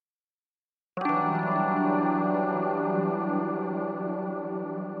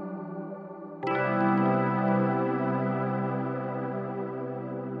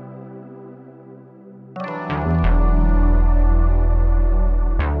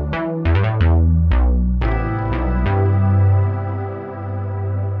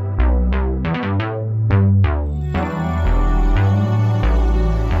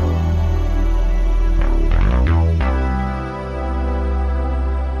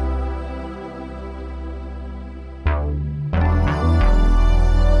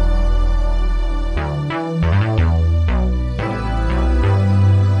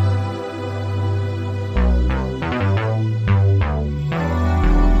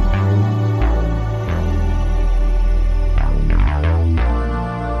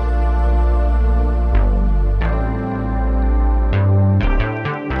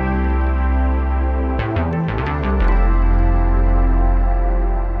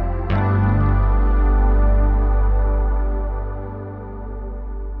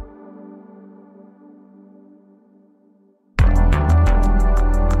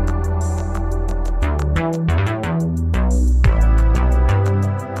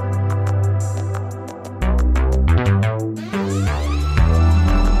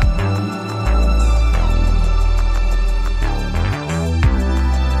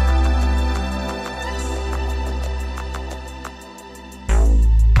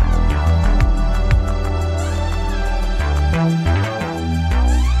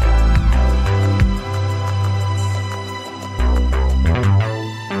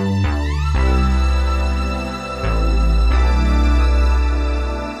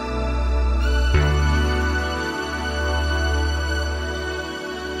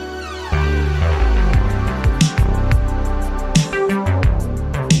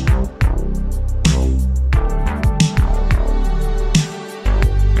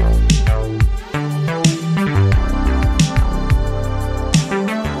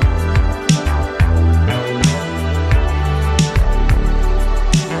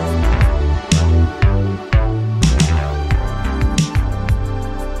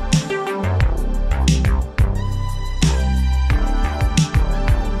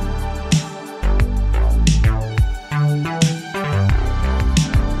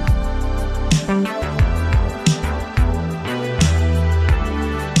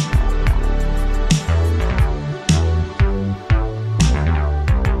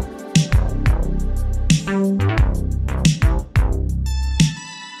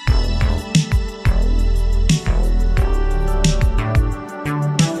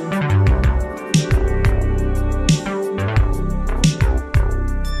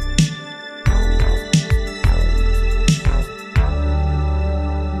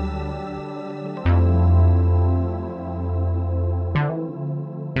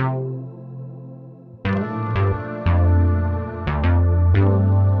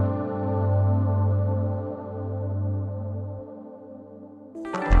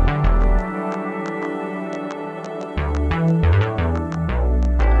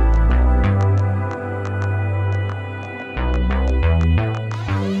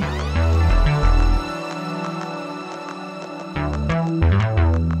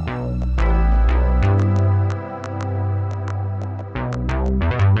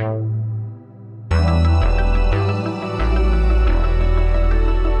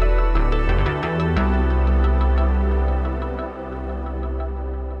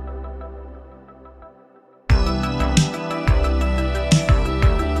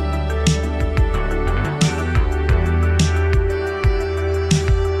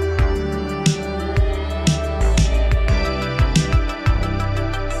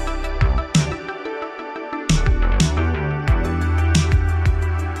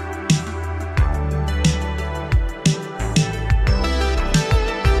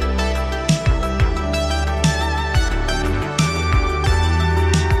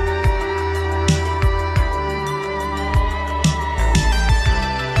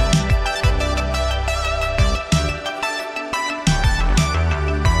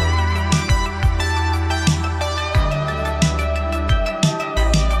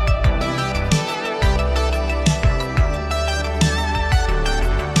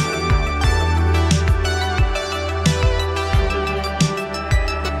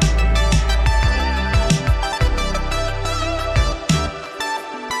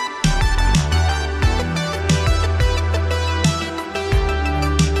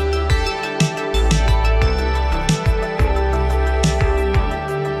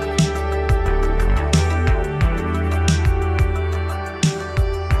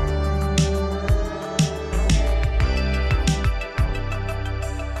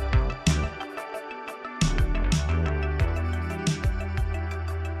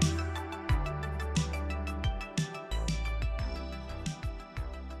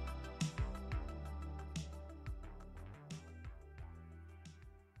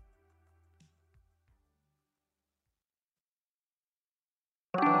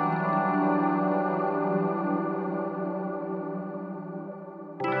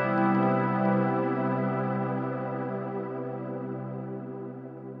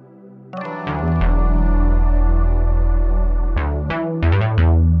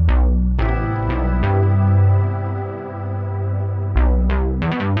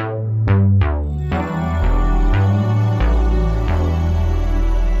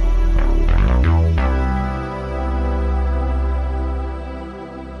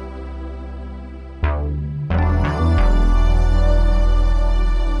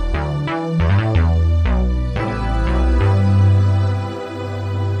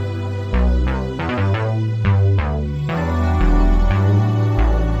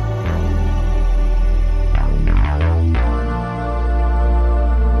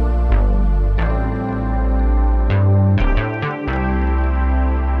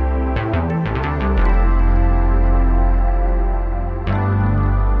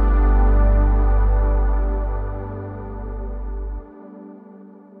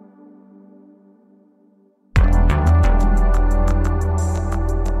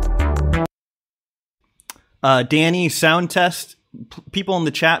Danny, sound test. People in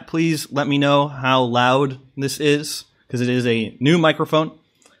the chat, please let me know how loud this is, because it is a new microphone.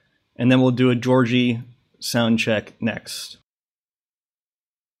 And then we'll do a Georgie sound check next.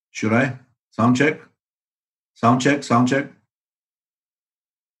 Should I? Sound check? Sound check, sound check.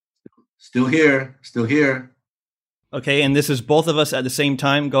 Still here, still here. Okay, and this is both of us at the same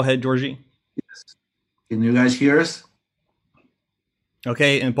time. Go ahead, Georgie. Yes. Can you guys hear us?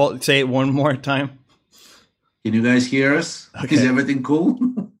 Okay, and say it one more time. Can you guys hear us? Okay. Is everything cool?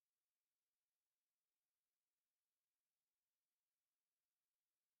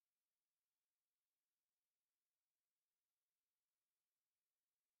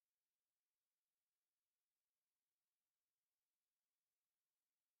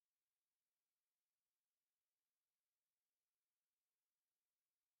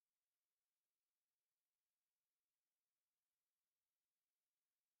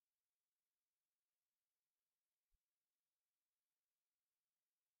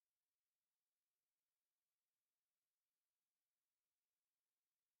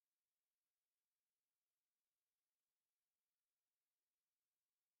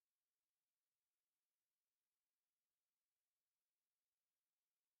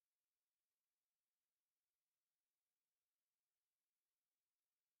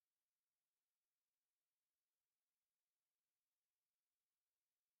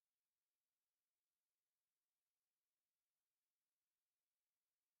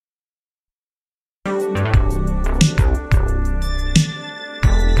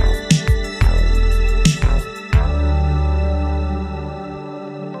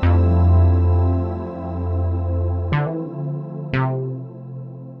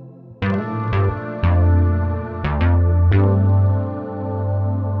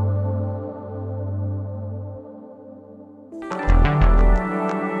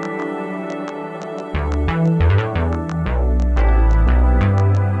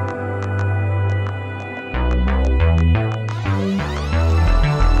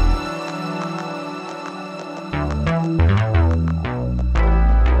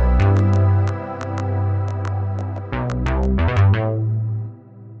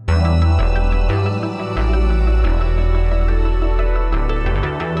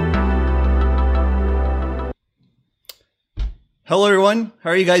 Hello, everyone. How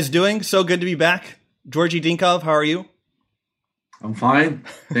are you guys doing? So good to be back. Georgie Dinkov, how are you? I'm fine.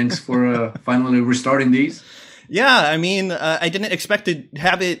 Thanks for finally restarting these. Yeah, I mean, I didn't expect to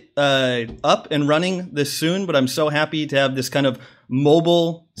have it up and running this soon, but I'm so happy to have this kind of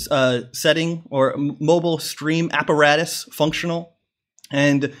mobile setting or mobile stream apparatus functional.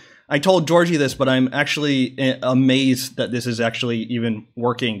 And I told Georgie this, but I'm actually amazed that this is actually even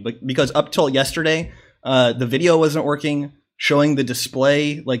working. But because up till yesterday, the video wasn't working. Showing the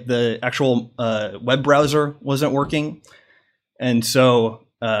display, like the actual web browser wasn't working. And so,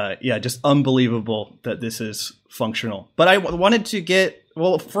 yeah, just unbelievable that this is functional. But I wanted to get,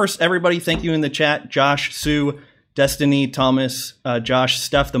 well, first, everybody, thank you in the chat. Josh, Sue, Destiny, Thomas, Josh,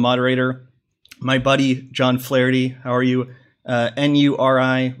 Steph, the moderator, my buddy, John Flaherty, how are you?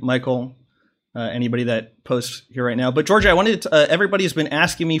 Nuri, Michael, anybody that posts here right now. But Georgia, I wanted to, everybody's been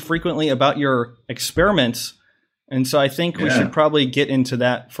asking me frequently about your experiments. And so I think we should probably get into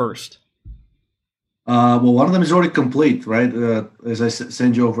that first. Well, one of them is already complete, right? As I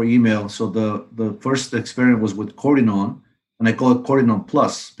send you over email. So the first experiment was with Cortinon, and I call it Cortinon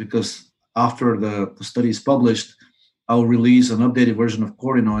Plus because after the study is published, I'll release an updated version of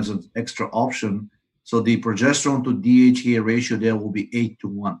Cortinon as an extra option. So the progesterone to DHEA ratio there will be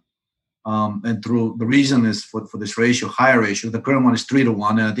 8-1. And through the reason is for this ratio, higher ratio. The current one is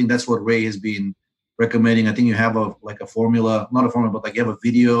 3-1, and I think that's what Ray has been recommending. I think you have a formula, not a formula, but like you have a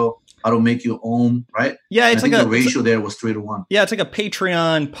video how to make your own, right? Yeah, it's like the ratio there was 3-1. Yeah, it's like a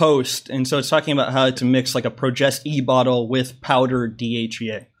Patreon post, and so it's talking about how to mix like a Progest E bottle with powdered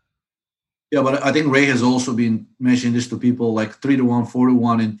DHEA. Yeah, but I think Ray has also been mentioning this to people like 3-1,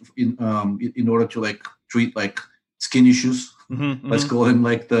 4-1 in order to like treat like skin issues. Let's call him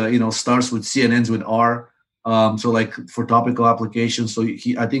like the starts with C and ends with R. So like for topical applications. So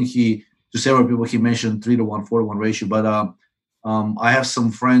I think to several people, he mentioned 3-1, 4-1 ratio. But I have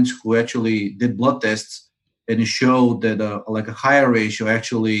some friends who actually did blood tests, and it showed that like a higher ratio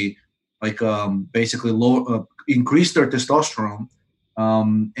actually like basically increased their testosterone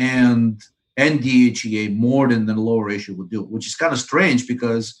and DHEA more than the lower ratio would do, which is kind of strange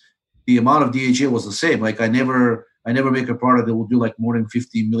because the amount of DHEA was the same. Like I never make a product that will do like more than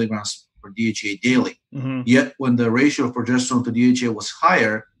 50 milligrams per DHEA daily. Yet when the ratio of progesterone to DHEA was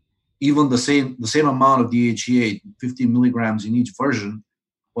higher, even the same amount of DHEA, 50 milligrams in each version,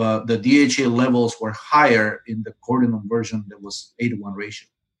 the DHA levels were higher in the cortisone version that was 8-to-1 ratio.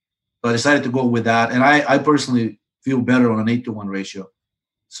 So I decided to go with that, and I personally feel better on an 8-to-1 ratio.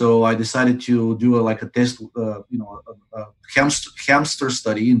 So I decided to do a test, a hamster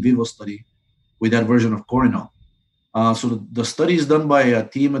study, in vivo study, with that version of Corinol. So the study is done by a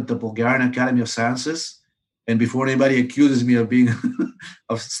team at the Bulgarian Academy of Sciences. And before anybody accuses me of being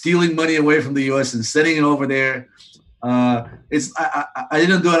of stealing money away from the U.S. and sending it over there, I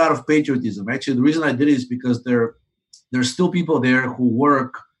didn't do it out of patriotism. Actually, the reason I did it is because there's still people there who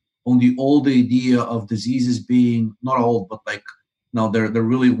work on the old idea of diseases being not old, but they're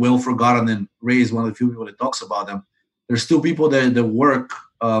really well forgotten, and Ray is one of the few people that talks about them. There's still people that work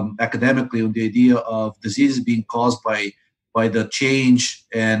academically on the idea of diseases being caused by the change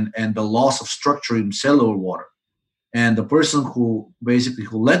and the loss of structure in cellular water. And the person who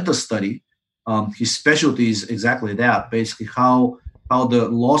led the study, his specialty is exactly that, basically how the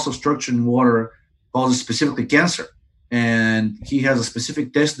loss of structure in water causes specifically cancer. And he has a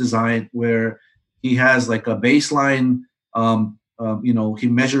specific test design where he has a baseline, he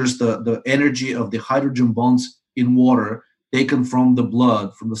measures the energy of the hydrogen bonds in water taken from the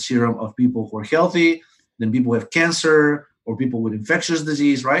blood, from the serum of people who are healthy, then people who have cancer, or people with infectious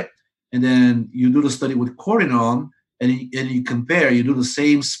disease, right? And then you do the study with Corinone, and you compare, you do the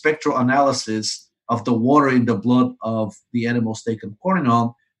same spectral analysis of the water in the blood of the animals taken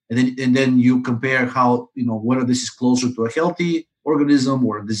Corinone, and then you compare how, whether this is closer to a healthy organism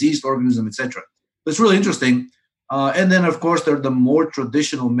or a diseased organism, etc. It's really interesting. And then, of course, there are the more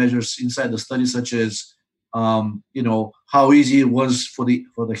traditional measures inside the study, such as, how easy it was for the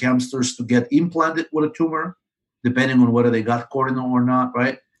hamsters to get implanted with a tumor, depending on whether they got Corinone or not,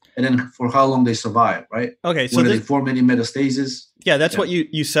 right? And then for how long they survive, right? Okay, so whether they form any metastases. Yeah, that's what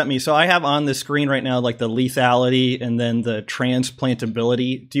you sent me. So I have on the screen right now the lethality and then the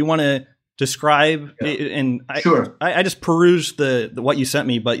transplantability. Do you want to describe? And Sure. I just perused the what you sent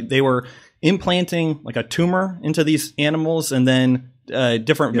me, but they were implanting a tumor into these animals, and then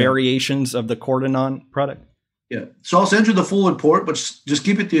different variations of the Corinone product. Yeah. So I'll send you the full report, but just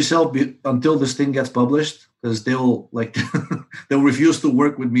keep it to yourself until this thing gets published, because they'll they'll refuse to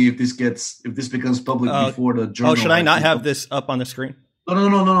work with me if this becomes public before the journal. Oh, should I not have this up on the screen?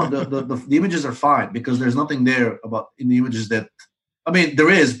 No. The images are fine, because there's nothing there in the images that, there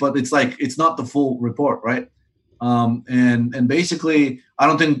is, but it's not the full report, right? And basically, I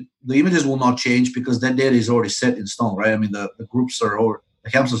don't think the images will not change, because that data is already set in stone, right? The groups the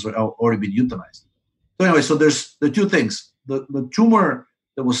hamsters are already been euthanized. So anyway, so there's the two things. The tumor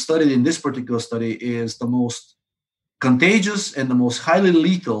that was studied in this particular study is the most contagious and the most highly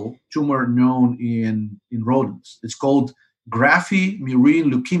lethal tumor known in rodents. It's called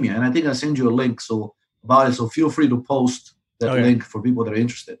graphene-murine leukemia, and I think I sent you a link about it. So feel free to post that link for people that are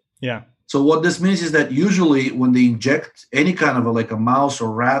interested. Yeah. So what this means is that usually when they inject any kind of a mouse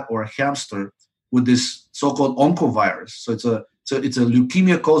or rat or a hamster with this so-called oncovirus, so it's a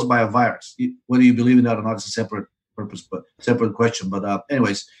leukemia caused by a virus. Whether you believe in that or not is a separate question. But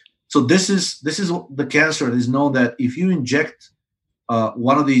anyways, so this is the cancer. It is known that if you inject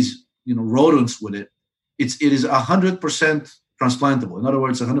one of these rodents with it, it is 100% transplantable. In other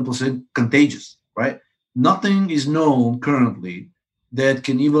words, 100% contagious. Right? Nothing is known currently that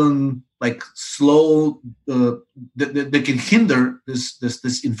can even slow that can hinder this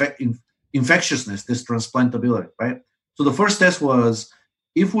infectiousness, this transplantability. Right? So the first test was,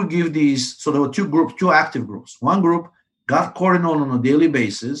 if we give these, so there were two active groups. One group got Corinone on a daily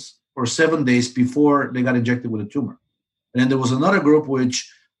basis for 7 days before they got injected with a tumor. And then there was another group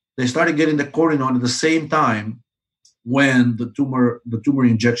which they started getting the Corinone at the same time when the tumor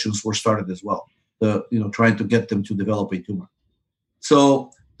injections were started as well, trying to get them to develop a tumor.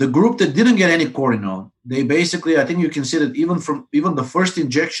 So the group that didn't get any Corinone, they basically, I think you can see that even the first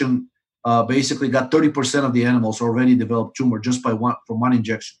injection, basically got 30% of the animals already developed tumor just from one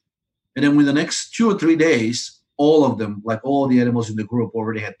injection. And then within the next 2 or 3 days, all of them, all the animals in the group,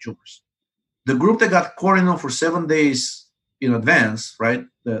 already had tumors. The group that got Corinone for 7 days in advance, right,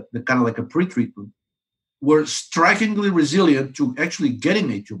 the kind of a pre-treatment, were strikingly resilient to actually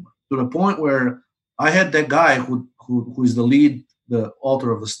getting a tumor, to the point where I had that guy who is the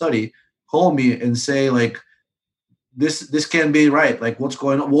author of the study, call me and say, this can't be right. What's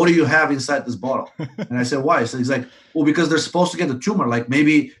going on? What do you have inside this bottle? And I said, why? So he's like, well, because they're supposed to get the tumor.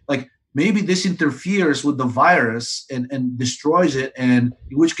 Maybe this interferes with the virus and destroys it. And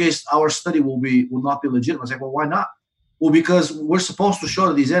in which case our study will not be legitimate. I was like, well, why not? Well, because we're supposed to show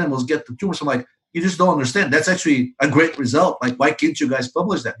that these animals get the tumor. So I'm like, you just don't understand. That's actually a great result. Why can't you guys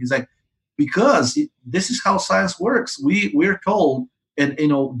publish that? He's like, because this is how science works. We're told And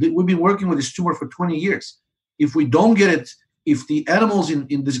we've been working with this tumor for 20 years. If we don't get it, if the animals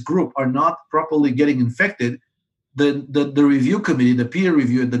in this group are not properly getting infected, then the review committee, the peer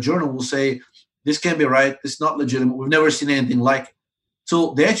review at the journal will say, this can't be right, this is not legitimate, we've never seen anything like it.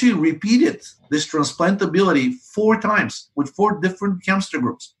 So they actually repeated this transplantability 4 times with 4 different hamster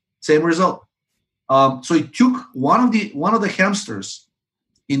groups. Same result. So it took one of the hamsters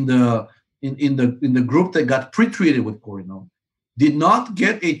in the group that got pre-treated with Cortinone, did not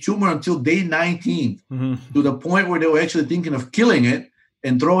get a tumor until day 19, to the point where they were actually thinking of killing it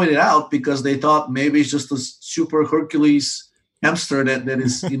and throwing it out because they thought maybe it's just a super Hercules hamster that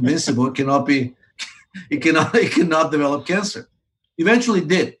is invincible. It cannot develop cancer. Eventually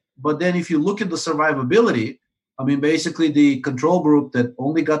did. But then if you look at the survivability, I mean, basically the control group that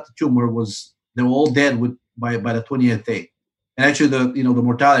only got the tumor they were all dead by the 20th day. And actually the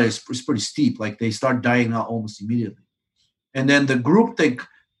mortality is pretty steep. Like they start dying out almost immediately. And then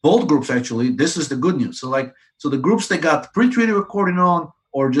both groups actually, this is the good news. So the groups that got pre-treated with Cortinone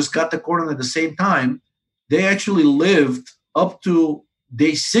or just got the Cortinone at the same time, they actually lived up to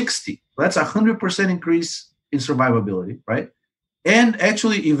day 60. That's 100% increase in survivability, right? And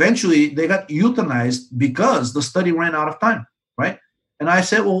actually, eventually, they got euthanized because the study ran out of time, right? And I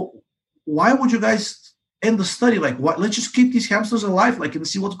said, well, why would you guys end the study? Like, what? Let's just keep these hamsters alive, like, and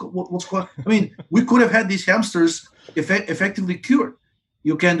see what's going. I mean, we could have had these hamsters effectively cured.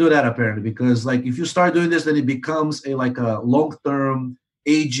 You can't do that apparently because, like, if you start doing this, then it becomes a long-term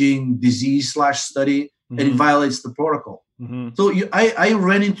aging disease /study, and it violates the protocol. So I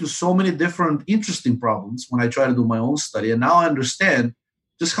ran into so many different interesting problems when I try to do my own study. And now I understand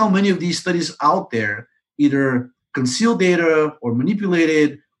just how many of these studies out there either conceal data or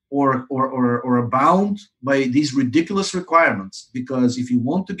manipulated or are bound by these ridiculous requirements. Because if you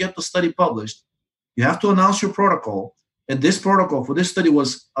want to get the study published, you have to announce your protocol. And this protocol for this study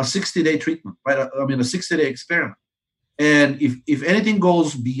was a 60-day treatment, right? I mean, a 60-day experiment. And if anything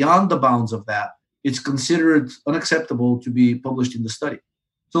goes beyond the bounds of that, it's considered unacceptable to be published in the study.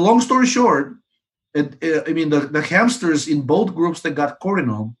 So long story short, the hamsters in both groups that got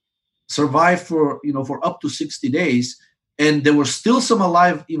Cortinone survived for up to 60 days, and there were still some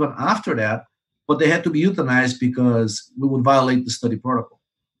alive even after that, but they had to be euthanized because we would violate the study protocol.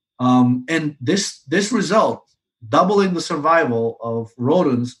 And this result, doubling the survival of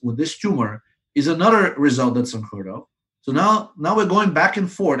rodents with this tumor, is another result that's unheard of. So now we're going back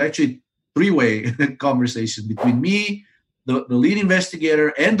and forth, actually 3-way conversation between me, the lead investigator,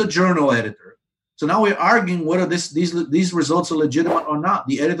 and the journal editor. So now we're arguing whether these results are legitimate or not.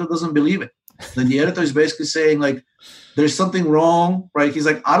 The editor doesn't believe it. Then the editor is basically saying, like, there's something wrong, right? He's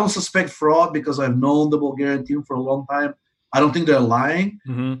like, I don't suspect fraud because I've known the Bulgarian team for a long time. I don't think they're lying,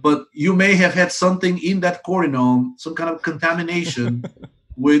 but you may have had something in that Cortinone, some kind of contamination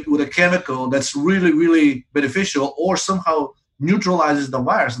with a chemical that's really, really beneficial or somehow neutralizes the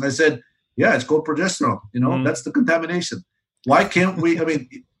virus. And I said, yeah, it's called progesterone. That's the contamination. Why can't we? I mean,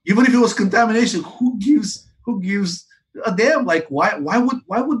 even if it was contamination, who gives a damn? Like, why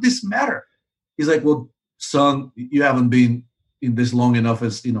would this matter? He's like, well, son, you haven't been in this long enough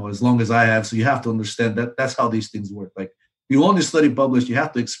as long as I have, so you have to understand that that's how these things work. Like, if you want this study published, you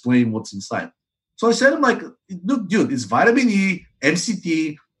have to explain what's inside. So I said, I'm like, look, dude, it's vitamin E,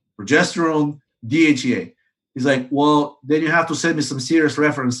 MCT, progesterone, DHEA. He's like, well, then you have to send me some serious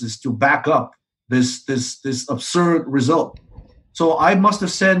references to back up this absurd result. So I must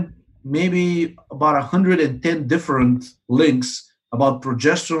have sent maybe about 110 different links about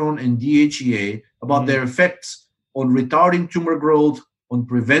progesterone and DHEA, about their effects on retarding tumor growth, on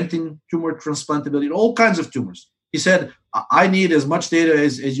preventing tumor transplantability, all kinds of tumors. He said, I need as much data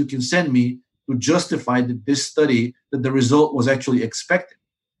as you can send me to justify this study, that the result was actually expected.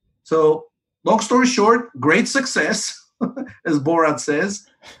 So long story short, great success, as Borat says.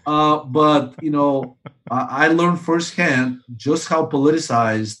 But I learned firsthand just how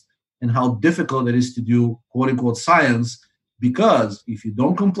politicized and how difficult it is to do quote unquote science, because if you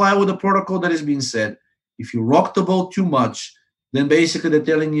don't comply with the protocol that is being set, if you rock the boat too much, then basically they're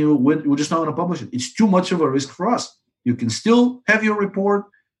telling you we're just not going to publish it. It's too much of a risk for us. You can still have your report,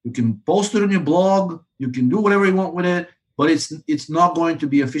 you can post it on your blog, you can do whatever you want with it, but it's not going to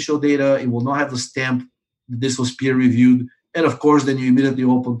be official data. It will not have the stamp that this was peer reviewed. And of course, then you immediately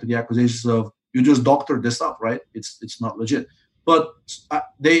open to the accusations of you just doctored this up, right? It's not legit. But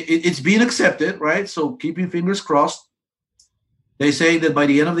it's being accepted, right? So keeping fingers crossed. They say that by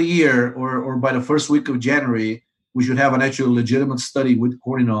the end of the year or by the first week of January, we should have an actual legitimate study with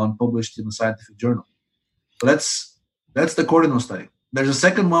Cortinone published in the scientific journal. So that's the Cortinone study. There's a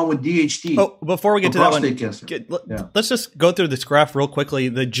second one with DHT. Oh, before we get to that one, cancer. Let's just go through this graph real quickly.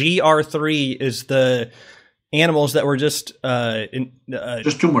 The GR3 is the animals that were just tumor,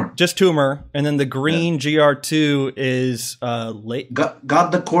 and then the green GR2 is late.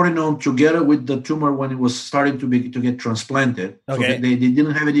 Got the cortinome together with the tumor when it was starting to get transplanted. Okay, so they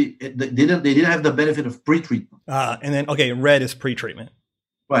didn't have any. They didn't have the benefit of pre-treatment. And then red is pre-treatment.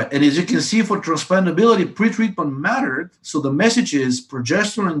 Right, and as you can see, for transplantability, pre-treatment mattered. So the message is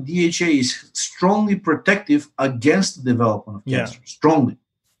progesterone and DHA is strongly protective against the development of cancer. Strongly,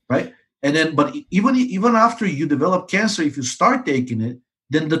 right? And then, but even after you develop cancer, if you start taking it,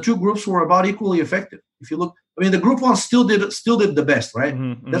 then the two groups were about equally effective. If you look, I mean, the group one still did the best, right?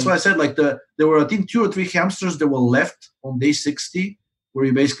 Mm-hmm, That's why I said there were, I think, 2 or 3 hamsters that were left on day 60, where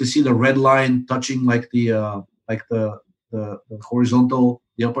you basically see the red line touching the horizontal,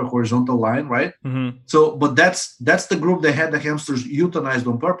 the upper horizontal line, right? Mm-hmm. So, but that's the group that had the hamsters euthanized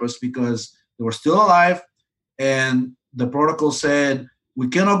on purpose because they were still alive, and the protocol said we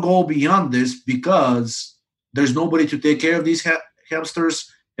cannot go beyond this because there's nobody to take care of these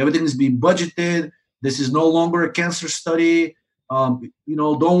hamsters. Everything is being budgeted. This is no longer a cancer study.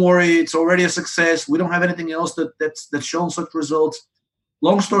 Don't worry, it's already a success. We don't have anything else that's shown such results.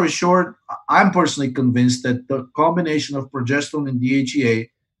 Long story short, I'm personally convinced that the combination of progesterone and DHEA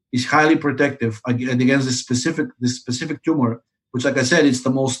is highly protective against this specific tumor, which, like I said, it's the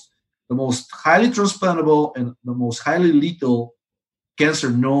most highly transplantable and the most highly lethal cancer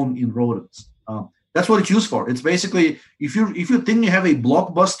known in rodents. That's what it's used for. It's basically, if you think you have a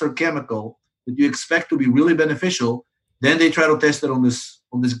blockbuster chemical that you expect to be really beneficial, then they try to test it on this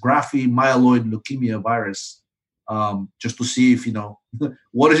graphi myeloid leukemia virus. Just to see if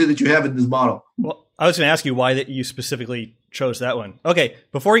what is it that you have in this bottle. Well, I was going to ask you why that you specifically chose that one. Okay,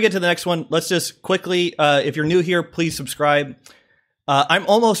 before we get to the next one, let's just quickly, if you're new here, please subscribe. I'm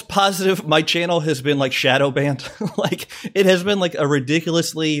almost positive my channel has been shadow banned. It has been a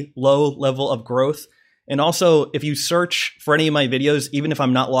ridiculously low level of growth. And also, if you search for any of my videos, even if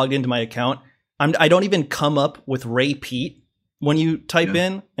I'm not logged into my account, I don't even come up with Ray Peat when you type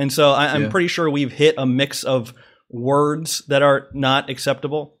in. And so I'm pretty sure we've hit a mix of words that are not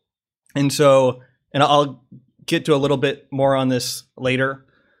acceptable. And I'll get to a little bit more on this later.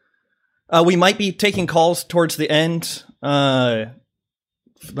 We might be taking calls towards the end.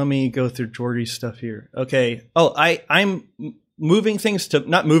 Let me go through Georgie's stuff here. Okay. Oh, I'm moving things to,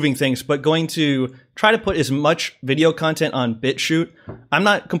 not moving things, but going to try to put as much video content on BitChute. I'm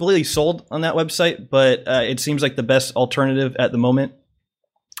not completely sold on that website, but it seems like the best alternative at the moment.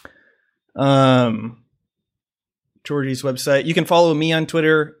 Georgie's website. You can follow me on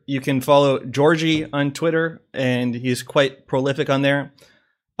Twitter. You can follow Georgie on Twitter, and he's quite prolific on there.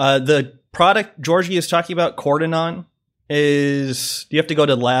 The product Georgie is talking about, Cortinon, do you have to go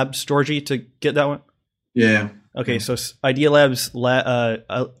to Labs, Georgie, to get that one? Yeah. Okay, so Idealabs,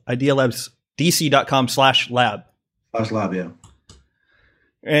 idealabsdc.com/lab. /lab, yeah.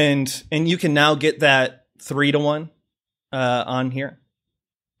 And you can now get that 3-to-1 on here.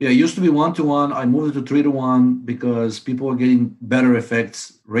 Yeah, it used to be 1-to-1. I moved it to 3-to-1 because people are getting better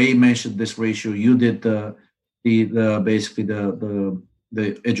effects. Ray mentioned this ratio. You did the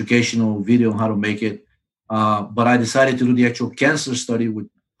educational video on how to make it. But I decided to do the actual cancer study with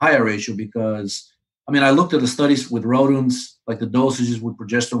higher ratio because, I looked at the studies with rodents, the dosages with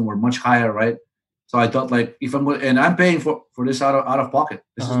progesterone were much higher, right? So I thought, if I'm going, and I'm paying for this out of pocket.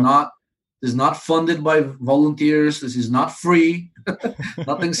 This is not funded by volunteers. This is not free.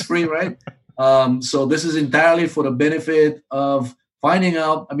 Nothing's free, right? So this is entirely for the benefit of finding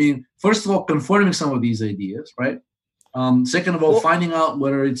out. First of all, confirming some of these ideas, right? Second of all, finding out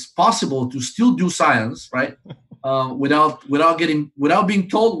whether it's possible to still do science, right? Without being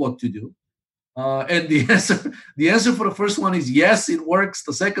told what to do. And the answer for the first one is yes, it works.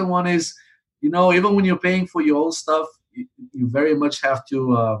 The second one is, even when you're paying for your own stuff, you very much have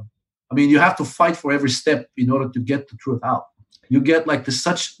to. You have to fight for every step in order to get the truth out. You get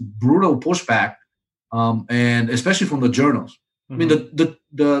such brutal pushback, and especially from the journals. Mm-hmm.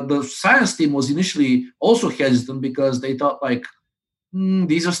 The science team was initially also hesitant because they thought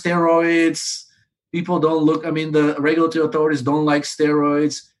these are steroids. People don't look. The regulatory authorities don't like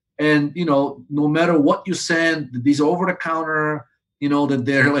steroids, and no matter what you send, these over the counter. That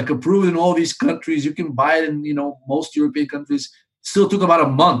they're approved in all these countries. You can buy it in most European countries. Still took about a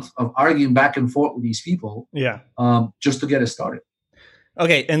month of arguing back and forth with these people. Yeah. Just to get it started.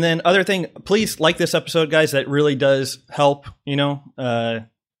 Okay. And then other thing, please like this episode, guys. That really does help, and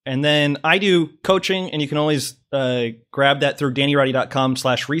then I do coaching, and you can always grab that through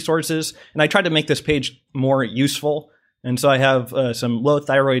DannyRowdy.com/resources. And I tried to make this page more useful. And so I have some low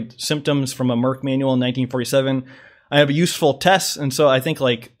thyroid symptoms from a Merck manual in 1947. I have a useful test. And so I think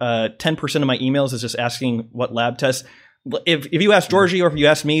like 10% of my emails is just asking what lab tests. If you ask Georgie or if you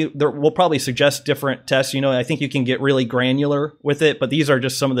ask me, we'll probably suggest different tests. I think you can get really granular with it, but these are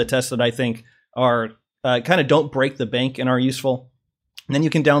just some of the tests that I think are kind of don't break the bank and are useful. And then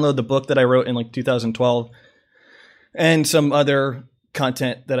you can download the book that I wrote in like 2012 and some other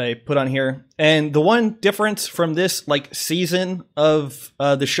content that I put on here. And the one difference from this like season of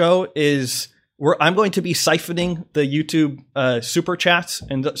the show is I'm going to be siphoning the YouTube super chats.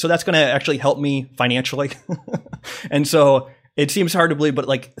 And so that's going to actually help me financially. And so it seems hard to believe, but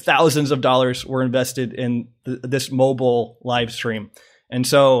like thousands of dollars were invested in this mobile live stream. And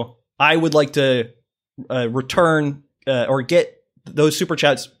so I would like to return or get those super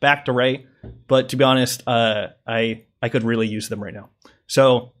chats back to Ray. But to be honest, I could really use them right now.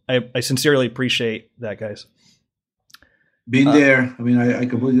 So I sincerely appreciate that, guys. Been there. I mean, I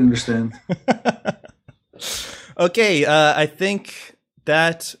completely understand. Okay, I think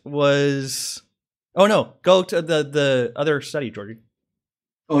that was... Oh, no. Go to the other study, Georgie.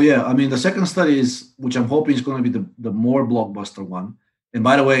 Oh, yeah. I mean, the second study is, which I'm hoping is going to be the more blockbuster one. And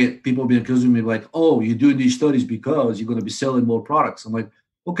by the way, people have been accusing me like, oh, you're doing these studies because you're going to be selling more products. I'm like,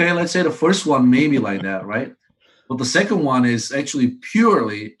 okay, let's say the first one may be like that, right? But the second one is actually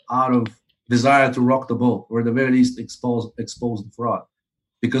purely out of desire to rock the boat, or at the very least expose the fraud.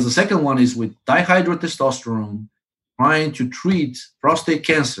 Because the second one is with dihydrotestosterone trying to treat prostate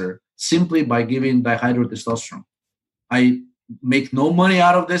cancer simply by giving dihydrotestosterone. I make no money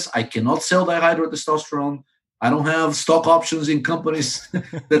out of this. I cannot sell dihydrotestosterone. I don't have stock options in companies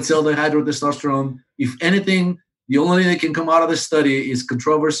that sell dihydrotestosterone. If anything, the only thing that can come out of this study is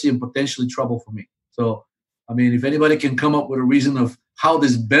controversy and potentially trouble for me. So, I mean, if anybody can come up with a reason of how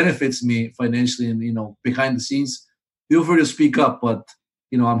this benefits me financially and, behind the scenes, feel free to speak up. But,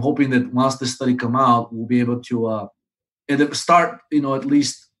 I'm hoping that once this study come out, we'll be able to start, at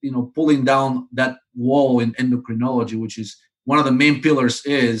least, pulling down that wall in endocrinology, which is one of the main pillars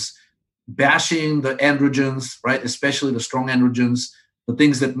is bashing the androgens, right? Especially the strong androgens, the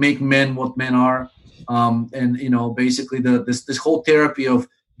things that make men what men are. Basically this whole therapy of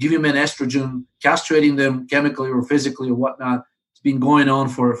giving men estrogen, castrating them chemically or physically or whatnot, it's been going on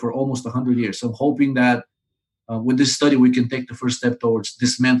for almost 100 years. So I'm hoping that with this study, we can take the first step towards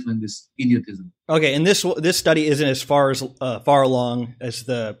dismantling this idiotism. Okay, and this study isn't as far along as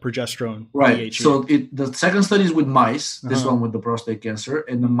the progesterone. Right. DHE. So the second study is with mice. This one with the prostate cancer,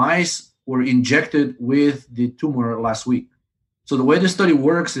 and the mice were injected with the tumor last week. So the way the study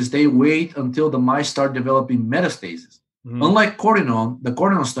works is they wait until the mice start developing metastases. Mm-hmm. Unlike Cortinon, the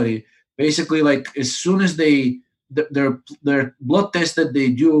Cortinon study, basically like as soon as their blood test that they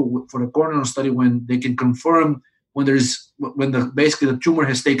do for the Cortinon study, when they can confirm when the tumor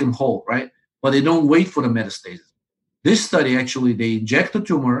has taken hold, right? But they don't wait for the metastasis. This study actually, they inject the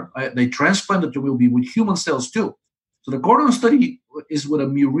tumor, they transplant the tumor, will be with human cells too. So the Cortinon study is with a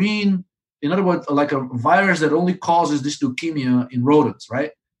murine, in other words, like a virus that only causes this leukemia in rodents,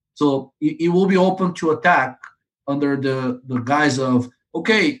 right? So it will be open to attack under the guise of,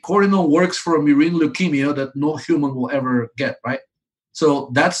 okay, Cortinon works for a murine leukemia that no human will ever get, right?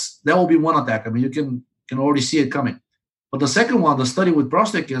 So that will be one attack. I mean, you can already see it coming. But the second one, the study with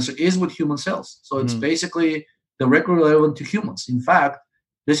prostate cancer, is with human cells. So it's basically directly relevant to humans. In fact,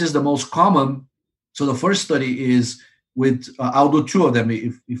 this is the most common. So the first study is with, I'll do two of them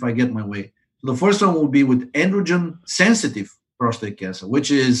if I get my way. So the first one will be with androgen-sensitive prostate cancer, which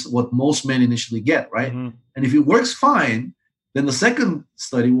is what most men initially get, right? Mm-hmm. And if it works fine, then the second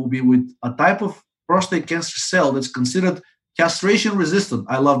study will be with a type of prostate cancer cell that's considered castration-resistant.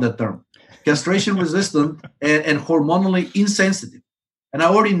 I love that term. Castration-resistant and hormonally insensitive. And I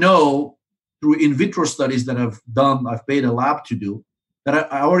already know through in vitro studies that I've paid a lab to do,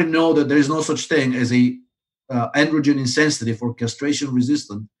 that I already know that there is no such thing as a androgen insensitive or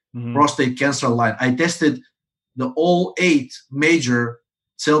castration-resistant prostate cancer line. I tested all 8 major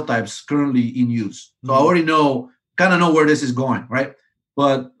cell types currently in use. So I already kind of know where this is going, right?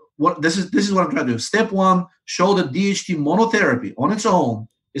 But this is what I'm trying to do. Step 1, show that DHT monotherapy on its own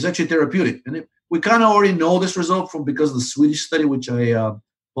is actually therapeutic. And we kind of already know this result because of the Swedish study, which I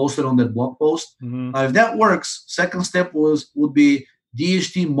posted on that blog post. Mm-hmm. If that works, second step would be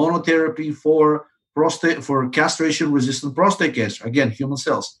DHT monotherapy for castration-resistant prostate cancer. Again, human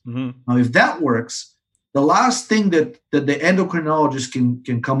cells. Mm-hmm. Now, if that works, the last thing that the endocrinologist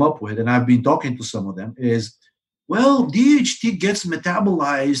can come up with, and I've been talking to some of them, is, well, DHT gets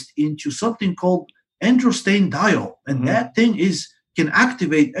metabolized into something called androstenediol, and that thing can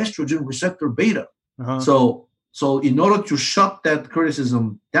activate estrogen receptor beta. Uh-huh. So So in order to shut that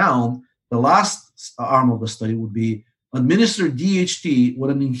criticism down, the last arm of the study would be administer DHT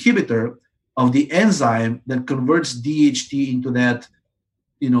with an inhibitor of the enzyme that converts DHT into that,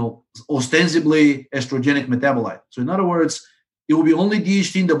 ostensibly estrogenic metabolite. So in other words, it will be only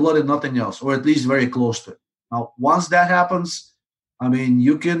DHT in the blood and nothing else, or at least very close to it. Now, once that happens,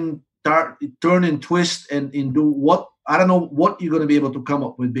 you can turn and twist and do what, I don't know what you're going to be able to come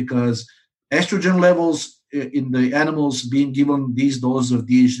up with, because estrogen levels in the animals being given these doses of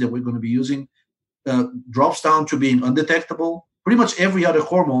DHT that we're going to be using drops down to being undetectable. Pretty much every other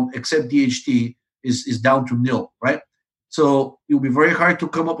hormone except DHT is down to nil, right? So it'll be very hard to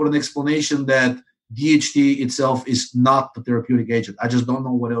come up with an explanation that DHT itself is not the therapeutic agent. I just don't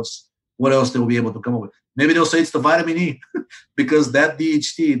know what else they'll be able to come up with. Maybe they'll say it's the vitamin E because that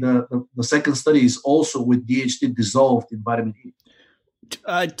DHT, the second study is also with DHT dissolved in vitamin E.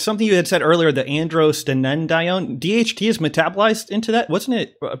 Something you had said earlier, the androstenedione, DHT is metabolized into that. Wasn't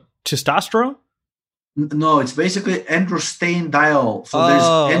it testosterone? No, it's basically androstenediol. So there's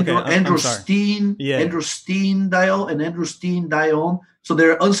androstenediol and androstenedione. So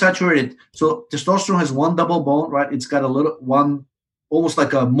they're unsaturated. So testosterone has one double bond, right? It's got a little one, almost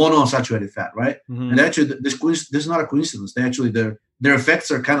like a monounsaturated fat, right? Mm-hmm. And actually, this is not a coincidence. Their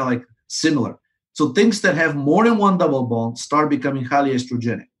effects are kind of like similar. So things that have more than one double bond start becoming highly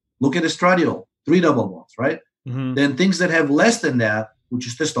estrogenic. Look at estradiol, 3 double bonds, right? Mm-hmm. Then things that have less than that, which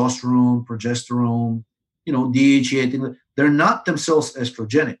is testosterone, progesterone, DHEA, they're not themselves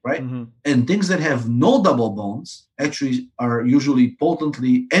estrogenic, right? Mm-hmm. And things that have no double bonds actually are usually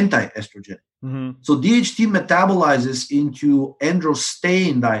potently anti-estrogenic. Mm-hmm. So DHT metabolizes into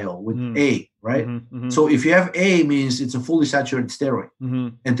androstenediol with A, right? Mm-hmm. Mm-hmm. So if you have A, means it's a fully saturated steroid. Mm-hmm.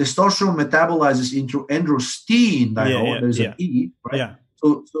 And testosterone metabolizes into androstenediol. There's an E, right? Yeah.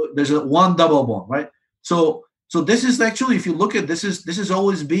 So there's a one double bond, right? So this is actually, if you look at this is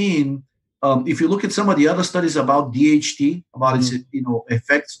always been, if you look at some of the other studies about DHT, about its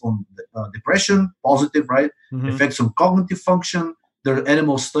effects on depression, positive, right? Mm-hmm. Effects on cognitive function. There are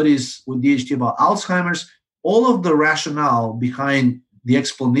animal studies with DHT about Alzheimer's. All of the rationale behind the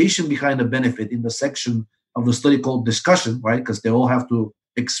explanation behind the benefit in the section of the study called discussion, right? Because they all have to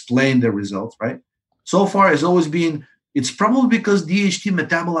explain their results, right? So far has always been, it's probably because DHT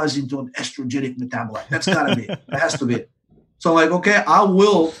metabolizes into an estrogenic metabolite. That's gotta be it. That has to be it. So like, okay, I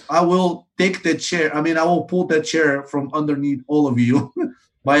will take that chair. I will pull that chair from underneath all of you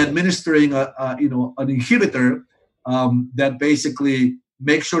by administering an inhibitor that basically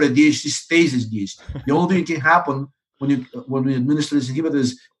makes sure that DHT stays as DHT. The only thing that can happen when we administer this inhibitor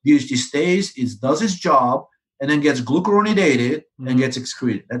is DHT stays, it does its job, and then gets glucuronidated and gets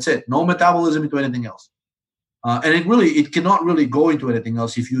excreted. That's it. No metabolism into anything else. And it cannot really go into anything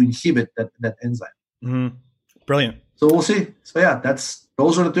else if you inhibit that enzyme. Mm-hmm. Brilliant. So we'll see. So yeah,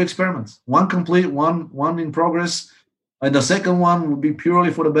 those are the 2 experiments. One complete, one in progress, and the second one would be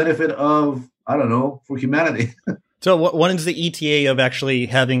purely for the benefit of, I don't know, for humanity. So what is the ETA of actually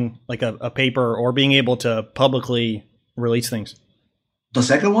having like a paper or being able to publicly release things? The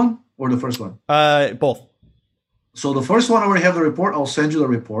second one or the first one? Both. So the first one, I already have the report. I'll send you the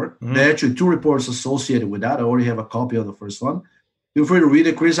report. Mm-hmm. There are actually 2 reports associated with that. I already have a copy of the first one. Feel free to read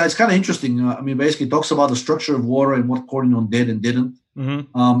it, Chris. It's kind of interesting. Basically, it talks about the structure of water and what cortisone did and didn't.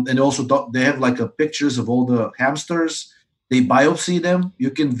 Mm-hmm. And also, they have pictures of all the hamsters. They biopsy them.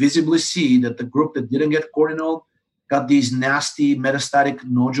 You can visibly see that the group that didn't get cortisone got these nasty metastatic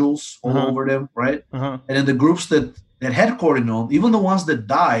nodules all over them, right? Uh-huh. And then the groups that had cortisone, even the ones that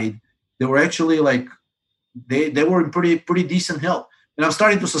died, they were actually they were in pretty decent health. And I'm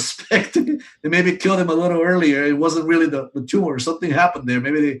starting to suspect they maybe killed him a little earlier. It wasn't really the tumor. Something happened there.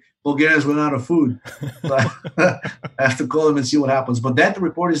 Maybe the Bulgarians ran out of food. So I have to call them and see what happens. But that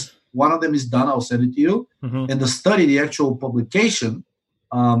report one of them is done. I'll send it to you. Mm-hmm. And the study, the actual publication,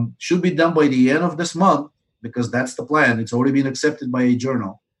 should be done by the end of this month, because that's the plan. It's already been accepted by a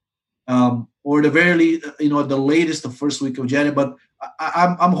journal. Or the the latest, the first week of January. But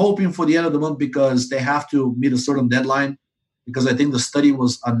I'm hoping for the end of the month, because they have to meet a certain deadline. Because I think the study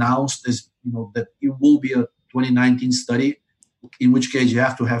was announced as, that it will be a 2019 study, in which case you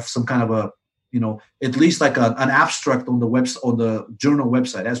have to have some kind of a, at least like an abstract on the journal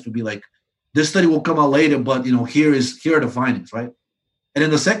website. It has to be like, this study will come out later, but here are the findings, right? And then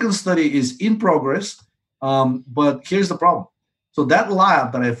the second study is in progress, but here's the problem. So that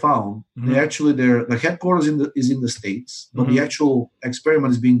lab that I found, the headquarters is in the States, but the actual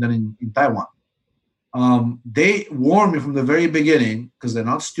experiment is being done in Taiwan. They warned me from the very beginning, because they're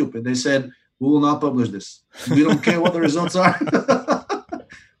not stupid. They said, we will not publish this. We don't care what the results are.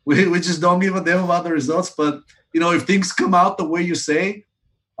 we just don't give a damn about the results. But if things come out the way you say,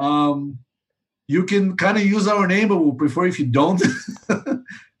 you can kind of use our name, but we'll prefer if you don't.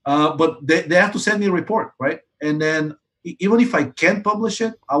 But they have to send me a report, right? And then even if I can't publish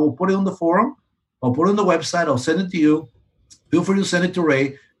it, I will put it on the forum. I'll put it on the website. I'll send it to you. Feel free to send it to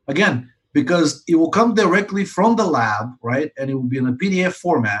Ray. Again, because it will come directly from the lab, right? And it will be in a PDF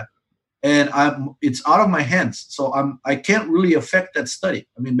format. And it's out of my hands. So I can't really affect that study.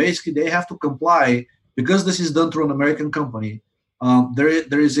 I mean, basically, they have to comply because this is done through an American company.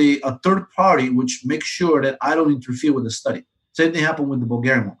 There is a third party which makes sure that I don't interfere with the study. Same thing happened with the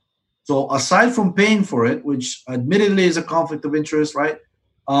Bulgarian one. So aside from paying for it, which admittedly is a conflict of interest, right?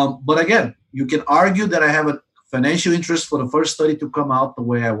 But again, you can argue that I have a financial interest for the first study to come out the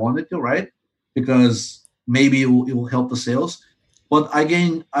way I want it to, right? Because maybe it will help the sales. But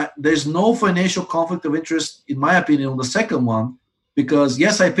again, there's no financial conflict of interest, in my opinion, on the second one, because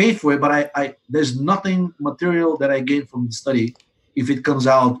yes, I paid for it, but there's nothing material that I gain from the study if it comes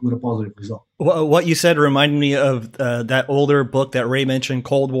out with a positive result. What you said reminded me of that older book that Ray mentioned,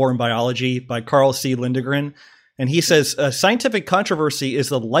 Cold War in Biology by Carl C. Lindgren. And he says, scientific controversy is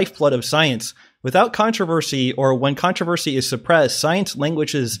the lifeblood of science. Without controversy, or when controversy is suppressed, science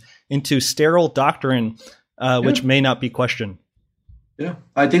languishes into sterile doctrine, which may not be questioned. Yeah,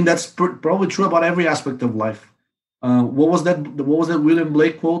 I think that's probably true about every aspect of life. What was that William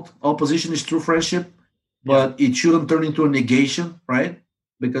Blake quote? Opposition is true friendship, but it shouldn't turn into a negation, right?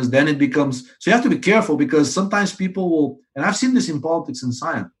 Because then it becomes, so you have to be careful, because sometimes people will, and I've seen this in politics and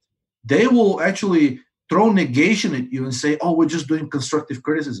science, they will actually throw negation at you and say, oh, we're just doing constructive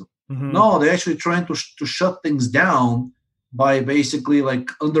criticism. Mm-hmm. No, they're actually trying to shut things down by basically like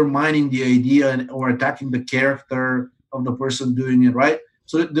undermining the idea or attacking the character of the person doing it, right?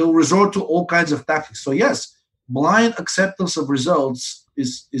 So they'll resort to all kinds of tactics. So yes, blind acceptance of results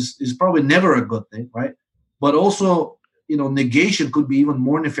is probably never a good thing, right? But also, negation could be even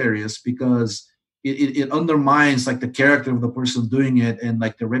more nefarious, because it undermines like the character of the person doing it, and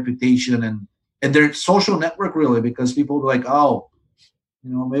like their reputation and their social network, really, because people will be like, oh,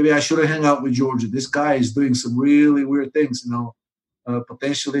 maybe I shouldn't hang out with Georgia. This guy is doing some really weird things,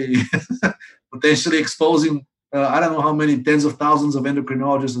 potentially exposing I don't know how many tens of thousands of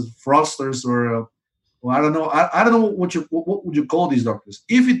endocrinologists as fraudsters, or I don't know. I don't know what would you call these doctors.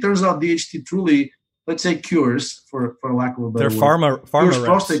 If it turns out DHT truly, let's say, cures, for lack of a better word, cures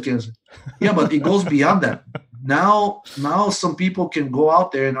prostate cancer. Yeah, but it goes beyond that. Now some people can go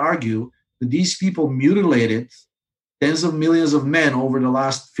out there and argue that these people mutilated tens of millions of men over the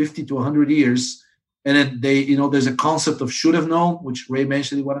last 50 to 100 years, and then there's a concept of should have known, which Ray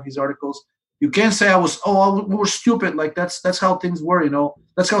mentioned in one of his articles. You can't say we were stupid. Like that's how things were,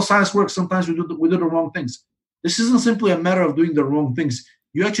 That's how science works. Sometimes we do the wrong things. This isn't simply a matter of doing the wrong things.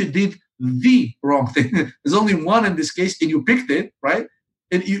 You actually did the wrong thing. There's only one in this case, and you picked it, right?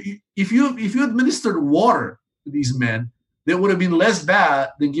 And if you administered water to these men, they would have been less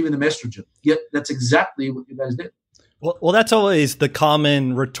bad than giving them estrogen. Yet that's exactly what you guys did. Well, that's always the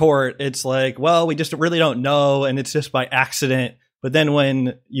common retort. It's like, well, we just really don't know, and it's just by accident. But then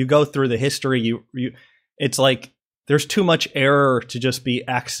when you go through the history, you it's like there's too much error to just be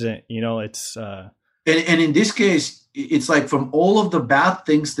accident. It's and in this case, it's like from all of the bad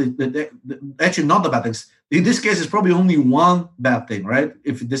things that actually not the bad things. In this case, it's probably only one bad thing, right?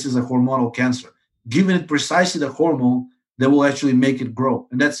 If this is a hormonal cancer, giving it precisely the hormone that will actually make it grow,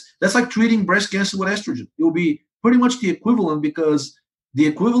 and that's like treating breast cancer with estrogen. It will be pretty much the equivalent, because the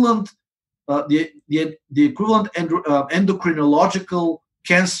equivalent. The equivalent endocrinological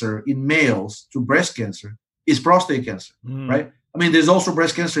cancer in males to breast cancer is prostate cancer, right? I mean, there's also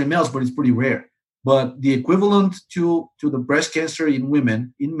breast cancer in males, but it's pretty rare. But the equivalent to the breast cancer in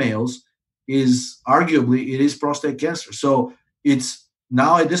women, in males, is arguably it is prostate cancer. So it's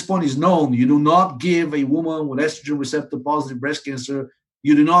now at this point is known. You do not give a woman with estrogen receptor positive breast cancer,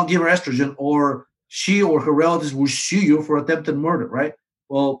 you do not give her estrogen, or she or her relatives will sue you for attempted murder, right?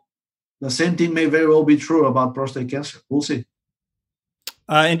 Well, the same thing may very well be true about prostate cancer. We'll see.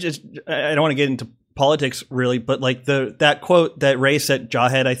 And just, I don't want to get into politics really, but like that quote that Ray said,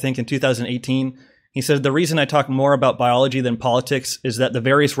 Jawhead, I think in 2018, he said, the reason I talk more about biology than politics is that the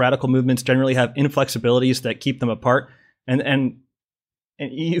various radical movements generally have inflexibilities that keep them apart. And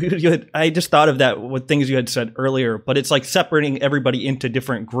I just thought of that with things you had said earlier, but it's like separating everybody into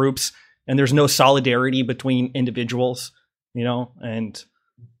different groups, and there's no solidarity between individuals, and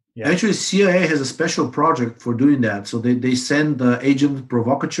yeah. Actually, CIA has a special project for doing that. So they send the agent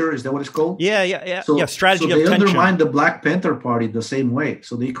provocateur. Is that what it's called? Yeah. So, strategy so of tension. They undermined the Black Panther Party the same way.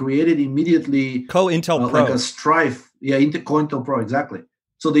 So they created immediately COINTELPRO, like a strife. Yeah, COINTELPRO, exactly.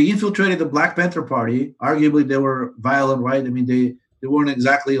 So they infiltrated the Black Panther Party. Arguably, they were violent, right? I mean, they weren't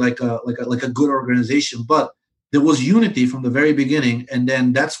exactly like a good organization, but there was unity from the very beginning. And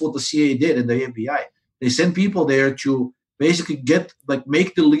then that's what the CIA did and the FBI. They sent people there to basically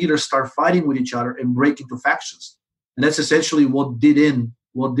make the leaders start fighting with each other and break into factions. And that's essentially what did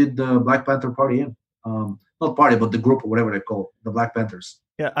the Black Panther Party in. Not party, but the group or whatever they call it, the Black Panthers.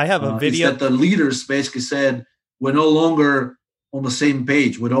 Yeah, I have a video. That the leaders basically said, we're no longer on the same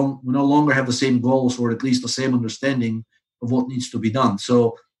page. We no longer have the same goals, or at least the same understanding of what needs to be done.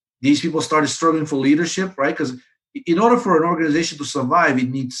 So these people started struggling for leadership, right? Because in order for an organization to survive, it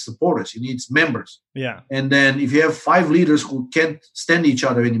needs supporters, it needs members. Yeah. And then if you have 5 leaders who can't stand each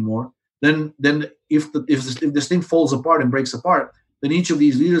other anymore, then if this thing falls apart and breaks apart, then each of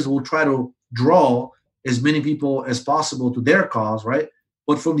these leaders will try to draw as many people as possible to their cause, right?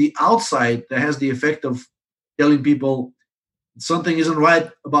 But from the outside, that has the effect of telling people something isn't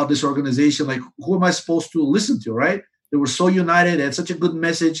right about this organization. Like, who am I supposed to listen to, right? They were so united, they had such a good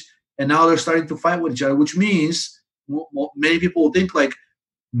message, and now they're starting to fight with each other, which means many people will think like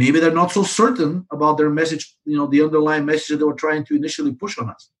maybe they're not so certain about their message, the underlying message that they were trying to initially push on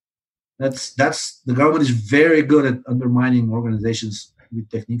us. That's the government is very good at undermining organizations with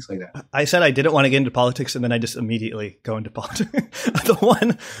techniques like that. I said I didn't want to get into politics, and then I just immediately go into politics. The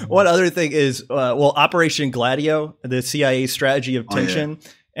one other thing is, Operation Gladio, the CIA strategy of tension. Yeah.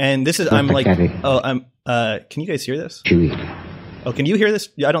 And this is, can you guys hear this? Oh, can you hear this?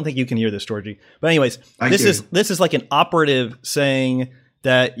 I don't think you can hear this, Georgie. But anyways, this is like an operative saying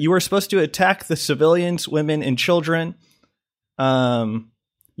that you were supposed to attack the civilians, women, and children.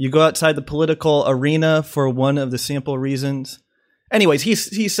 You go outside the political arena for one of the sample reasons. Anyways,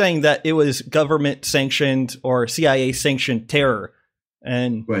 he's saying that it was government sanctioned or CIA sanctioned terror,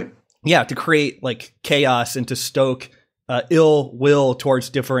 and to create like chaos and to stoke ill will towards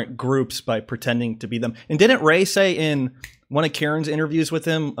different groups by pretending to be them. And didn't Ray say in one of Karen's interviews with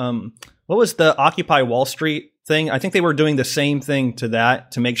him, what was the Occupy Wall Street thing? I think they were doing the same thing to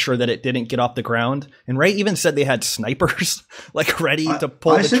that to make sure that it didn't get off the ground. And Ray even said they had snipers like ready to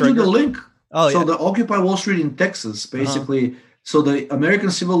pull the trigger. I sent you the link. Oh, yeah. So the Occupy Wall Street in Texas, basically. So the American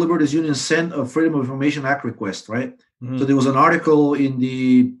Civil Liberties Union sent a Freedom of Information Act request, right? Mm-hmm. So there was an article in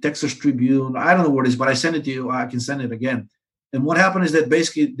the Texas Tribune. I don't know what it is, but I sent it to you. I can send it again. And what happened is that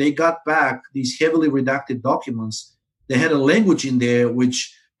basically they got back these heavily redacted documents. They had a language in there,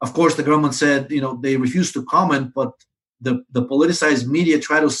 which, of course, the government said, they refused to comment, but the politicized media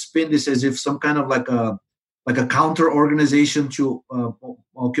tried to spin this as if some kind of like a counter organization to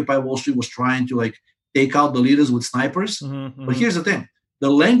Occupy Wall Street was trying to take out the leaders with snipers. Mm-hmm. But here's the thing. The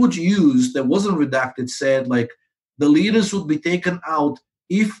language used that wasn't redacted said the leaders would be taken out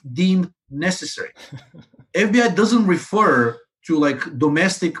if deemed necessary. FBI doesn't refer to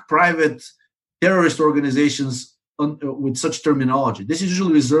domestic private terrorist organizations with such terminology. This is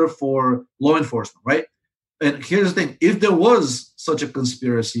usually reserved for law enforcement, right? And here's the thing. If there was such a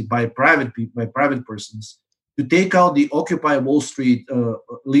conspiracy by private persons to take out the Occupy Wall Street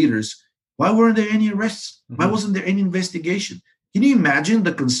leaders, why weren't there any arrests? Why wasn't there any investigation? Can you imagine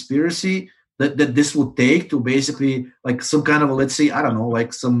the conspiracy that this would take to basically some kind of, let's say, I don't know,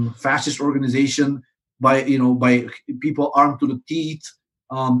 some fascist organization by people armed to the teeth,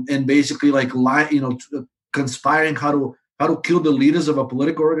 and basically conspiring how to kill the leaders of a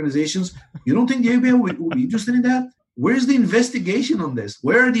political organizations? You don't think the FBI would be interested in that? Where's the investigation on this?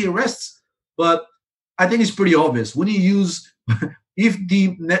 Where are the arrests? But I think it's pretty obvious when you use. If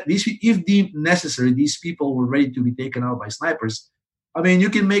deemed necessary, these people were ready to be taken out by snipers. I mean, you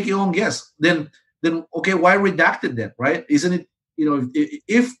can make your own guess. Then okay, why redacted that, right? Isn't it?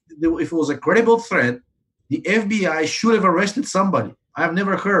 If it was a credible threat, the FBI should have arrested somebody. I've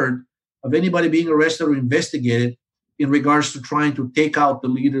never heard of anybody being arrested or investigated in regards to trying to take out the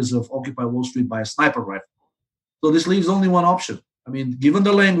leaders of Occupy Wall Street by a sniper rifle. So this leaves only one option. I mean, given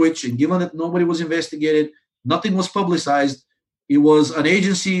the language and given that nobody was investigated, nothing was publicized. It was an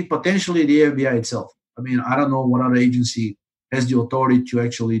agency, potentially the FBI itself. I mean, I don't know what other agency has the authority to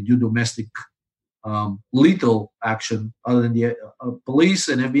actually do domestic lethal action other than the police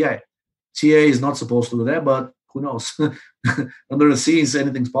and FBI. CIA is not supposed to do that, but who knows? Under the scenes,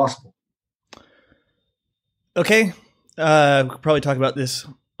 anything's possible. Okay. We could probably talk about this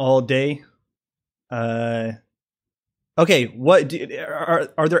all day. Okay.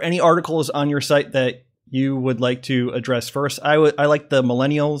 Are there any articles on your site that you would like to address first? I like the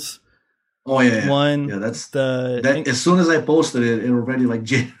millennials. Oh yeah, one. Yeah, that's as soon as I posted it, it already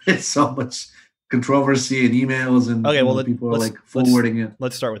generated so much controversy and emails, and people are forwarding it.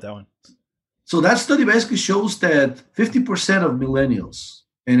 Let's start with that one. So that study basically shows that 50% of millennials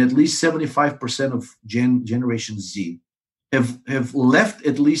and at least 75% of Generation Z have left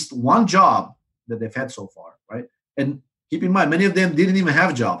at least one job that they've had so far, right? And keep in mind, many of them didn't even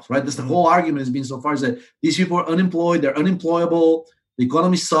have jobs, right? That's the whole argument has been so far, is that these people are unemployed, they're unemployable, the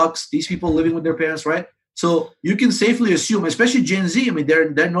economy sucks, these people living with their parents, right? So you can safely assume, especially Gen Z, I mean,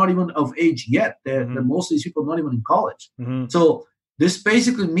 they're not even of age yet. They're most of these people not even in college. So this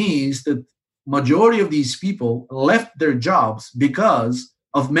basically means that majority of these people left their jobs because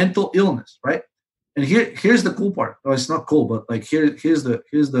of mental illness, right? And here's the cool part. Oh, it's not cool, but like here's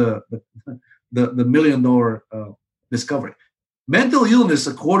the $1 million discovery. Mental illness,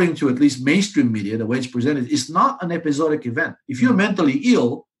 according to at least mainstream media, the way it's presented, is not an episodic event. If you're mentally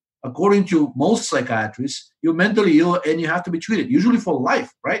ill, according to most psychiatrists, you're mentally ill and you have to be treated, usually for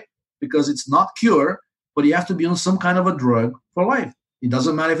life, right? Because it's not cure, but you have to be on some kind of a drug for life. It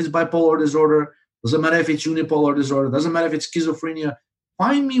doesn't matter if it's bipolar disorder, doesn't matter if it's unipolar disorder, doesn't matter if it's schizophrenia.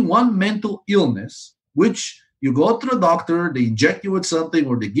 Find me one mental illness which you go to the doctor, they inject you with something,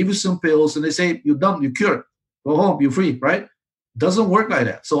 or they give you some pills, and they say, you're done, you're cured. Go home, you're free, right? Doesn't work like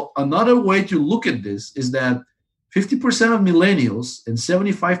that. So another way to look at this is that 50% of millennials and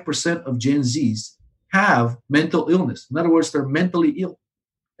 75% of Gen Zs have mental illness. In other words, they're mentally ill.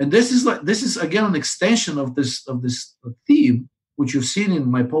 And this is again an extension of this theme, which you've seen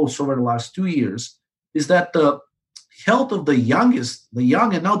in my posts over the last 2 years, is that the health of the young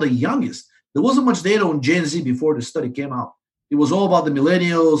and now the youngest. There wasn't much data on Gen Z before the study came out. It was all about the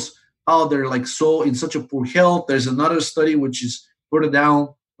millennials, how they're like so in such a poor health. There's another study which is further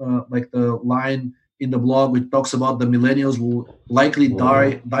down, like the line in the blog, which talks about the millennials will likely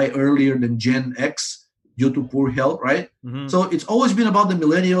die earlier than Gen X due to poor health, right? So it's always been about the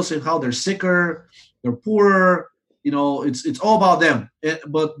millennials and how they're sicker, they're poorer. You know, it's all about them.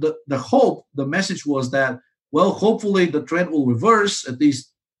 But the message was that, well, hopefully the trend will reverse. At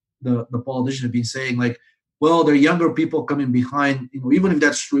least the politicians have been saying, like, well, there are younger people coming behind. You know, even if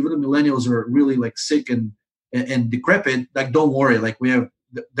that's true, even the millennials are really like sick and decrepit. Like, don't worry. Like,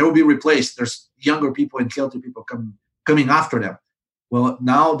 there will be replaced. There's younger people and healthy people coming after them. Well,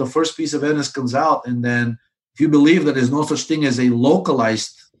 now the first piece of evidence comes out, and then if you believe that there's no such thing as a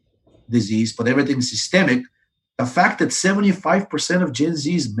localized disease, but everything is systemic, the fact that 75% of Gen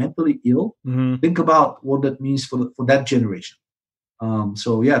Z is mentally ill, think about what that means for that generation.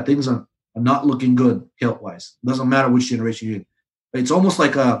 So yeah, things are not looking good health-wise. Doesn't matter which generation you're in. It's almost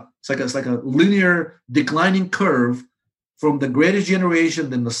like a linear declining curve from the greatest generation,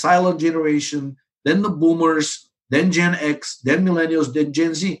 then the silent generation, then the boomers, then Gen X, then millennials, then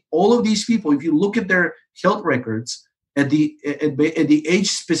Gen Z. All of these people, if you look at their health records at the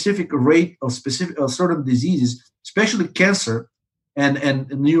age-specific rate of certain diseases, especially cancer and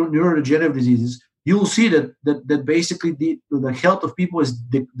neurodegenerative diseases, you will see that basically the health of people is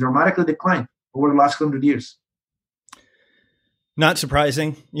dramatically declined over the last 100 years. Not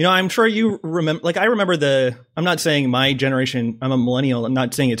surprising. You know, I'm sure you remember, like, I remember I'm not saying my generation, I'm a millennial, I'm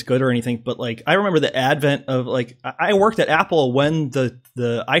not saying it's good or anything, but like, I remember the advent of, like, I worked at Apple when the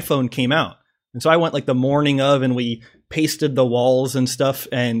iPhone came out. And so I went like the morning of, and we pasted the walls and stuff.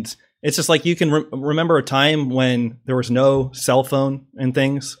 And it's just like, you can remember a time when there was no cell phone and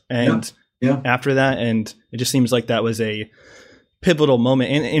things. And after that, and it just seems like that was a pivotal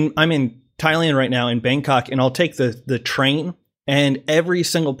moment. And I'm in Thailand right now, in Bangkok, and I'll take the train, and every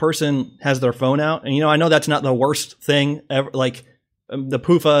single person has their phone out. And, you know, I know that's not the worst thing ever. Like, the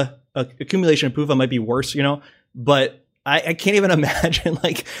PUFA, accumulation of PUFA might be worse, you know, but I can't even imagine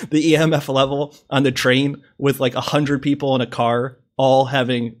like the EMF level on the train with like 100 people in a car all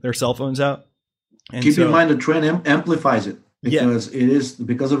having their cell phones out. And keep in mind, the train amplifies it, because it is,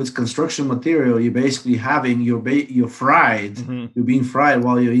 because of its construction material, you're basically having you're fried. You're being fried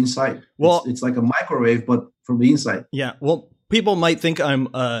while you're inside. Well, it's like a microwave, but from the inside. Yeah. Well, people might think I'm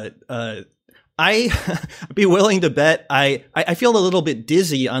I be willing to bet I feel a little bit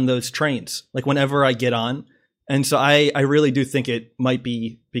dizzy on those trains, like whenever I get on. And so I really do think it might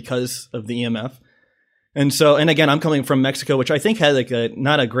be because of the EMF. And so, and again, I'm coming from Mexico, which I think had like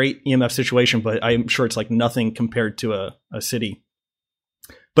not a great EMF situation, but I'm sure it's like nothing compared to a city.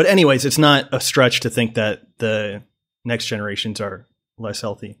 But anyways, it's not a stretch to think that the next generations are less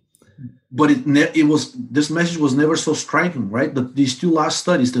healthy. But this message was never so striking, right? That these two last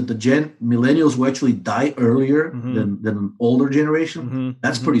studies, that the millennials will actually die earlier than an older generation.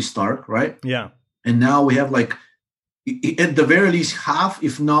 That's pretty stark, right? Yeah. And now we have, like, at the very least, half,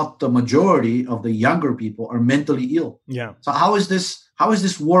 if not the majority of the younger people are mentally ill. Yeah. So how is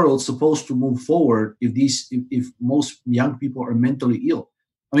this world supposed to move forward if most young people are mentally ill?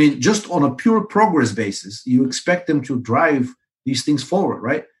 I mean, just on a pure progress basis, you expect them to drive these things forward,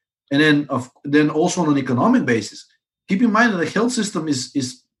 right? And then also on an economic basis, keep in mind that the health system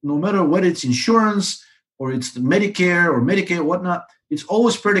is no matter whether it's insurance or it's the Medicare or Medicaid or whatnot, it's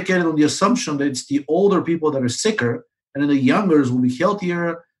always predicated on the assumption that it's the older people that are sicker, and then the youngers will be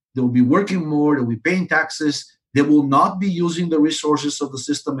healthier, they'll be working more, they'll be paying taxes, they will not be using the resources of the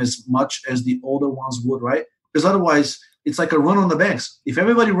system as much as the older ones would, right? Because otherwise, it's like a run on the banks. If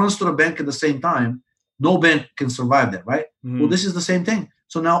everybody runs to the bank at the same time, no bank can survive that, right? Well, this is the same thing.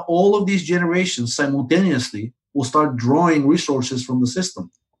 So now all of these generations simultaneously will start drawing resources from the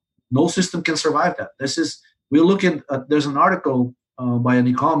system. No system can survive that. We're looking at, there's an article by an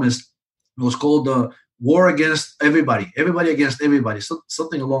economist. It was called the War Against Everybody Against Everybody,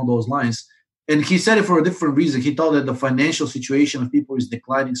 something along those lines. And he said it for a different reason. He thought that the financial situation of people is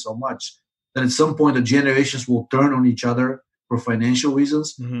declining so much that at some point the generations will turn on each other for financial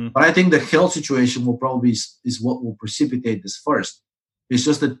reasons. But I think the health situation will probably is what will precipitate this first. It's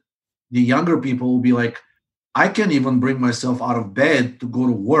just that the younger people will be like, I can't even bring myself out of bed to go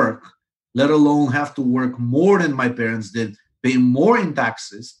to work, let alone have to work more than my parents did, pay more in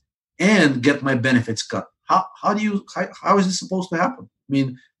taxes, and get my benefits cut. How is this supposed to happen? I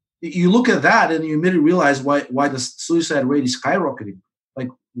mean, you look at that and you immediately realize why the suicide rate is skyrocketing. Like,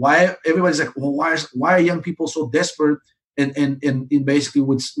 why everybody's like, well, why are young people so desperate and basically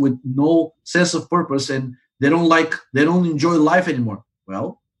with no sense of purpose, and they don't enjoy life anymore?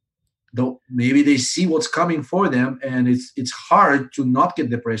 Well, though maybe they see what's coming for them, and it's hard to not get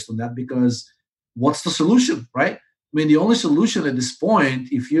depressed on that, because what's the solution, right? I mean, the only solution at this point,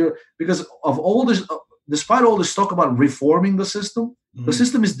 because of all this, despite all this talk about reforming the system, the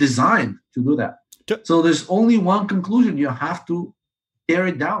system is designed to do that. So there's only one conclusion: you have to tear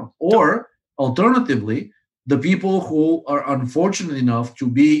it down, or alternatively, the people who are unfortunate enough to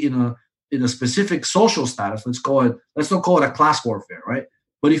be in a specific social status, let's not call it a class warfare, right?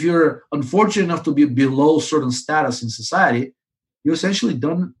 But if you're unfortunate enough to be below certain status in society, you're essentially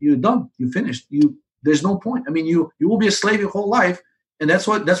done. You're done. You're finished. There's no point. I mean, you will be a slave your whole life, and that's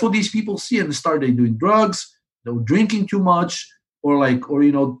what these people see. And they start doing drugs, they're drinking too much, or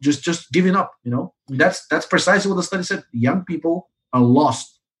just giving up. That's precisely what the study said. Young people are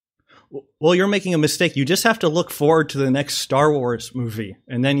lost. Well, you're making a mistake. You just have to look forward to the next Star Wars movie,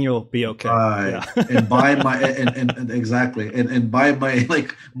 and then you'll be okay. Yeah. And buy my and exactly, and buy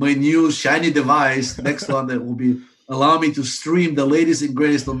my new shiny device, next one that will be allow me to stream the latest and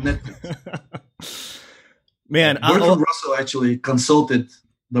greatest on Netflix. Man, Bertrand Russell actually consulted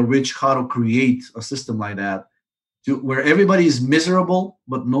the rich how to create a system like that, where everybody is miserable,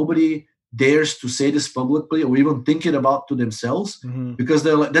 but nobody dares to say this publicly or even think it about to themselves, because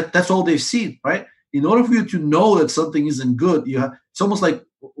they're like that's all they've seen, right? In order for you to know that something isn't good, it's almost like,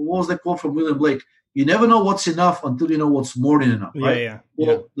 what was that quote from William Blake? You never know what's enough until you know what's more than enough, right?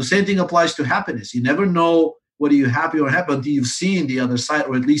 The same thing applies to happiness. You never know whether you're happy or unhappy until you've seen the other side,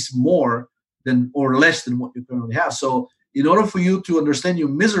 or at least more than or less than what you currently have. So in order for you to understand you're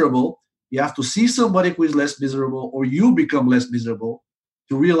miserable, you have to see somebody who is less miserable, or you become less miserable,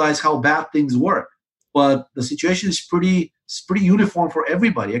 to realize how bad things work. But the situation is pretty uniform for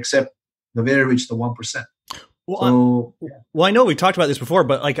everybody except the very rich, the 1%. Well, I know we talked about this before,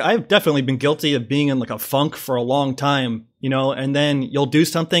 but I've definitely been guilty of being in a funk for a long time, and then you'll do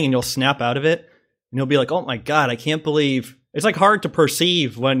something and you'll snap out of it, and you'll be like, oh my God, I can't believe. It's hard to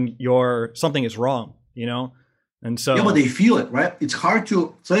perceive when something is wrong, And so, yeah, but they feel it, right? It's hard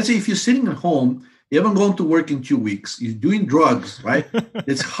to. So let's say if you're sitting at home, you haven't gone to work in 2 weeks, you're doing drugs, right?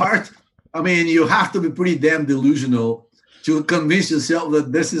 It's hard. I mean, you have to be pretty damn delusional to convince yourself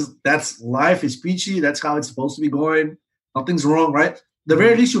that that's life is peachy. That's how it's supposed to be going. Nothing's wrong, right? The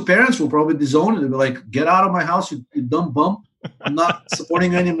very least, your parents will probably disown it. They'll be like, "Get out of my house, you dumb bum! I'm not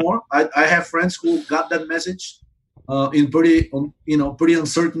supporting you anymore." I have friends who got that message in pretty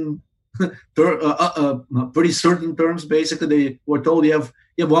uncertain, pretty certain terms. Basically, they were told you have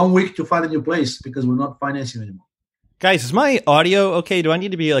 1 week to find a new place because we're not financing anymore. Guys, is my audio okay? Do I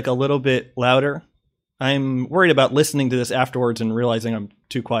need to be a little bit louder? I'm worried about listening to this afterwards and realizing I'm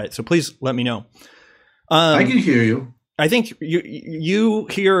too quiet. So please let me know. I can hear you. I think you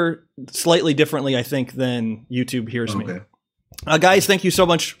hear slightly differently, I think, than YouTube hears me. Guys, thank you so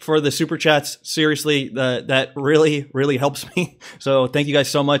much for the super chats. Seriously, that really, really helps me. So thank you guys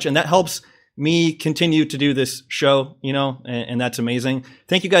so much. And that helps me continue to do this show, and that's amazing.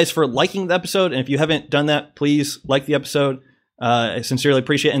 Thank you guys for liking the episode. And if you haven't done that, please like the episode. I sincerely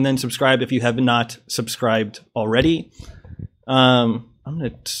appreciate it. And then subscribe if you have not subscribed already. I'm going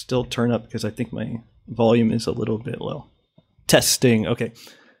to still turn up because I think my volume is a little bit low. Testing. Okay.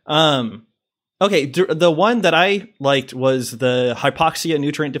 Okay, the one that I liked was the hypoxia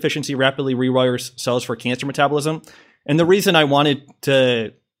nutrient deficiency rapidly rewires cells for cancer metabolism. And the reason I wanted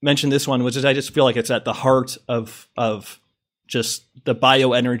to mention this one was just I just feel like it's at the heart of just the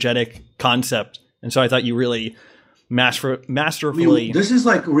bioenergetic concept. And so I thought you really masterfully. This is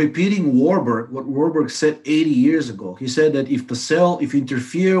like repeating Warburg, what Warburg said 80 years ago. He said that if you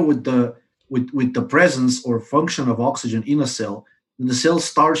interfere with the presence or function of oxygen in a cell, the cell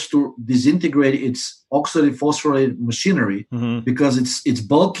starts to disintegrate its oxidative phosphorylated machinery because it's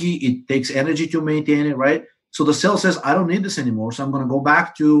bulky, it takes energy to maintain it, right? So the cell says, I don't need this anymore, so I'm going to go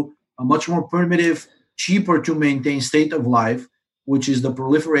back to a much more primitive, cheaper to maintain state of life, which is the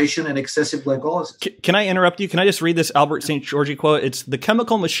proliferation and excessive glycolysis. Can I interrupt you? Can I just read this Albert St. Georgi quote? It's the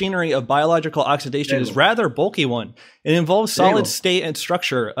chemical machinery of biological oxidation is rather bulky one. It involves solid state and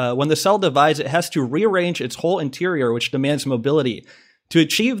structure. When the cell divides, it has to rearrange its whole interior, which demands mobility. To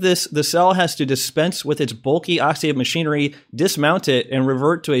achieve this, the cell has to dispense with its bulky oxidative machinery, dismount it, and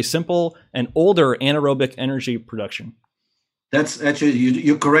revert to a simple and older anaerobic energy production. That's actually,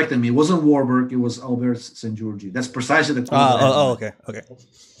 you corrected me. It wasn't Warburg, it was Albert St. Georgi. That's precisely the quote. Okay.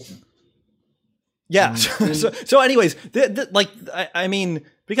 Yeah. So anyways, I mean,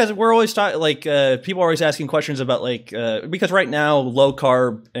 because we're always talking, people are always asking questions about because right now low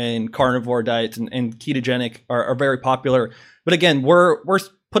carb and carnivore diets and ketogenic are very popular. But again, we're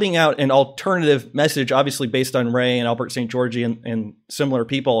putting out an alternative message, obviously based on Ray and Albert St. Georgi and similar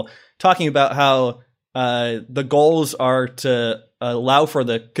people, talking about how the goals are to allow for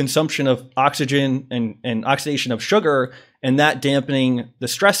the consumption of oxygen and oxidation of sugar, and that dampening the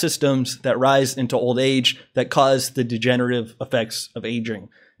stress systems that rise into old age that cause the degenerative effects of aging.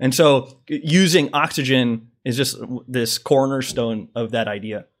 And so using oxygen is just this cornerstone of that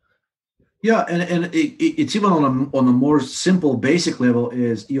idea. Yeah, and it's even on a more simple, basic level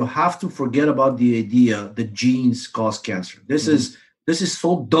is you have to forget about the idea that genes cause cancer. This is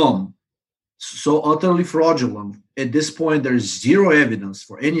so dumb, so utterly fraudulent. At this point, there's zero evidence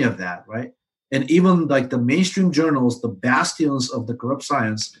for any of that, right? And even like the mainstream journals, the bastions of the corrupt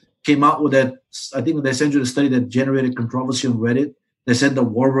science, came out with that. I think they sent you the study that generated controversy on Reddit. They said the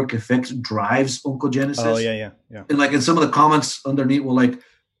Warburg effect drives oncogenesis. Oh, yeah. And in some of the comments underneath were like,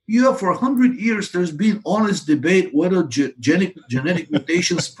 yeah, for 100 years, there's been honest debate whether genetic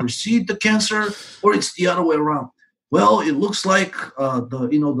mutations precede the cancer or it's the other way around. Well, it looks like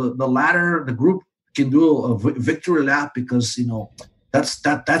the latter, the group can do a victory lap because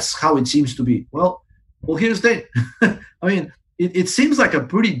that's how it seems to be. Well, here's the thing. I mean, it seems like a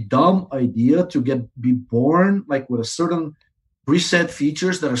pretty dumb idea to be born with a certain preset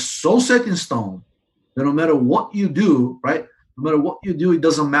features that are so set in stone that no matter what you do, right? No matter what you do, it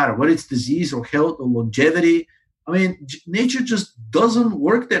doesn't matter whether it's disease or health or longevity. I mean, nature just doesn't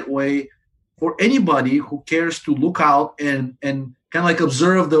work that way for anybody who cares to look out and kind of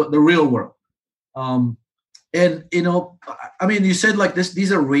observe the real world. And you said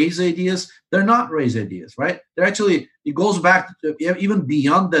these are Ray's ideas. They're not Ray's ideas, right? They're actually, it goes back to even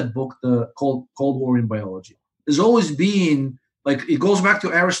beyond that book, the Cold War in Biology. There's always been it goes back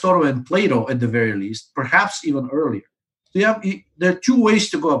to Aristotle and Plato at the very least, perhaps even earlier. So there are two ways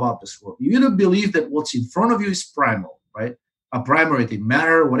to go about this world. You either believe that what's in front of you is primal, right? A primary thing,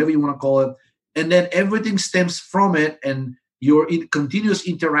 matter, whatever you want to call it, and then everything stems from it, and your continuous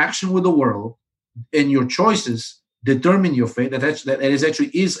interaction with the world and your choices determine your fate. That actually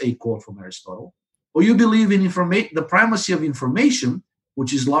is a quote from Aristotle. Or you believe in the primacy of information,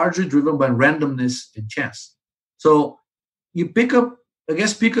 which is largely driven by randomness and chance. So you pick up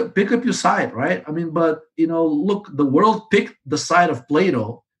your side, right? I mean, but look, the world picked the side of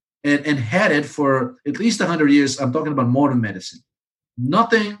Plato and had it for at least 100 years. I'm talking about modern medicine.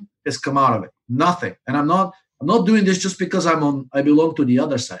 Nothing has come out of it. Nothing. And I'm not doing this just because I belong to the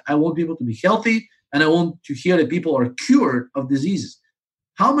other side. I want people to be healthy, and I want to hear that people are cured of diseases.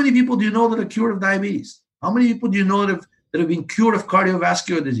 How many people do you know that are cured of diabetes? How many people do you know that have been cured of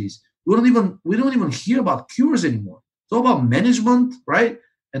cardiovascular disease? We don't even hear about cures anymore. It's all about management, right?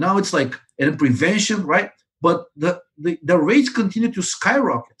 And now it's and prevention, right? But the rates continue to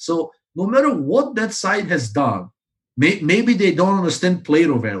skyrocket. So no matter what that side has done, maybe they don't understand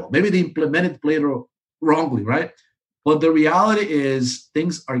Plato very well. Maybe they implemented Plato wrongly, right? But the reality is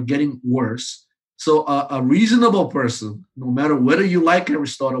things are getting worse. So a reasonable person, no matter whether you like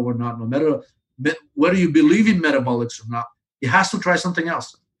Aristotle or not, no matter whether you believe in metabolics or not, it has to try something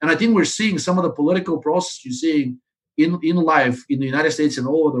else. And I think we're seeing some of the political process you're seeing in life in the United States and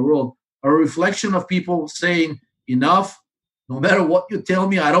all over the world are a reflection of people saying, enough, no matter what you tell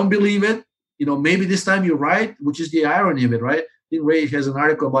me, I don't believe it. Maybe this time you're right, which is the irony of it, right? I think Ray has an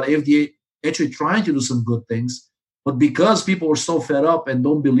article about FDA actually trying to do some good things. But because people are so fed up and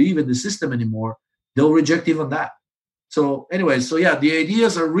don't believe in the system anymore, they'll reject even that. So anyway, so yeah, the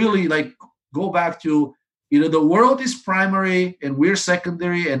ideas are really like go back to either the world is primary and we're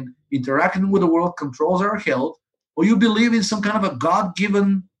secondary and interacting with the world controls our health, or you believe in some kind of a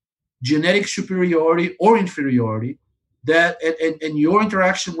God-given genetic superiority or inferiority that and your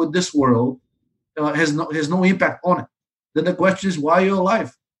interaction with this world has no impact on it. Then the question is why you're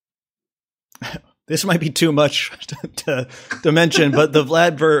alive. This might be too much to mention, but the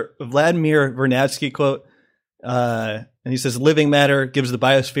Vladimir Vernadsky quote, and he says, "Living matter gives the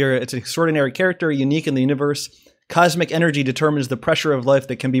biosphere its extraordinary character, unique in the universe. Cosmic energy determines the pressure of life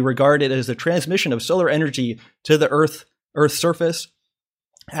that can be regarded as the transmission of solar energy to the Earth's surface.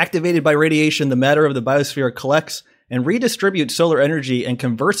 Activated by radiation, the matter of the biosphere collects and redistributes solar energy and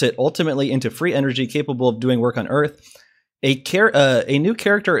converts it ultimately into free energy capable of doing work on Earth. A new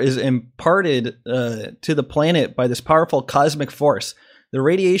character is imparted to the planet by this powerful cosmic force. The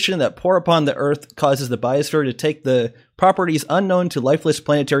radiation that pour upon the Earth causes the biosphere to take the properties unknown to lifeless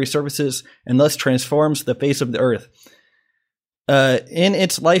planetary surfaces and thus transforms the face of the Earth. In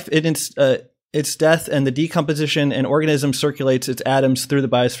its life, its death and the decomposition, an organism circulates its atoms through the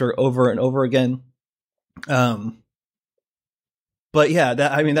biosphere over and over again." But yeah,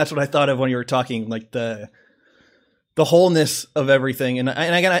 that's what I thought of when you were talking, like the wholeness of everything. And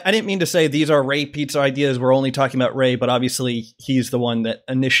again, I didn't mean to say these are Ray Peat's ideas. We're only talking about Ray, but obviously he's the one that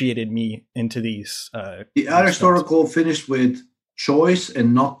initiated me into these. The Aristotle finished with choice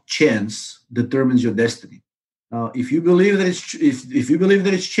and not chance determines your destiny. If you believe that if you believe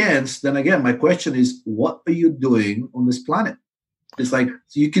that it's chance, then again, my question is, what are you doing on this planet? It's like,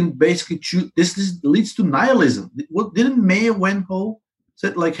 so you can basically choose. This leads to nihilism. What didn't Mayer Wenho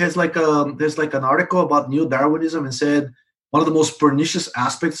said? Like there's like an article about neo-Darwinism and said one of the most pernicious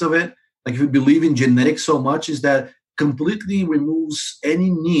aspects of it, like if you believe in genetics so much, is that completely removes any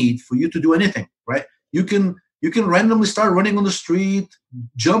need for you to do anything. Right? You can randomly start running on the street,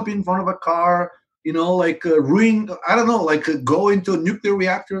 jump in front of a car, ruin. I don't know, go into a nuclear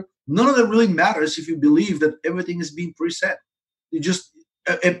reactor. None of that really matters if you believe that everything is being preset. Just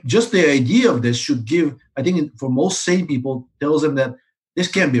the idea of this should give, I think, for most sane people, tells them that this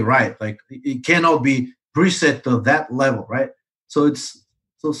can't be right. Like it cannot be preset to that level, right? So it's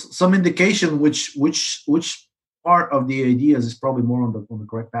some indication which part of the ideas is probably more on the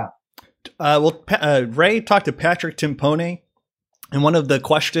correct path. Ray talked to Patrick Timpone, and one of the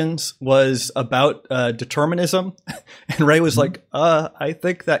questions was about determinism. And Ray was like, I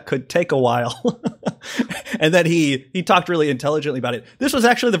think that could take a while. And then he talked really intelligently about it. This was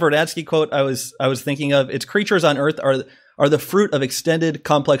actually the Vernadsky quote I was thinking of. Its creatures on Earth are the fruit of extended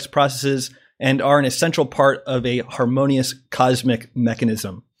complex processes and are an essential part of a harmonious cosmic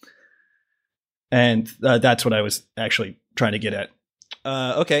mechanism. And that's what I was actually trying to get at.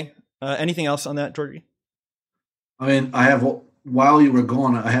 Okay. Anything else on that, Georgie? I mean, while you were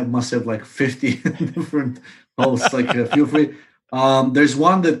gone, must have like 50 different posts. Feel free. There's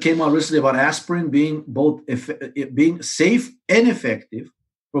one that came out recently about aspirin being being safe and effective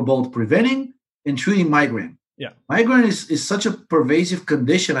for both preventing and treating migraine. Yeah, migraine is such a pervasive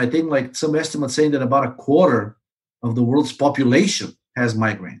condition. I think like some estimates saying that about a quarter of the world's population has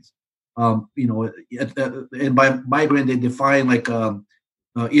migraines. And by migraine they define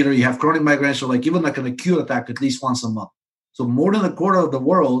either you have chronic migraines or like even like an acute attack at least once a month. So more than a quarter of the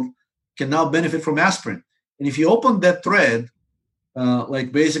world can now benefit from aspirin. And if you open that thread,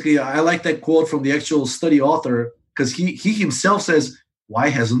 basically, I like that quote from the actual study author because he himself says, "Why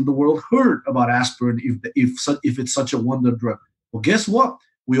hasn't the world heard about aspirin if it's such a wonder drug?" Well, guess what?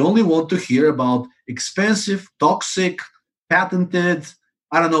 We only want to hear about expensive, toxic, patented.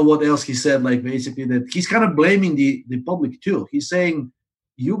 I don't know what else he said. Like basically that he's kind of blaming the public too. He's saying,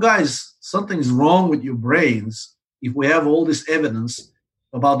 "You guys, something's wrong with your brains." If we have all this evidence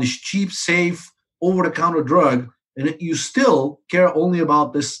about this cheap, safe, over-the-counter drug, and you still care only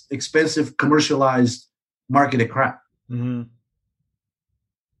about this expensive, commercialized, marketed crap. Mm-hmm.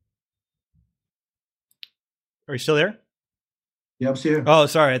 Are you still there? Yeah, I'm still here. Oh,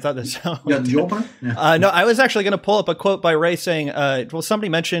 sorry. I thought this. Yeah, did you open it? Yeah. No, I was actually going to pull up a quote by Ray saying, somebody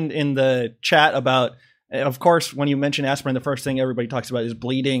mentioned in the chat about, of course, when you mention aspirin, the first thing everybody talks about is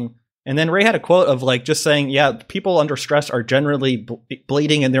bleeding. And then Ray had a quote of just saying, yeah, people under stress are generally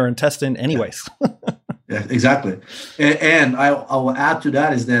bleeding in their intestine anyways. Yeah, exactly. And I will add to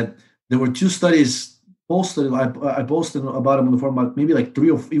that is that there were two studies posted. I posted about them on the forum about maybe like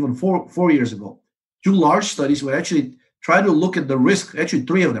 3 or even 4 years ago. Two large studies were actually tried to look at the risk, actually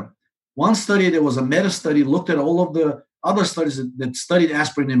 3 of them. One study, there was a meta study, looked at all of the other studies that studied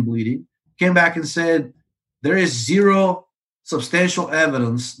aspirin and bleeding. came back and said there is zero substantial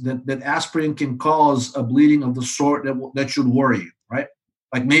evidence that aspirin can cause a bleeding of the sort that should worry you, right?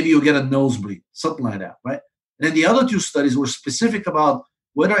 Like maybe you'll get a nosebleed, something like that, right? And then the other two studies were specific about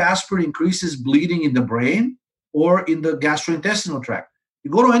whether aspirin increases bleeding in the brain or in the gastrointestinal tract. You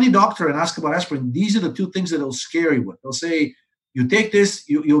go to any doctor and ask about aspirin, these are the two things that they'll scare you with. They'll say, you take this,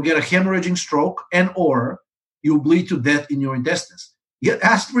 you'll get a hemorrhaging stroke and or you'll bleed to death in your intestines. Yet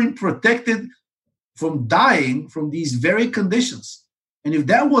aspirin protected from dying from these very conditions. And if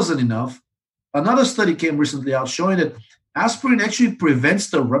that wasn't enough, another study came recently out showing that aspirin actually prevents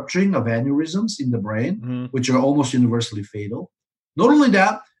the rupturing of aneurysms in the brain, which are almost universally fatal. Not only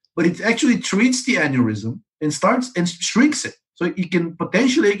that, but it actually treats the aneurysm and shrinks it. So it can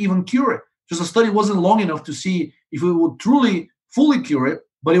potentially even cure it. Just the study wasn't long enough to see if it would truly fully cure it,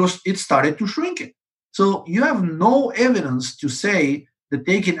 but it started to shrink it. So you have no evidence to say that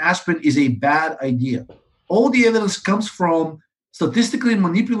taking aspirin is a bad idea. All the evidence comes from statistically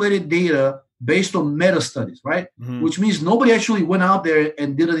manipulated data based on meta studies, right? Which means nobody actually went out there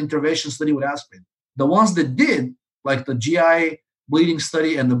and did an intervention study with aspirin. The ones that did, like the GI bleeding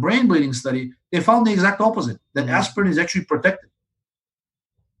study and the brain bleeding study, they found the exact opposite, that aspirin is actually protected.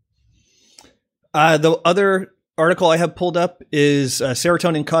 The other article I have pulled up is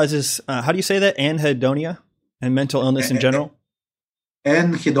serotonin causes, how do you say that? Anhedonia and mental illness in general?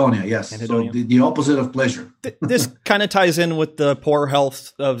 Anhedonia, yes. Anhedonia. So the opposite of pleasure. This kind of ties in with the poor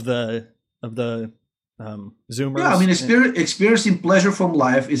health of the Zoomers. Yeah, I mean, experiencing pleasure from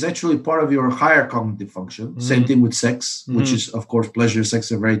life is actually part of your higher cognitive function. Same thing with sex, which is, of course, pleasure and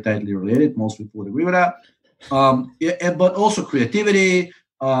sex are very tightly related. Most people would agree with that. But also creativity,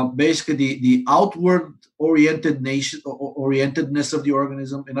 basically the outward orientedness of the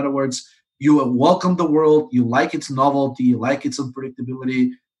organism. In other words, you welcome the world, you like its novelty, you like its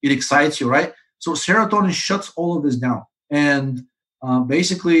unpredictability, it excites you, right? So serotonin shuts all of this down. And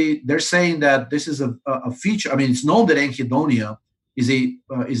basically, they're saying that this is a feature. I mean, it's known that anhedonia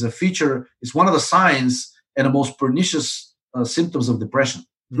is a feature. It's one of the signs and the most pernicious symptoms of depression.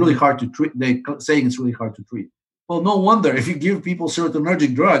 It's really hard to treat. They're saying it's really hard to treat. Well, no wonder if you give people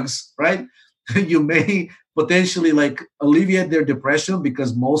serotonergic drugs, right? You may potentially alleviate their depression,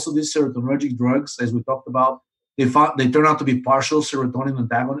 because most of these serotonergic drugs, as we talked about, they turn out to be partial serotonin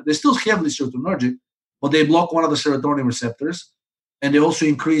antagonists. They're still heavily serotonergic, but they block one of the serotonin receptors. And they also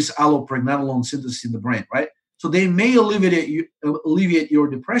increase allopregnanolone synthesis in the brain, right? So they may alleviate your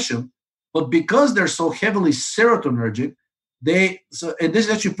depression, but because they're so heavily serotonergic, and this is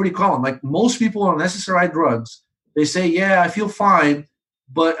actually pretty common. Like most people on SSRI drugs, they say, "Yeah, I feel fine,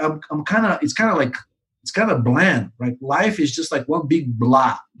 but it's kind of bland. Right? Life is just like one big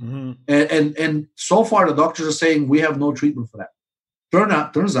blah." And so far, the doctors are saying we have no treatment for that.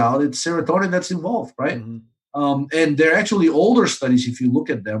 Turns out it's serotonin that's involved, right? And there are actually older studies, if you look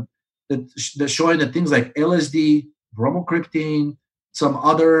at them, that showing that things like LSD, bromocriptine, some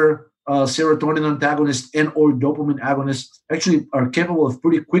other serotonin antagonists and or dopamine agonists actually are capable of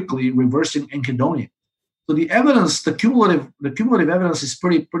pretty quickly reversing anhedonia. So the evidence, the cumulative evidence is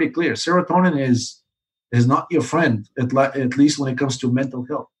pretty clear. Serotonin is not your friend, at least when it comes to mental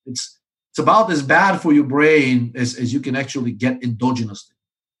health. It's about as bad for your brain as you can actually get endogenously.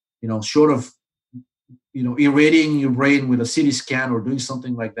 Short of irradiating your brain with a CT scan or doing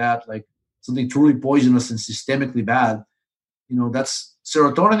something like that, like something truly poisonous and systemically bad. That's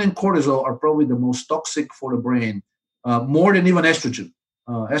serotonin and cortisol are probably the most toxic for the brain, more than even estrogen.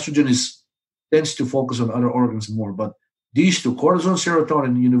 Estrogen tends to focus on other organs more, but these two, cortisol and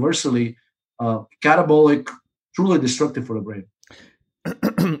serotonin, universally catabolic, truly destructive for the brain.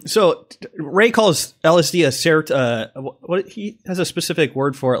 So Ray calls LSD what he has a specific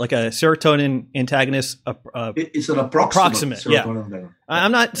word for it, like a serotonin antagonist. It's an approximate serotonin antagonist.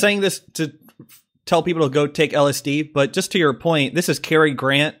 I'm not saying this to tell people to go take LSD, but just to your point, this is Cary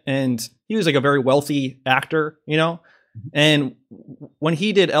Grant, and he was like a very wealthy actor, And when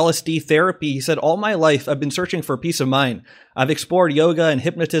he did LSD therapy, he said, "All my life, I've been searching for peace of mind. I've explored yoga and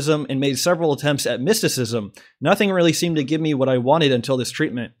hypnotism and made several attempts at mysticism. Nothing really seemed to give me what I wanted until this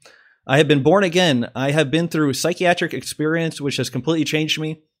treatment. I have been born again. I have been through psychiatric experience, which has completely changed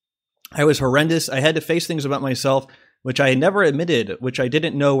me. I was horrendous. I had to face things about myself, which I had never admitted, which I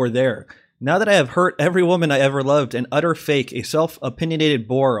didn't know were there. Now that I have hurt every woman I ever loved, an utter fake, a self-opinionated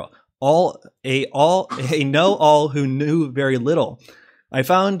bore, a know-all who knew very little. I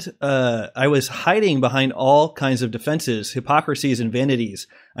found I was hiding behind all kinds of defenses, hypocrisies, and vanities.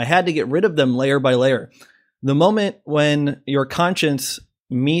 I had to get rid of them layer by layer. The moment when your conscience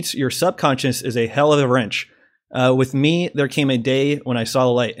meets your subconscious is a hell of a wrench. With me, there came a day when I saw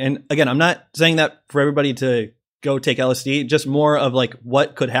the light. And again, I'm not saying that for everybody to go take LSD, just more of like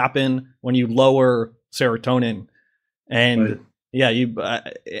what could happen when you lower serotonin. And Right. yeah,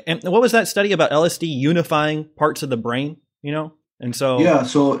 and what was that study about LSD unifying parts of the brain, And so, Yeah,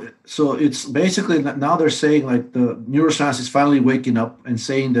 so it's basically now they're saying like the neuroscience is finally waking up and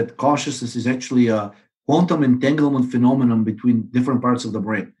saying that consciousness is actually a quantum entanglement phenomenon between different parts of the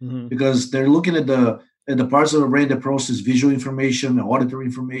brain, because they're looking at the parts of the brain that process visual information, auditory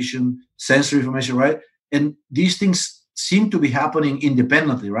information, sensory information, right? And these things seem to be happening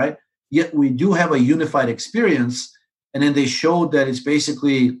independently, right? Yet we do have a unified experience. And then they showed that it's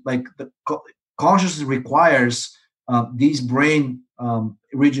basically like the consciousness requires these brain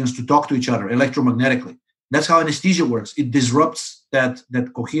regions to talk to each other electromagnetically. That's how anesthesia works. It disrupts that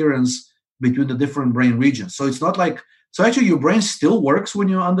coherence between the different brain regions. So it's not like, so actually your brain still works when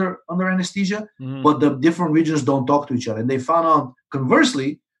you're under anesthesia, but the different regions don't talk to each other. And they found out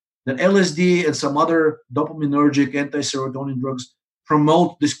conversely that LSD and some other dopaminergic anti-serotonin drugs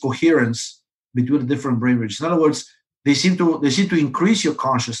promote this coherence between the different brain regions. In other words, they seem to increase your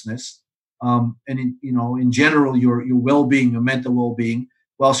consciousness, and in general your well-being, your mental well-being,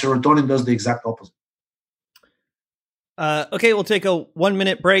 while serotonin does the exact opposite. Okay, we'll take a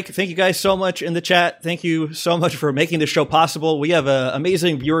 1-minute break. Thank you guys so much in the chat. Thank you so much for making this show possible. We have an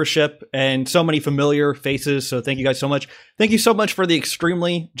amazing viewership and so many familiar faces. So thank you guys so much. Thank you so much for the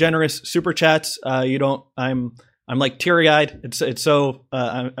extremely generous super chats. I'm like teary-eyed. It's so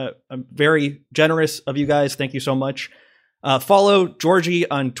I'm very generous of you guys. Thank you so much. Follow Georgie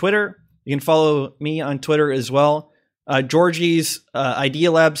on Twitter. You can follow me on Twitter as well. Georgie's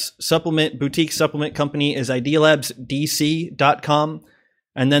Idea Labs boutique supplement company is idealabsdc.com.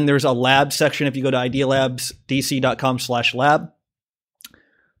 And then there's a lab section if you go to idealabsdc.com/lab.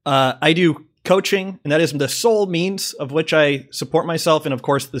 I do coaching, and that is the sole means of which I support myself. And of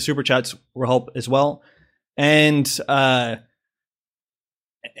course, the super chats will help as well. And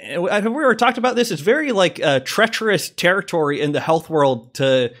we were talked about this. It's very like treacherous territory in the health world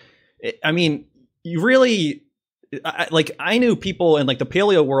you really, I knew people in like the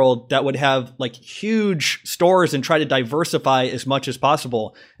paleo world that would have like huge stores and try to diversify as much as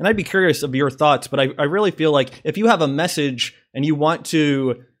possible. And I'd be curious of your thoughts, but I really feel like if you have a message and you want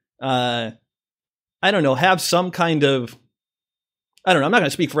to, have some kind of, I'm not going to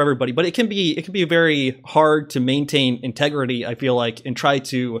speak for everybody, but it can be very hard to maintain integrity, I feel like, and try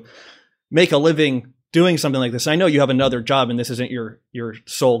to make a living doing something like this. I know you have another job and this isn't your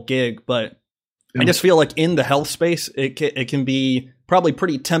sole gig, but I just feel like in the health space, it can be probably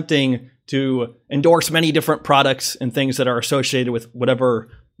pretty tempting to endorse many different products and things that are associated with whatever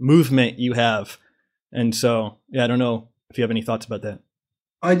movement you have. And so, yeah, I don't know if you have any thoughts about that.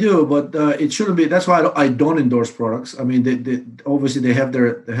 I do, but it shouldn't be. That's why I don't endorse products. I mean, they obviously they have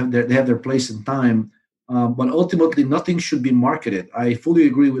their place and time, but ultimately nothing should be marketed. I fully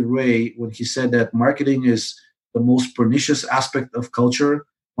agree with Ray when he said that marketing is the most pernicious aspect of culture,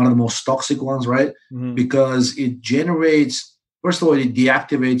 one of the most toxic ones, right? Mm-hmm. Because it generates, first of all, it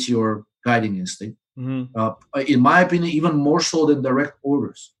deactivates your guiding instinct. Mm-hmm. In my opinion, even more so than direct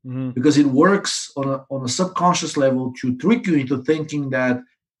orders, because it works on a subconscious level to trick you into thinking that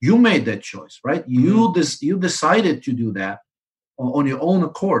you made that choice, right? Mm-hmm. You decided to do that on your own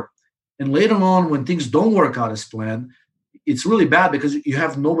accord. And later on, when things don't work out as planned, it's really bad because you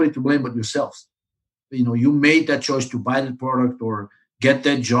have nobody to blame but yourselves. You made that choice to buy the product or get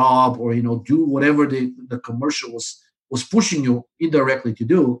that job or, do whatever the commercial was pushing you indirectly to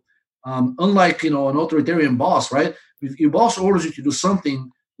do. Unlike, an authoritarian boss, right? If your boss orders you to do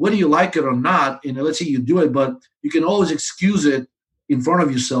something, whether you like it or not, let's say you do it, but you can always excuse it in front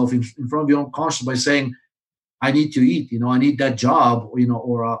of yourself, in front of your own conscience by saying, I need to eat, I need that job,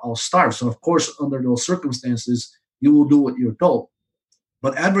 or I'll starve. So of course, under those circumstances, you will do what you're told.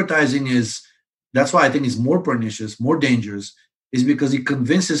 But advertising that's why I think it's more pernicious, more dangerous, is because it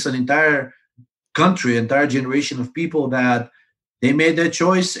convinces an entire country, entire generation of people that they made that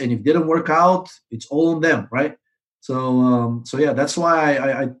choice, and if it didn't work out, it's all on them, right? So yeah, that's why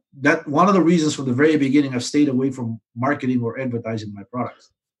I that one of the reasons from the very beginning I've stayed away from marketing or advertising my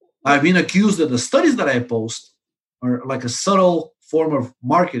products. I've been accused that the studies that I post are like a subtle form of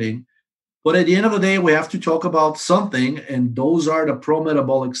marketing, but at the end of the day, we have to talk about something, and those are the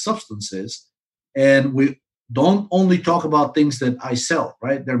pro-metabolic substances, and we don't only talk about things that I sell,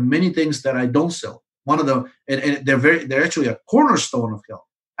 right? There are many things that I don't sell. One of the and they're actually a cornerstone of health.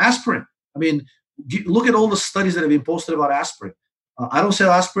 Aspirin. I mean, look at all the studies that have been posted about aspirin. I don't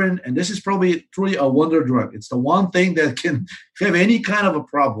sell aspirin, and this is probably truly a wonder drug. It's the one thing that can, if you have any kind of a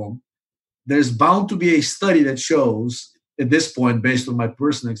problem, there's bound to be a study that shows at this point, based on my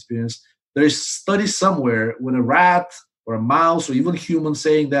personal experience, there's studies somewhere with a rat or a mouse or even human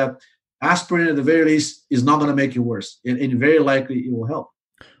saying that aspirin at the very least is not going to make you worse, and very likely it will help.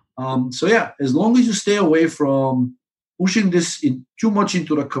 So yeah, as long as you stay away from pushing this too much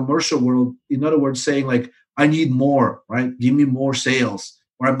into the commercial world, in other words, saying like, I need more, right? Give me more sales,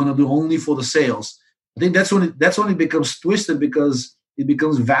 or I'm going to do only for the sales. I think that's when it becomes twisted, because it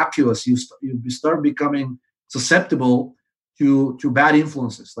becomes vacuous. You start becoming susceptible to bad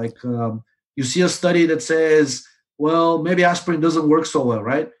influences. Like you see a study that says, well, maybe aspirin doesn't work so well,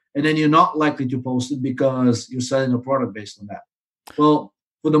 right? And then you're not likely to post it because you're selling a product based on that. Well,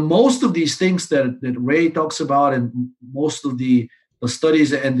 for the most of these things that Ray talks about, and most of the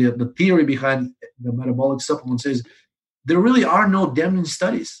studies and the theory behind the metabolic supplements, is there really are no damning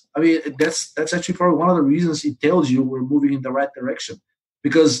studies. I mean, that's actually probably one of the reasons it tells you we're moving in the right direction.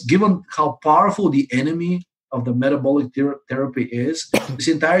 Because given how powerful the enemy of the metabolic therapy is, this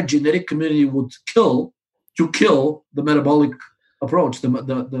entire genetic community would kill the metabolic approach,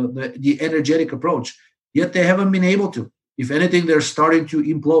 the energetic approach. Yet they haven't been able to. If anything, they're starting to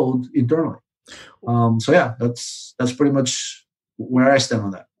implode internally. So yeah, that's pretty much where I stand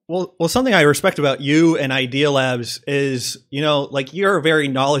on that. Well, something I respect about you and Idea Labs is, like, you're very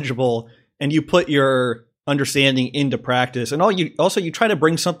knowledgeable and you put your understanding into practice, and you try to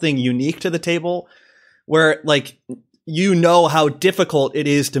bring something unique to the table, where like how difficult it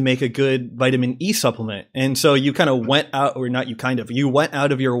is to make a good vitamin E supplement, and so you kind of went out, or not, you went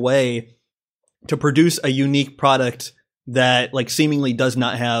out of your way to produce a unique product that like seemingly does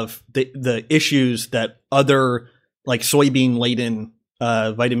not have the issues that other like soybean laden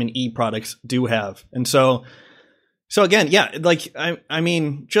vitamin E products do have. And so again, yeah, like, I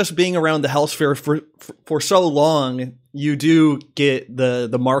mean, just being around the health sphere for so long, you do get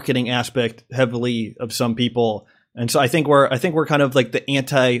the marketing aspect heavily of some people. And so I think we're kind of like the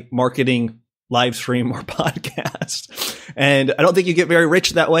anti-marketing live stream or podcast. And I don't think you get very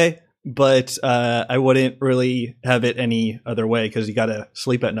rich that way, but I wouldn't really have it any other way, because you got to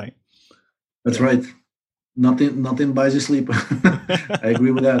sleep at night. That's right. Nothing buys you sleep. I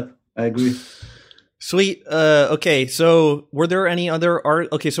agree with that. I agree. Sweet. Okay. So were there any other art?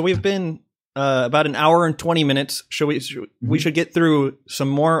 Okay. So we've been about an hour and 20 minutes. We should get through some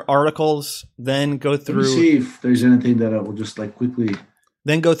more articles, then go through. Let me see if there's anything that I will just like quickly.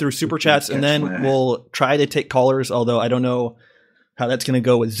 Then go through super chats, and then we'll try to take callers, although I don't know how that's going to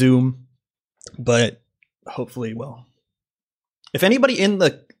go with Zoom, but hopefully well. If anybody in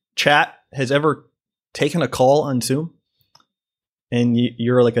the chat has ever taken a call on Zoom and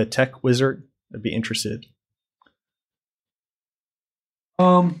you're like a tech wizard, I'd be interested.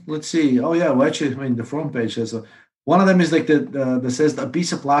 Let's see. Oh yeah, well, actually, I mean, the front page has one of them is like that says a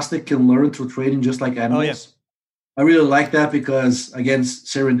piece of plastic can learn through training just like animals. Oh, yeah. I really like that because, again,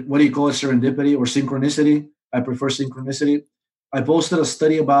 what do you call it? Serendipity or synchronicity? I prefer synchronicity. I posted a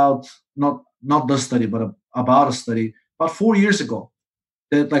study about not the study, but about a study about 4 years ago,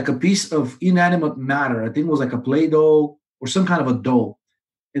 that like a piece of inanimate matter, I think it was like a Play-Doh or some kind of a dough,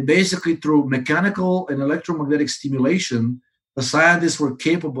 and basically through mechanical and electromagnetic stimulation, the scientists were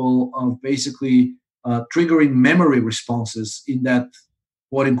capable of basically triggering memory responses in that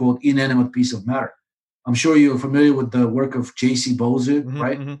quote-unquote inanimate piece of matter. I'm sure you're familiar with the work of J.C. Bose,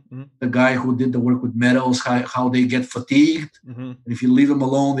 right? Mm-hmm. The guy who did the work with metals, how they get fatigued. Mm-hmm. And if you leave them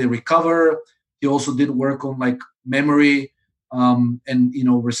alone, they recover. He also did work on like memory and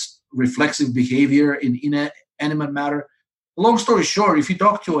reflexive behavior in inanimate matter. Long story short, if you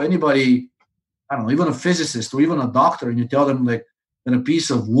talk to anybody, I don't know, even a physicist or even a doctor, and you tell them like that a piece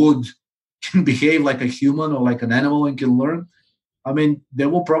of wood can behave like a human or like an animal and can learn, I mean, they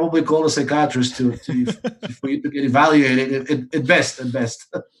will probably call a psychiatrist for you to get evaluated at best.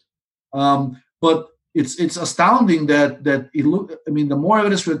 But it's astounding that the more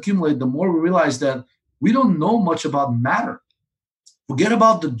evidence we accumulate, the more we realize that we don't know much about matter. Forget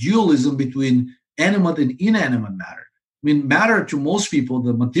about the dualism between animate and inanimate matter. I mean, matter to most people,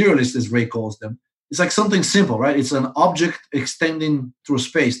 the materialists, as Ray calls them, it's like something simple, right? It's an object extending through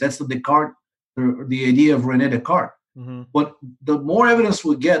space. That's the idea of René Descartes. Mm-hmm. But the more evidence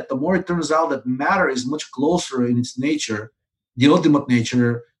we get, the more it turns out that matter is much closer in its nature, the ultimate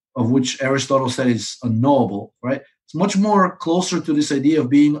nature of which Aristotle said is unknowable, right? It's much more closer to this idea of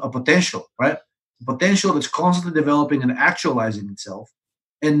being a potential, right? A potential that's constantly developing and actualizing itself.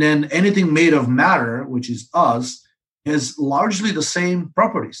 And then anything made of matter, which is us, has largely the same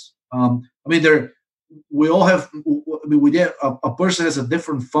properties. We all have, a person has a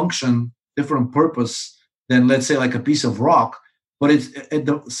different function, different purpose than, let's say, like a piece of rock, but it's at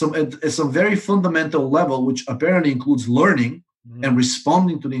some very fundamental level, which apparently includes learning and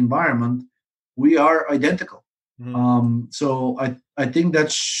responding to the environment. We are identical. So I think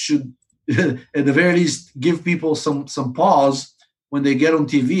that should, at the very least, give people some pause when they get on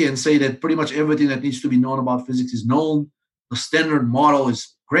TV and say that pretty much everything that needs to be known about physics is known. The Standard Model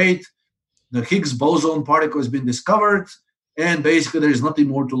is great. The Higgs boson particle has been discovered, and basically there is nothing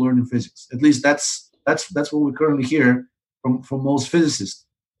more to learn in physics. At least that's what we currently hear from most physicists.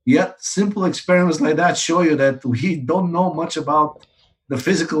 Yet simple experiments like that show you that we don't know much about the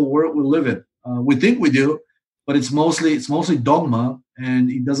physical world we live in. We think we do, but it's mostly dogma, and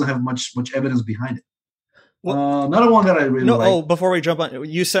it doesn't have much evidence behind it. Well, another one that I really like. Oh, before we jump on,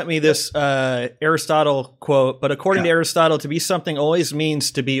 you sent me this Aristotle quote, but according to Aristotle, to be something always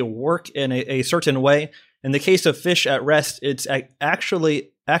means to be work in a certain way. In the case of fish at rest, it's actuality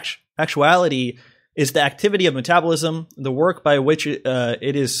is the activity of metabolism, the work by which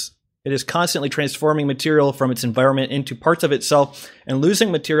it is constantly transforming material from its environment into parts of itself and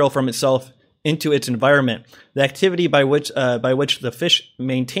losing material from itself into its environment. The activity by which the fish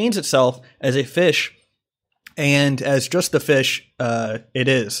maintains itself as a fish and as just the fish it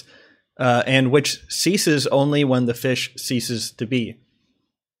is, and which ceases only when the fish ceases to be.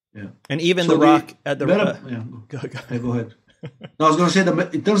 Yeah. And even so the rock at the... Go ahead. No, I was going to say,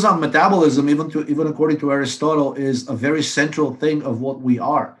 in terms of metabolism, even according to Aristotle, is a very central thing of what we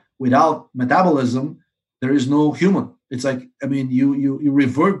are. Without metabolism, there is no human. It's like, I mean, you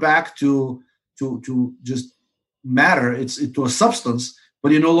revert back to just matter. It's to a substance,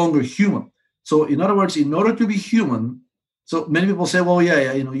 but you're no longer human. So in other words, in order to be human, so many people say, well,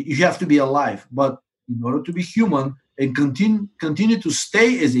 you have to be alive. But in order to be human and continue to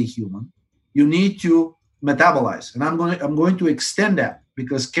stay as a human, you need to metabolize. And I'm going to extend that,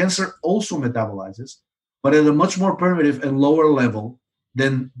 because cancer also metabolizes, but at a much more primitive and lower level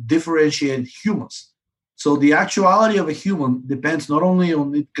than differentiated humans. So the actuality of a human depends not only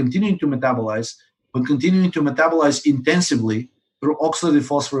on it continuing to metabolize, but continuing to metabolize intensively through oxidative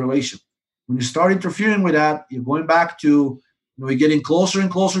phosphorylation. When you start interfering with that, you're going back to, you're getting closer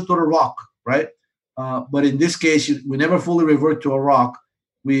and closer to the rock, right? But in this case, we never fully revert to a rock.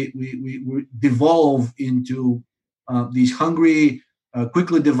 We devolve into these hungry,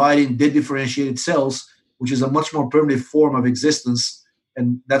 quickly dividing, dedifferentiated cells, which is a much more primitive form of existence.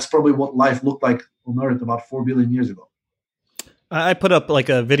 And that's probably what life looked like on Earth about 4 billion years ago. I put up like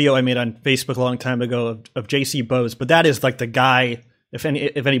a video I made on Facebook a long time ago of J.C. Bose, but that is like the guy, if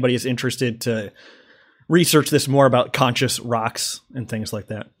anybody is interested to research this more about conscious rocks and things like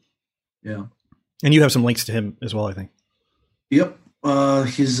that. Yeah. And you have some links to him as well, I think. Yep. I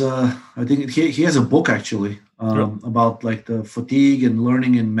think he has a book actually about like the fatigue and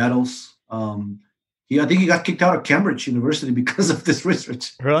learning in metals. I think he got kicked out of Cambridge University because of this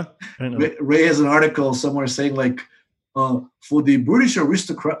research. Really? Ray has an article somewhere saying like, for the British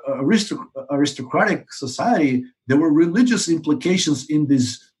aristocratic society, there were religious implications in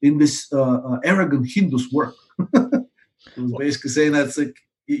this arrogant Hindus work. It was basically saying that's like,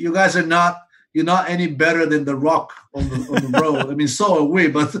 you guys are not. You're not any better than the rock on the road. I mean, so are we,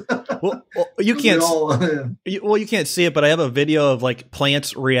 but well, you can't. You can't see it, but I have a video of like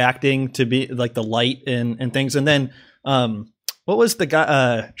plants reacting to be like the light and things. And then, what was the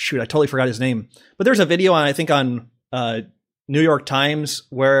guy? Shoot, I totally forgot his name. But there's a video I think on New York Times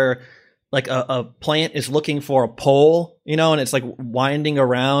where like a plant is looking for a pole, and it's like winding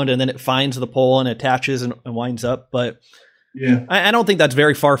around, and then it finds the pole and attaches and winds up, but. Yeah, I don't think that's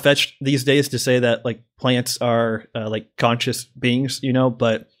very far-fetched these days to say that like plants are like conscious beings,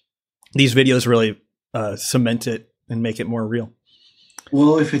 but these videos really cement it and make it more real.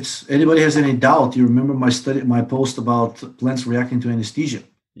 Well, if anybody has any doubt, you remember my post about plants reacting to anesthesia.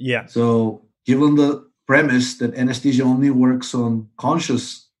 Yeah. So given the premise that anesthesia only works on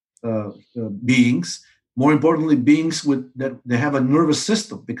conscious beings, more importantly, beings that they have a nervous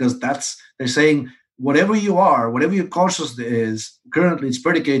system, because they're saying, whatever you are, whatever your consciousness is, currently it's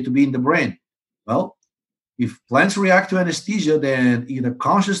predicated to be in the brain. Well, if plants react to anesthesia, then either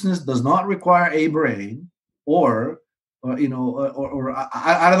consciousness does not require a brain, or I don't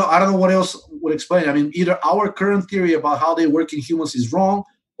know what else would explain. I mean, either our current theory about how they work in humans is wrong,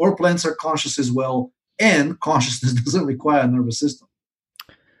 or plants are conscious as well, and consciousness doesn't require a nervous system.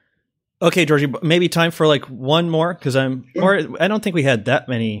 Okay, Georgie, maybe time for like one more, because I don't think we had that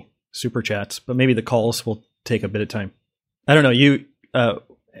many super chats, but maybe the calls will take a bit of time. I don't know.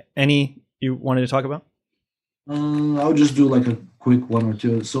 Any you wanted to talk about? I'll just do like a quick one or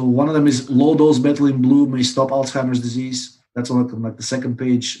two. So one of them is low dose methylene blue may stop Alzheimer's disease. That's on like the second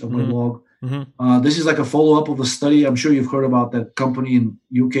page of my blog. This is like a follow-up of the study. I'm sure you've heard about that company in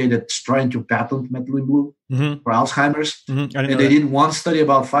UK that's trying to patent methylene blue for Alzheimer's. And they did one study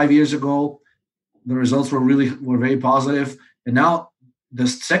about 5 years ago. The results were very positive. And now the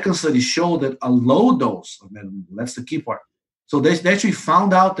second study showed that a low dose of methylene blue, that's the key part. So they actually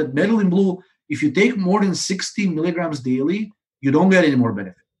found out that methylene blue, if you take more than 60 milligrams daily, you don't get any more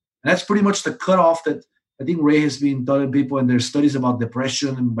benefit. And that's pretty much the cutoff that I think Ray has been telling people in their studies about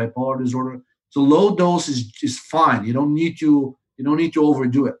depression and bipolar disorder. So low dose is fine. You don't need to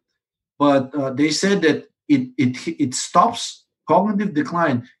overdo it. But they said that it stops cognitive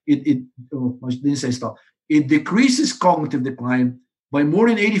decline. I didn't say stop. It decreases cognitive decline by more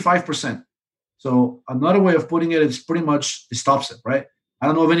than 85%. So another way of putting it is pretty much it stops it, right? I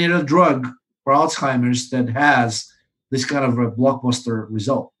don't know of any other drug for Alzheimer's that has this kind of a blockbuster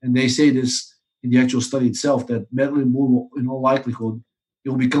result. And they say this in the actual study itself, that methylene blue, in all likelihood, it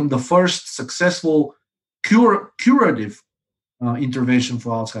will become the first successful curative intervention for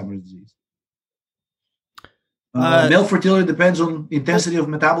Alzheimer's disease. Male fertility depends on intensity of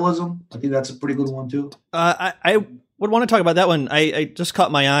metabolism. I think that's a pretty good one too. I would want to talk about that one. I just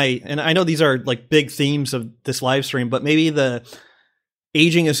caught my eye, and I know these are like big themes of this live stream, but maybe the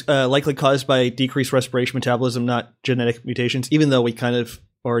aging is likely caused by decreased respiration metabolism, not genetic mutations, even though we kind of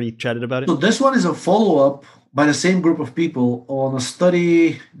already chatted about it. So this one is a follow-up by the same group of people on a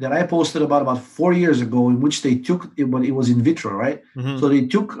study that I posted about 4 years ago, in which they took, but it was in vitro, right? So they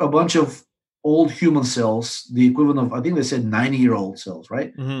took a bunch of old human cells, the equivalent of, I think they said 90-year-old cells,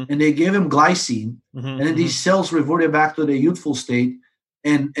 right? And they gave them glycine, and then these cells reverted back to their youthful state,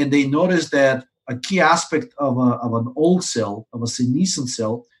 and they noticed that a key aspect of an old cell, of a senescent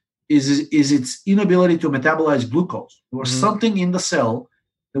cell, is its inability to metabolize glucose. There was something in the cell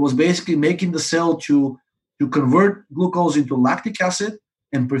that was basically making the cell to convert glucose into lactic acid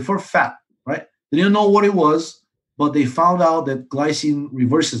and prefer fat, right? They didn't know what it was, but they found out that glycine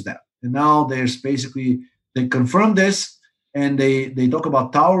reverses that. And now they confirm this, and they talk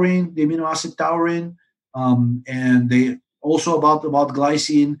about taurine, the amino acid taurine, and they also about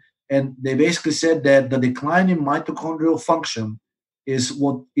glycine. And they basically said that the decline in mitochondrial function is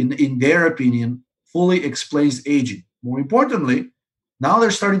what, in their opinion, fully explains aging. More importantly, now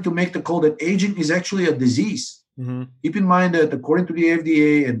they're starting to make the call that aging is actually a disease. Keep in mind that according to the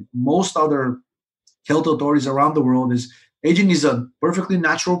FDA and most other health authorities around the world, aging is a perfectly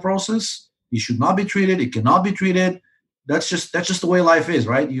natural process. It should not be treated. It cannot be treated. That's just the way life is,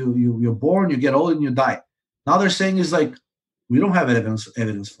 right? You're born, you get old, and you die. Now they're saying is like, we don't have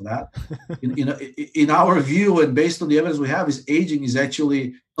evidence for that. In our view, and based on the evidence we have, is aging is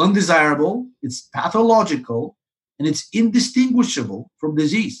actually undesirable. It's pathological, and it's indistinguishable from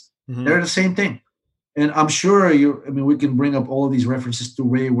disease. They're the same thing. And I'm sure we can bring up all of these references to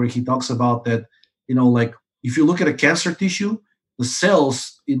Ray, where he talks about that, like if you look at a cancer tissue, the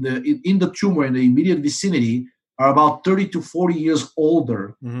cells in the tumor in the immediate vicinity are about 30 to 40 years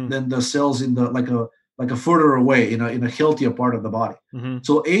older than the cells in the like a further away in a healthier part of the body.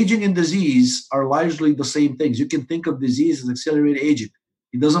 So aging and disease are largely the same things. You can think of disease as accelerated aging.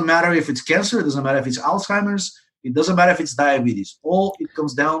 It doesn't matter if it's cancer. It doesn't matter if it's Alzheimer's. It doesn't matter if it's diabetes. All it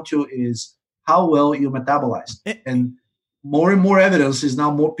comes down to is how well you metabolize. And more evidence is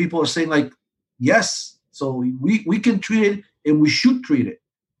now more people are saying like, yes, so we can treat it and we should treat it.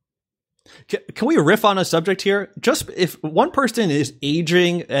 Can we riff on a subject here? Just if one person is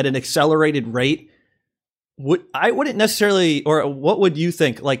aging at an accelerated rate, I wouldn't necessarily, or what would you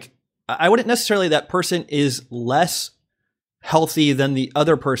think? Like, I wouldn't necessarily that person is less healthy than the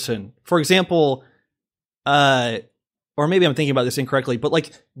other person. For example, or maybe I'm thinking about this incorrectly, but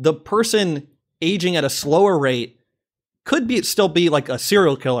like the person aging at a slower rate could still be like a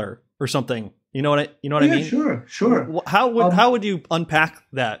serial killer or something. You know what I mean? Sure. How would you unpack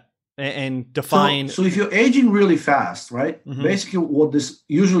that and define? So if you're aging really fast, right? Basically, what this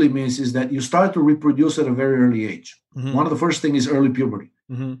usually means is that you start to reproduce at a very early age. One of the first things is early puberty.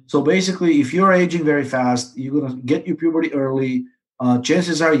 So basically, if you're aging very fast, you're gonna get your puberty early.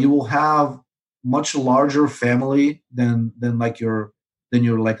 Chances are you will have much larger family than your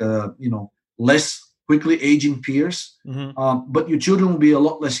less quickly aging peers. But your children will be a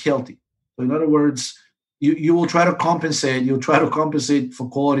lot less healthy. So in other words, you will try to compensate. You'll try to compensate for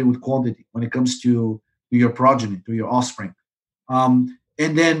quality with quantity when it comes to your progeny, to your offspring. And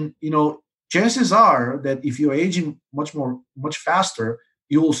then, chances are that if you're aging much faster,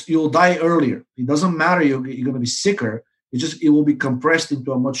 you'll die earlier. It doesn't matter. You're going to be sicker. It will be compressed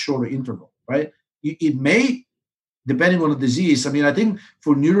into a much shorter interval, right? It may, depending on the disease. I mean, I think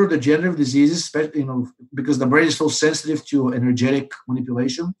for neurodegenerative diseases, especially, because the brain is so sensitive to energetic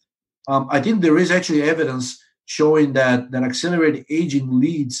manipulation, I think there is actually evidence showing that accelerated aging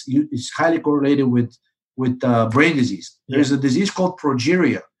is highly correlated with brain disease. There's a disease called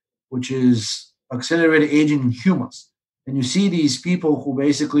progeria, which is accelerated aging in humans, and you see these people who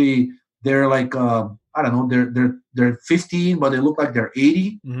basically they're like I don't know, they're 15, but they look like they're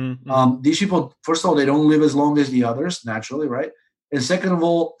 80. These people, first of all, they don't live as long as the others naturally, right? And second of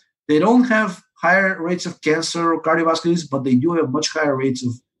all, they don't have higher rates of cancer or cardiovascular disease, but they do have much higher rates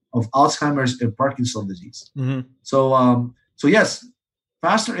of Alzheimer's and Parkinson's disease. So yes,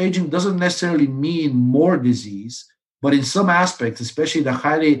 faster aging doesn't necessarily mean more disease, but in some aspects, especially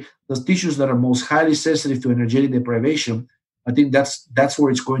the tissues that are most highly sensitive to energetic deprivation, I think that's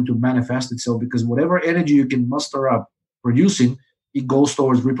where it's going to manifest itself, because whatever energy you can muster up producing, it goes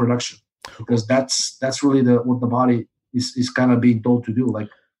towards reproduction, because that's really what the body is kind of being told to do, like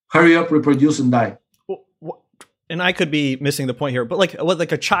hurry up, reproduce, and die. And I could be missing the point here, but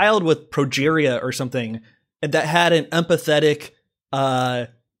like a child with progeria or something that had an empathetic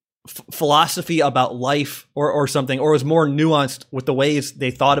philosophy about life or something, or was more nuanced with the ways they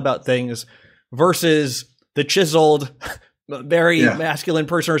thought about things, versus the chiseled, very masculine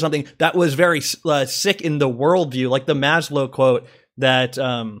person or something that was very sick in the worldview, like the Maslow quote that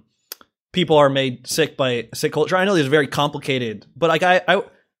people are made sick by sick culture. I know this is very complicated, but like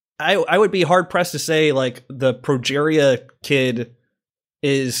I would be hard pressed to say like the progeria kid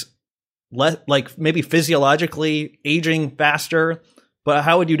is like maybe physiologically aging faster, but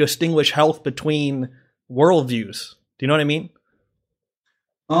how would you distinguish health between worldviews? Do you know what I mean?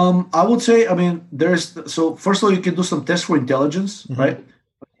 I would say, so first of all, you can do some tests for intelligence, right?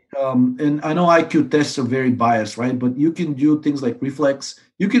 And I know IQ tests are very biased, right? But you can do things like reflex.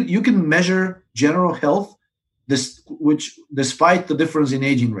 You can measure general health, which despite the difference in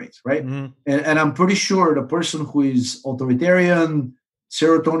aging rates, right? And I'm pretty sure the person who is authoritarian,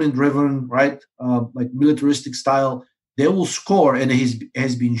 serotonin driven, right, like militaristic style, they will score, and it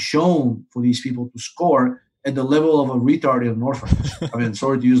has been shown for these people to score at the level of a retard in an orphanage. I mean,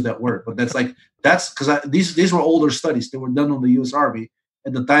 sorry to use that word, but that's because these were older studies. They were done on the U.S. Army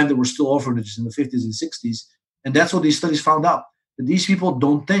at the time. They were still orphanages in the 50s and 60s, and that's what these studies found out, that these people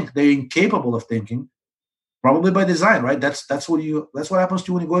don't think. They're incapable of thinking, probably by design, right? That's what happens to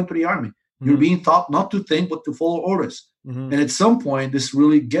you when you go into the army. You're being taught not to think but to follow orders, and at some point, this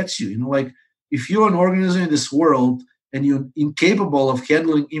really gets you. You know, like if you're an organism in this world and you're incapable of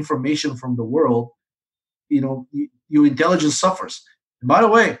handling information from the world, you know, your intelligence suffers. And by the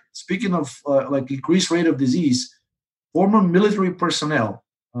way, speaking of like increased rate of disease, former military personnel,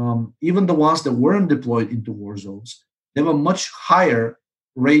 even the ones that weren't deployed into war zones, they have a much higher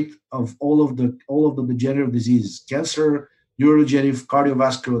rate of all of the degenerative diseases: cancer, neurodegenerative,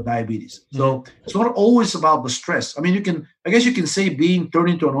 cardiovascular, diabetes. So it's not always about the stress. I mean, I guess you can say being turned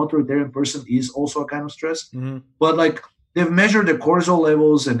into an authoritarian person is also a kind of stress, but like they've measured the cortisol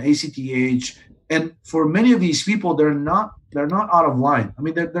levels and ACTH. And for many of these people, they're not out of line. I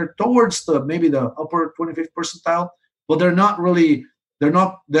mean, they're towards maybe the upper 25th percentile, but they're not the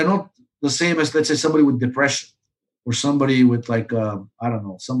same as, let's say, somebody with depression or somebody with like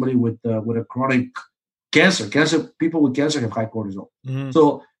somebody with a chronic cancer. People with cancer have high cortisol.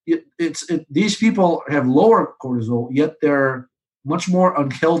 So these people have lower cortisol, yet they're much more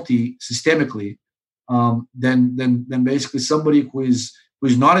unhealthy systemically than basically somebody who's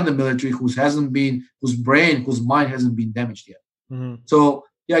not in the military, whose mind hasn't been damaged yet. So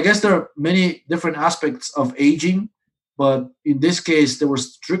yeah, I guess there are many different aspects of aging, but in this case, they were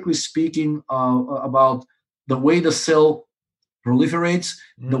strictly speaking about the way the cell proliferates,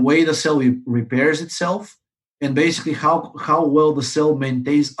 the way the cell repairs itself, and basically how well the cell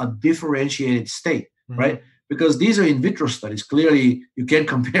maintains a differentiated state, right? Because these are in vitro studies. Clearly, you can't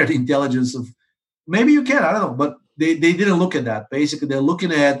compare the intelligence of, maybe you can, I don't know, but they didn't look at that. Basically, they're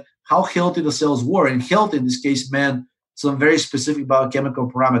looking at how healthy the cells were. And health in this case meant some very specific biochemical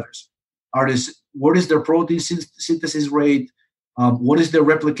parameters. What is their protein synthesis rate? What is their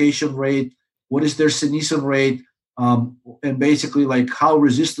replication rate? What is their senescence rate? And basically, like how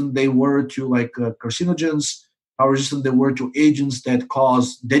resistant they were to like carcinogens, how resistant they were to agents that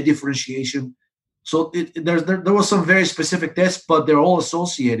cause dead differentiation. So there was some very specific tests, but they're all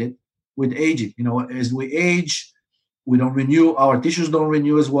associated with aging. You know, as we age, we don't renew, our tissues don't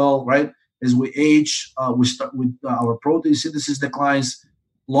renew as well, right? As we age, we start with our protein synthesis declines.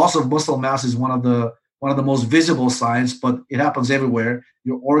 Loss of muscle mass is one of the most visible signs, but it happens everywhere.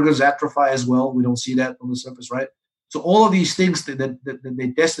 Your organs atrophy as well. We don't see that on the surface, right? So all of these things that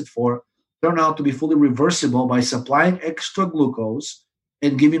they tested for turn out to be fully reversible by supplying extra glucose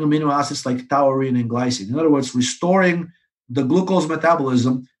and giving amino acids like taurine and glycine. In other words, restoring the glucose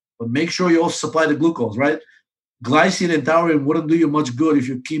metabolism but make sure you also supply the glucose, right? Glycine and taurine wouldn't do you much good if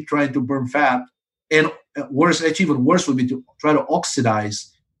you keep trying to burn fat. And worse, actually even worse would be to try to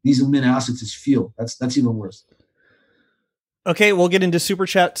oxidize these amino acids as fuel. That's even worse. Okay, we'll get into super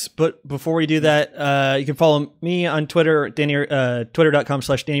chats, but before we do that, you can follow me on Twitter,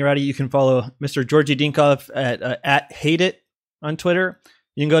 twitter.com/DannyRowdy. You can follow Mr. Georgi Dinkov at HateIt on Twitter.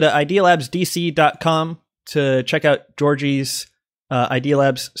 You can go to idealabsdc.com to check out Georgie's Idea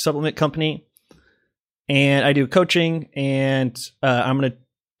Labs supplement company. And I do coaching, and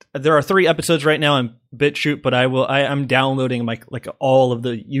there are 3 episodes right now on BitChute, but I'm downloading like all of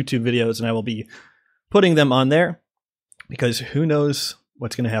the YouTube videos, and I will be putting them on there. Because who knows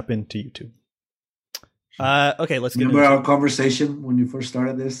what's going to happen to YouTube. Okay, let's get Remember our conversation when you first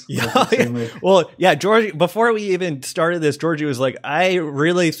started this? Yeah. Well, yeah, Georgie, before we even started this, Georgie was like, I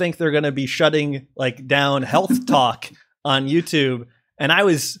really think they're going to be shutting down health talk on YouTube. And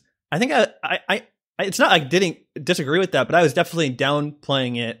it's not, I didn't disagree with that, but I was definitely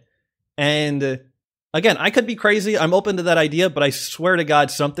downplaying it. And again, I could be crazy. I'm open to that idea, but I swear to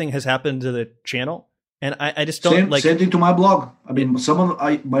God, something has happened to the channel. And I just don't same thing to my blog. I mean,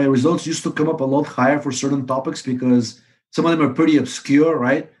 my results used to come up a lot higher for certain topics because some of them are pretty obscure,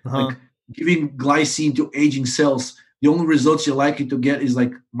 right? Uh-huh. Like giving glycine to aging cells. The only results you're likely to get is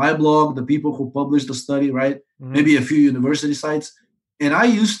like my blog, the people who published the study, right? Mm-hmm. Maybe a few university sites. And I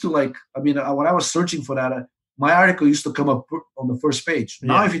used to when I was searching for that, my article used to come up on the first page. Yeah.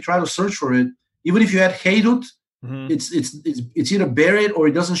 Now, if you try to search for it, even if you had HateIt, mm-hmm. it's either buried or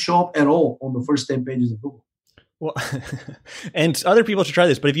it doesn't show up at all on the first 10 pages of Google. Well, and other people should try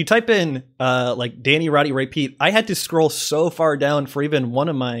this, but if you type in Danny Roddy Repeat, I had to scroll so far down for even one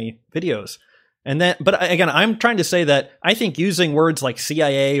of my videos. But again, I'm trying to say that I think using words like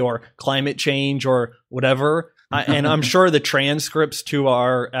CIA or climate change or whatever, and I'm sure the transcripts to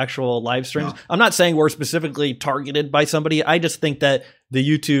our actual live streams, I'm not saying we're specifically targeted by somebody. I just think that the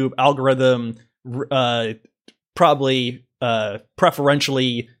YouTube algorithm probably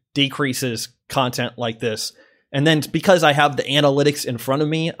preferentially decreases content like this. And then because I have the analytics in front of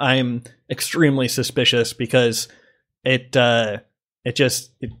me, I'm extremely suspicious because it doesn't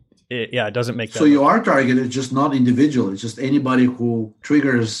make that. So you are targeted, just not individual. It's just anybody who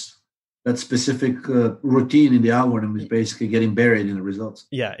triggers that specific routine in the algorithm is basically getting buried in the results.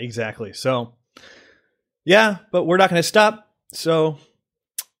 Yeah, exactly. So yeah, but we're not going to stop. So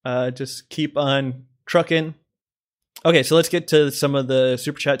just keep on trucking. Okay, so let's get to some of the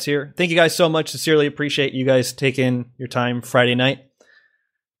super chats here. Thank you guys so much. Sincerely appreciate you guys taking your time Friday night.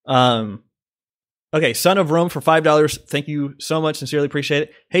 Okay, Son of Rome for $5. Thank you so much. Sincerely appreciate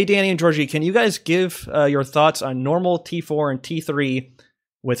it. Hey, Danny and Georgie, can you guys give your thoughts on normal T4 and T3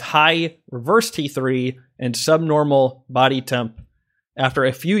 with high reverse T3 and subnormal body temp after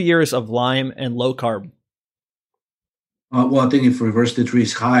a few years of Lyme and low carb? Well, I think if reverse T3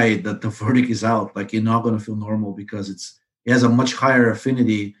 is high, that the verdict is out. Like you're not going to feel normal because it has a much higher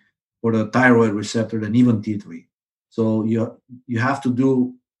affinity for the thyroid receptor than even T3. So you have to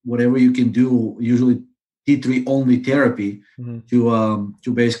do whatever you can do, usually T3 only therapy, to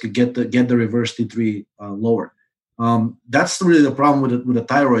basically get the reverse T3 lower. That's really the problem with the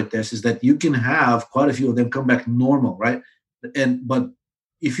thyroid test is that you can have quite a few of them come back normal, right? But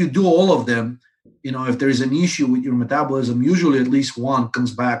if you do all of them, if there is an issue with your metabolism, usually at least one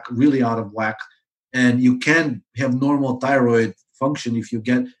comes back really out of whack, and you can have normal thyroid function if you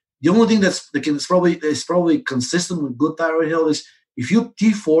get. The only thing that's probably consistent with good thyroid health is if your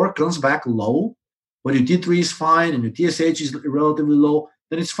T4 comes back low, but your T3 is fine and your TSH is relatively low,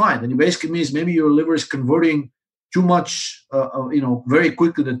 then it's fine. Then it basically means maybe your liver is converting too much, very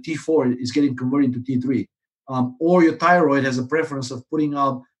quickly. The T4 is getting converted to T3, or your thyroid has a preference of putting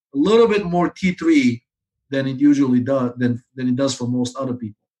out a little bit more T3 than it usually does than it does for most other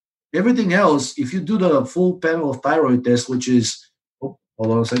people. Everything else, if you do the full panel of thyroid tests, which is, hold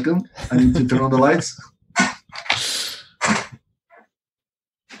on a second, I need to turn on the lights.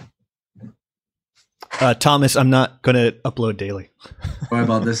 Thomas, I'm not going to upload daily. Sorry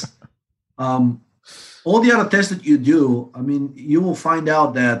about this. All the other tests that you do, I mean, you will find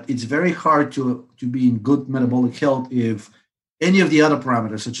out that it's very hard to be in good metabolic health if any of the other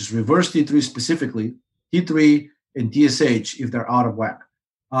parameters, such as reverse T3 specifically, T3 and TSH, if they're out of whack.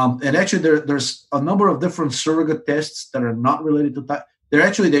 And actually, there's a number of different surrogate tests that are not related to thyroid. They're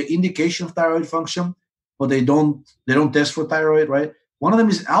actually the indication of thyroid function, but they don't test for thyroid, right? One of them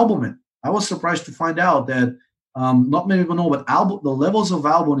is albumin. I was surprised to find out that not many people know, but the levels of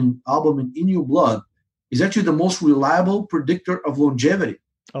albumin in your blood is actually the most reliable predictor of longevity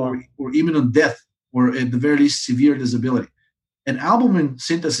or even on death, or at the very least severe disability. And albumin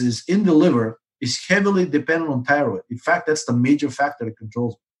synthesis in the liver is heavily dependent on thyroid. In fact, that's the major factor that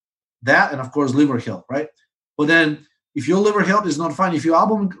controls that, and of course, liver health, right? But then if your liver health is not fine, if your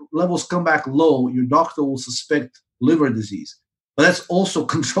albumin levels come back low, your doctor will suspect liver disease. But that's also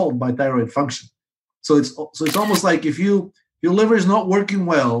controlled by thyroid function. So it's almost like if your liver is not working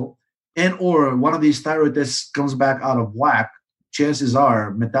well, and or one of these thyroid tests comes back out of whack, chances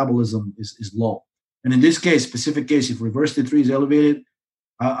are metabolism is low. And in this case, specific case, if reverse T3 is elevated,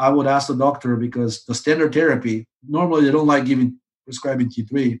 I would ask the doctor, because the standard therapy, normally they don't like prescribing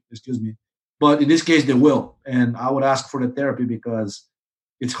T3, but in this case they will. And I would ask for the therapy because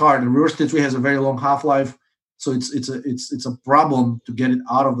it's hard. And reverse T3 has a very long half-life, so it's a problem to get it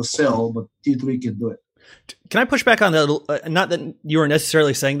out of the cell, but T3 can do it. Can I push back on that? Not that you were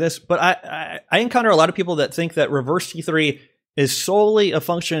necessarily saying this, but I encounter a lot of people that think that reverse T3 is solely a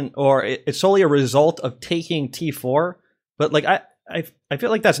function, or it's solely a result of taking T4. But like I feel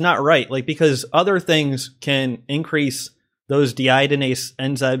like that's not right. Like, because other things can increase those deiodinase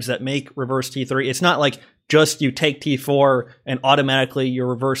enzymes that make reverse T3. It's not like just you take T4 and automatically your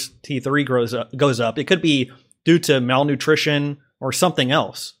reverse T3 goes up. It could be due to malnutrition or something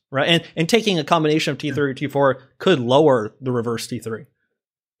else, right? And taking a combination of T3 or T4 could lower the reverse T3.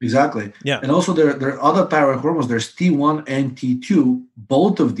 Exactly. Yeah. And also there are other thyroid hormones. There's T1 and T2.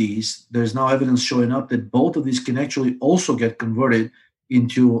 Both of these, there's now evidence showing up that both of these can actually also get converted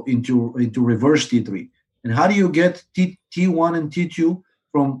into reverse T3. And how do you get T1 and T2?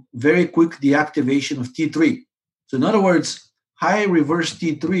 From very quick deactivation of T3. So in other words, high reverse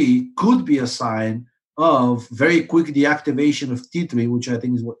T3 could be a sign of very quick deactivation of T3, which I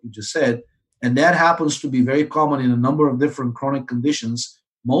think is what you just said. And that happens to be very common in a number of different chronic conditions,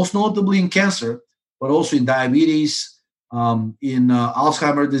 most notably in cancer, but also in diabetes, in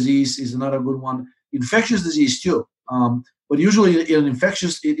Alzheimer's disease is another good one, infectious disease too. But usually in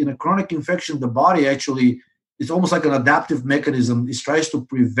a chronic infection, the body actually, it's almost like an adaptive mechanism. It tries to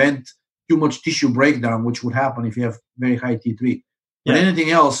prevent too much tissue breakdown, which would happen if you have very high T3. But anything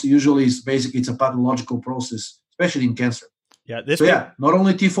else usually is basically, it's a pathological process, especially in cancer. Not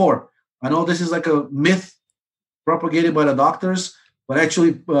only T4. I know this is like a myth propagated by the doctors, but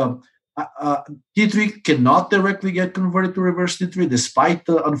actually T3 cannot directly get converted to reverse T3 despite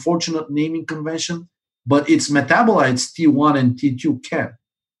the unfortunate naming convention, but its metabolites T1 and T2 can.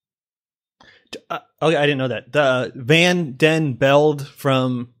 Okay, I didn't know that. The Van Den Belde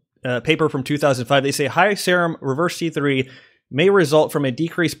from paper from 2005, they say high serum reverse T3 may result from a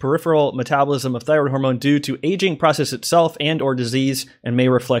decreased peripheral metabolism of thyroid hormone due to aging process itself and or disease, and may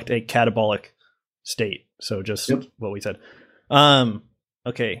reflect a catabolic state. So just what we said.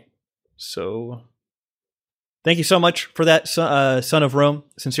 Okay, so thank you so much for that, Son of Rome.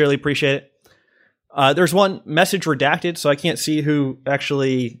 Sincerely appreciate it. There's one message redacted, so I can't see who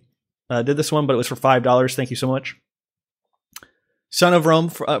actually did this one, but it was for $5. Thank you so much. Son of Rome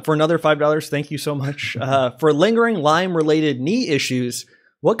for another $5. Thank you so much. For lingering Lyme-related knee issues,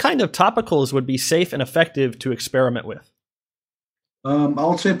 what kind of topicals would be safe and effective to experiment with? I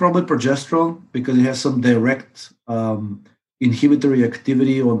would say probably progesterone, because it has some direct inhibitory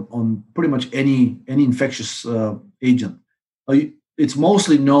activity on pretty much any infectious agent. It's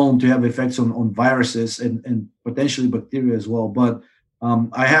mostly known to have effects on viruses and potentially bacteria as well. But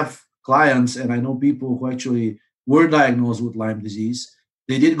I have clients and I know people who actually were diagnosed with Lyme disease.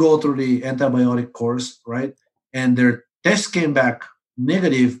 They did go through the antibiotic course, right? And their tests came back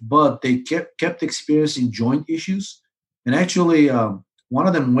negative, but they kept experiencing joint issues. And actually, one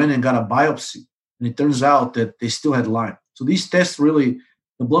of them went and got a biopsy, and it turns out that they still had Lyme. So these tests the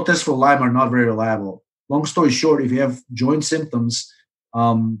blood tests for Lyme are not very reliable. Long story short, if you have joint symptoms,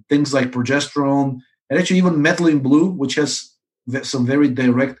 things like progesterone, and actually even methylene blue, which has some very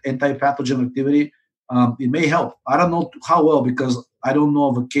direct anti-pathogen activity, it may help. I don't know how well, because I don't know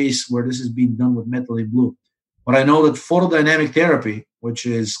of a case where this is being done with methylene blue. But I know that photodynamic therapy, which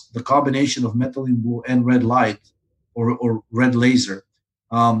is the combination of methylene blue and red light or red laser,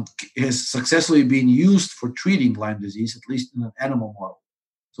 has successfully been used for treating Lyme disease, at least in an animal model.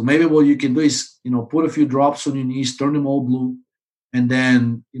 So maybe what you can do is, put a few drops on your knees, turn them all blue, and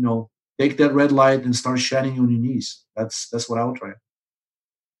then, take that red light and start shining on your knees. That's what I would try.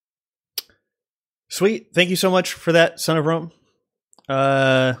 Sweet. Thank you so much for that, Son of Rome.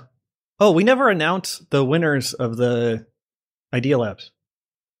 We never announced the winners of the Idea Labs.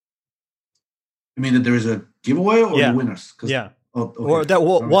 You mean that there is a giveaway or the winners? Yeah. Oh, okay. Or that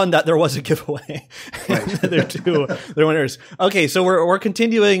one that there was a giveaway. Right. They're winners. Okay, so we're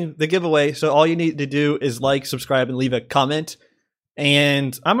continuing the giveaway. So all you need to do is like, subscribe, and leave a comment.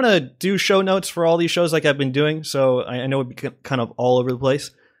 And I'm going to do show notes for all these shows like I've been doing. So I know it'd be kind of all over the place.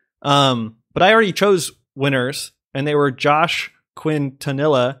 But I already chose winners, and they were Josh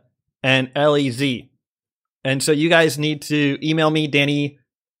Quintanilla and LEZ. And so you guys need to email me,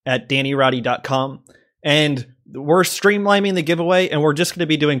 Danny@DannyRowdy.com. And we're streamlining the giveaway, and we're just going to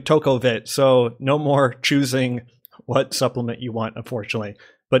be doing Tocovit. So no more choosing what supplement you want, unfortunately.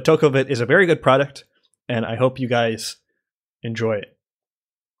 But Tocovit is a very good product, and I hope you guys enjoy it.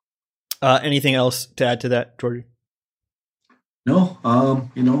 Anything else to add to that, Georgie? No,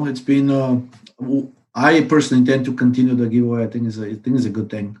 it's been. I personally intend to continue the giveaway. I think it's a good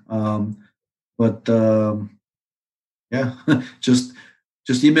thing. Yeah, just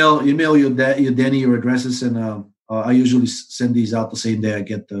email you Danny your addresses, and I usually send these out the same day I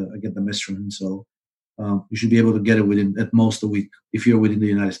get the message from him. So you should be able to get it within at most a week if you're within the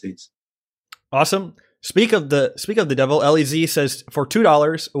United States. Awesome. Speak of the devil, LEZ says for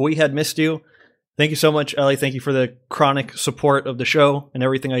 $2, we had missed you. Thank you so much, Ellie. Thank you for the chronic support of the show and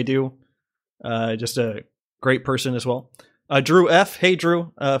everything I do. Just a great person as well. Drew F. Hey,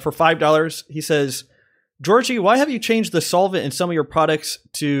 Drew, for $5, he says, Georgie, why have you changed the solvent in some of your products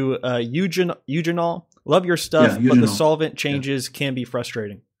to eugenol? Love your stuff, but the solvent changes can be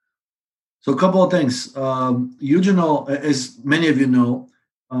frustrating. So a couple of things. Eugenol, as many of you know,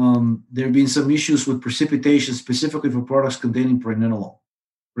 there have been some issues with precipitation, specifically for products containing pregnenolone.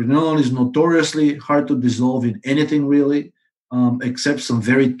 Pregnenolone is notoriously hard to dissolve in anything really, except some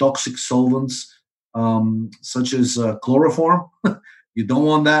very toxic solvents, such as chloroform. You don't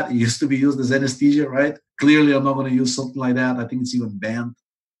want that. It used to be used as anesthesia, right? Clearly, I'm not going to use something like that. I think it's even banned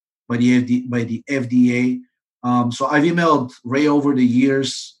by the FDA. So I've emailed Ray over the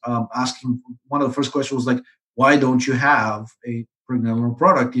years, asking. One of the first questions was like, "Why don't you have a pregnenolone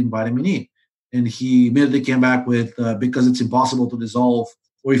product in vitamin E?" And he immediately came back with because it's impossible to dissolve,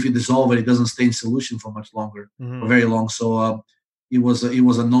 or if you dissolve it, it doesn't stay in solution for much longer, or very long. So it was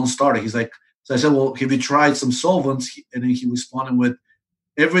a non-starter. He's like, so I said, well, have you tried some solvents? And then he responded with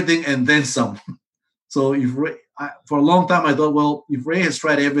everything and then some. So if Ray, for a long time I thought, well, if Ray has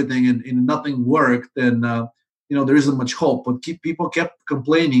tried everything and nothing worked, then there isn't much hope. But people kept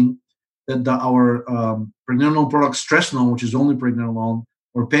complaining that our pregnenolone product, Stressolone, which is only pregnenolone,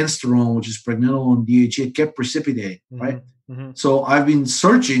 or Pensterone, which is pregnenolone DHA, kept precipitating, right? Mm-hmm. So I've been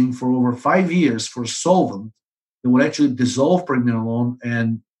searching for over 5 years for a solvent that would actually dissolve pregnenolone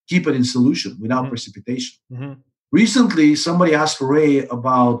and keep it in solution without precipitation. Mm-hmm. Recently, somebody asked Ray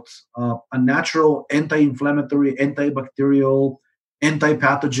about a natural anti-inflammatory, antibacterial,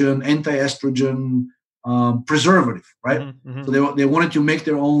 anti-pathogen, anti-estrogen preservative, right? Mm-hmm. So they wanted to make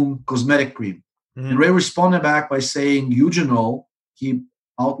their own cosmetic cream. Mm-hmm. And Ray responded back by saying eugenol. He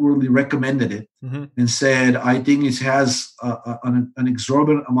outwardly recommended it and said, I think it has an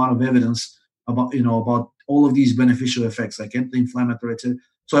exorbitant amount of evidence about all of these beneficial effects, like anti-inflammatory, etc.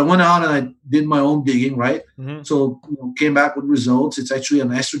 So I went out and I did my own digging, right? Mm-hmm. So came back with results. It's actually an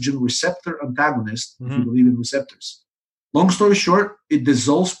estrogen receptor antagonist, if you believe in receptors. Long story short, it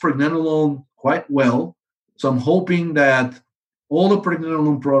dissolves pregnenolone quite well. So I'm hoping that all the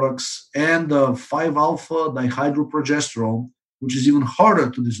pregnenolone products and the 5-alpha dihydroprogesterone, which is even harder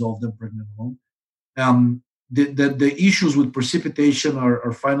to dissolve than pregnenolone, the issues with precipitation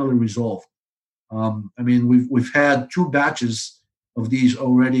are finally resolved. We've had 2 batches of these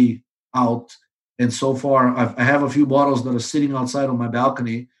already out, and so far I have a few bottles that are sitting outside on my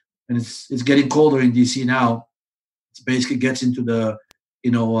balcony, and it's getting colder in DC now. It basically gets into the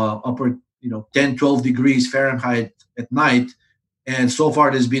upper 10-12 degrees Fahrenheit at night, and so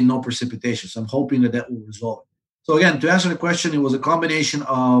far there's been no precipitation. So I'm hoping that will resolve. So again, to answer the question, it was a combination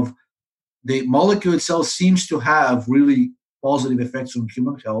of the molecule itself seems to have really positive effects on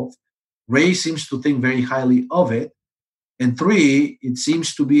human health. Ray seems to think very highly of it. And 3, it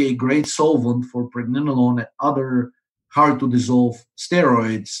seems to be a great solvent for pregnenolone and other hard-to-dissolve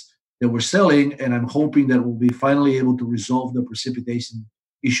steroids that we're selling. And I'm hoping that we'll be finally able to resolve the precipitation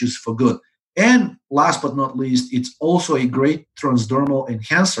issues for good. And last but not least, it's also a great transdermal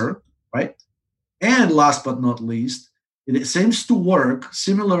enhancer, right? And last but not least, it seems to work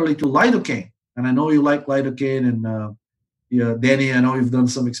similarly to lidocaine. And I know you like lidocaine, and Danny, I know you've done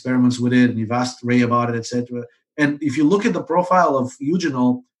some experiments with it, and you've asked Ray about it, etc. And if you look at the profile of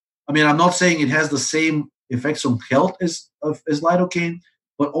eugenol, I'm not saying it has the same effects on health as lidocaine,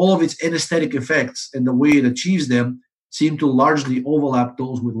 but all of its anesthetic effects and the way it achieves them seem to largely overlap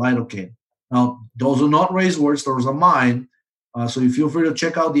those with lidocaine. Now, those are not Ray's words; those are mine. So you feel free to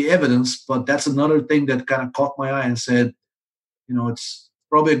check out the evidence, but that's another thing that kind of caught my eye and said, it's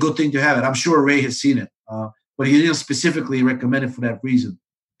probably a good thing to have it. I'm sure Ray has seen it. but he didn't specifically recommend it for that reason.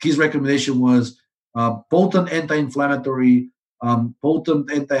 His recommendation was potent anti-inflammatory,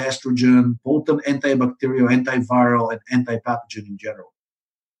 potent anti-estrogen, potent antibacterial, antiviral, and anti-pathogen in general.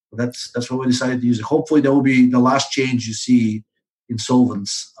 So that's what we decided to use it. Hopefully, that will be the last change you see in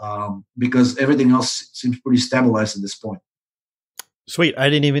solvents, because everything else seems pretty stabilized at this point. Sweet. I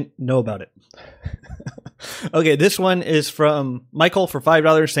didn't even know about it. Okay, this one is from Michael for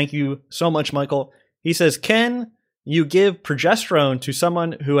 $5. Thank you so much, Michael. He says, can you give progesterone to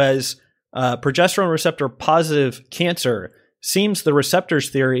someone who has progesterone receptor positive cancer? Seems the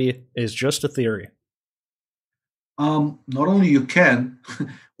receptors theory is just a theory. Not only you can,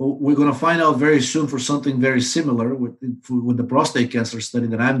 we're going to find out very soon for something very similar with the prostate cancer study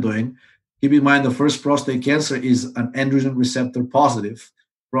that I'm doing. Keep in mind, the first prostate cancer is an androgen receptor positive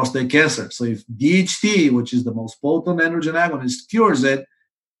prostate cancer. So if DHT, which is the most potent androgen agonist, cures it,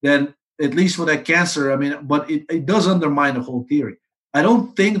 then at least for that cancer, but it does undermine the whole theory. I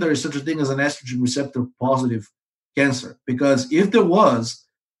don't think there is such a thing as an estrogen receptor positive cancer, because if there was,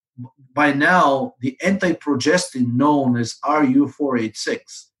 by now, the anti-progestin known as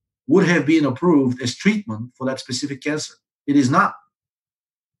RU486 would have been approved as treatment for that specific cancer. It is not.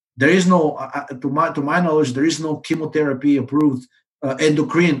 There is no, to my knowledge, there is no chemotherapy approved,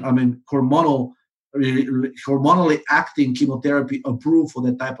 hormonally acting chemotherapy approved for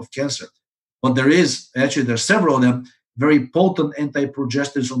that type of cancer. But there's several of them, very potent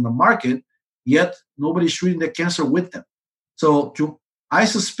anti-progestins on the market, yet nobody's treating the cancer with them. So I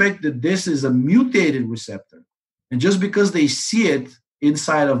suspect that this is a mutated receptor. And just because they see it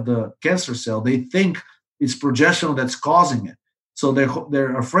inside of the cancer cell, they think it's progesterone that's causing it. So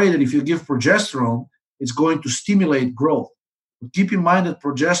they're afraid that if you give progesterone, it's going to stimulate growth. But keep in mind that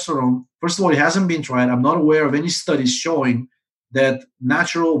progesterone, first of all, it hasn't been tried. I'm not aware of any studies showing that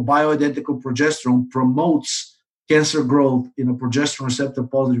natural bioidentical progesterone promotes cancer growth in a progesterone receptor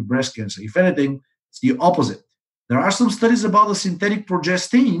positive breast cancer. If anything, it's the opposite. There are some studies about the synthetic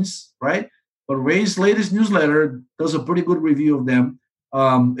progestins, right? But Ray's latest newsletter does a pretty good review of them,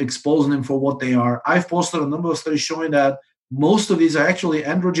 exposing them for what they are. I've posted a number of studies showing that most of these are actually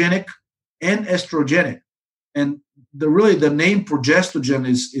androgenic and estrogenic. And the name progestogen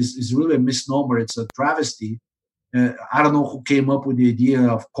is really a misnomer. It's a travesty. I don't know who came up with the idea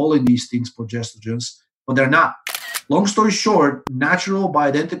of calling these things progestogens, but they're not. Long story short, natural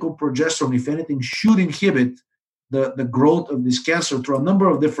bioidentical progesterone, if anything, should inhibit the growth of this cancer through a number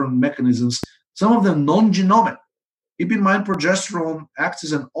of different mechanisms, some of them non-genomic. Keep in mind, progesterone acts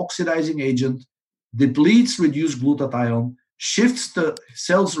as an oxidizing agent, depletes reduced glutathione, shifts the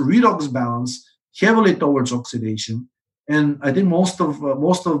cell's redox balance heavily towards oxidation. And I think most of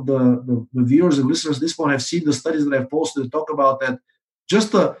the viewers and listeners at this point have seen the studies that I've posted that talk about that.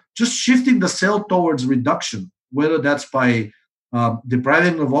 Just shifting the cell towards reduction, whether that's by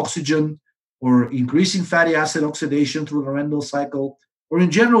depriving of oxygen or increasing fatty acid oxidation through the Rendell cycle, or in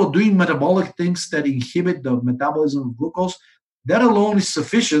general doing metabolic things that inhibit the metabolism of glucose, that alone is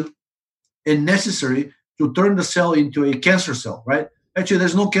sufficient and necessary to turn the cell into a cancer cell, right? Actually,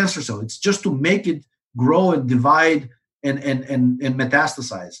 there's no cancer cell. It's just to make it grow and divide and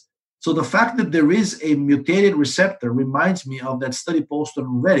metastasize. So the fact that there is a mutated receptor reminds me of that study posted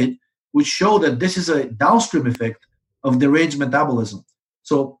on Reddit, which showed that this is a downstream effect of deranged metabolism.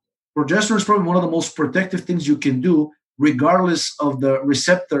 So progesterone is probably one of the most protective things you can do, regardless of the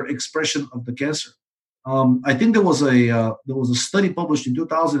receptor expression of the cancer. I think there was a study published in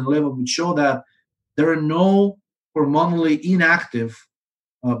 2011 which showed that there are no hormonally inactive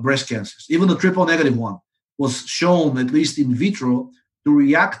breast cancers. Even the triple negative one was shown, at least in vitro, to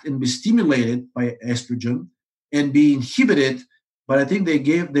react and be stimulated by estrogen and be inhibited. But I think they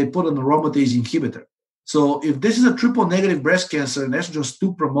put an aromatase inhibitor. So if this is a triple negative breast cancer and estrogen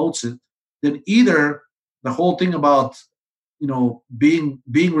still promotes it, then either the whole thing about being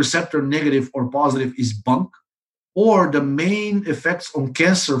receptor negative or positive is bunk, or the main effects on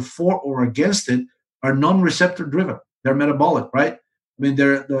cancer for or against it are non-receptor driven. They're metabolic, right?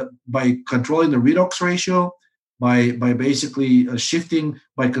 They're by controlling the redox ratio, by basically shifting,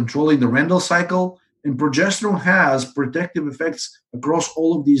 by controlling the Rendell cycle. And progesterone has protective effects across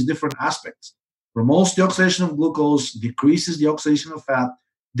all of these different aspects. Promotes the oxidation of glucose, decreases the oxidation of fat,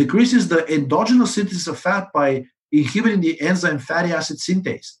 decreases the endogenous synthesis of fat by inhibiting the enzyme fatty acid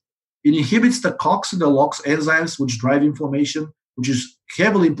synthase. It inhibits the COX and the LOX enzymes, which drive inflammation, which is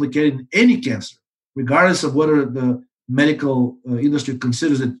heavily implicated in any cancer, regardless of whether the medical industry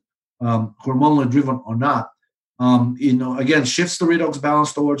considers it hormonally driven or not. Again, shifts the redox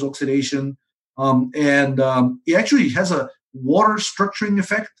balance towards oxidation, and it actually has a water structuring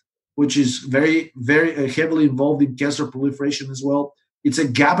effect, which is very, very heavily involved in cancer proliferation as well. It's a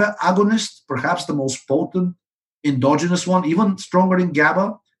GABA agonist, perhaps the most potent endogenous one, even stronger than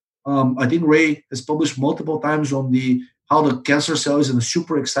GABA. I think Ray has published multiple times on how the cancer cell is in a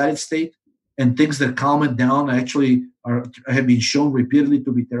super excited state, and things that calm it down actually have been shown repeatedly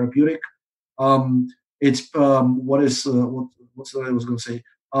to be therapeutic. What's what I was going to say?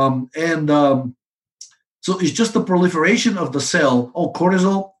 So it's just the proliferation of the cell. Oh,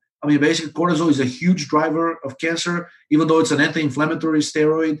 cortisol. I mean, basically, cortisol is a huge driver of cancer, even though it's an anti-inflammatory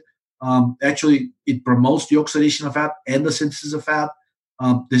steroid. Actually, it promotes the oxidation of fat and the synthesis of fat.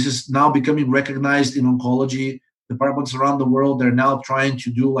 This is now becoming recognized in oncology departments around the world. They're now trying to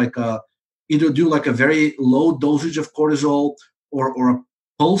do either do a very low dosage of cortisol or a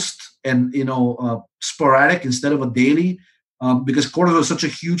pulsed and sporadic instead of a daily, because cortisol is such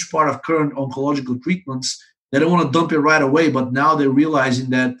a huge part of current oncological treatments. They don't want to dump it right away, but now they're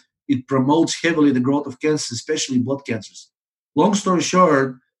realizing that it promotes heavily the growth of cancer, especially blood cancers. Long story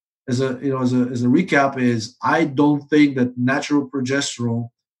short, as a recap, is I don't think that natural progesterone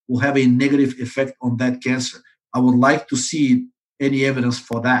will have a negative effect on that cancer. I would like to see any evidence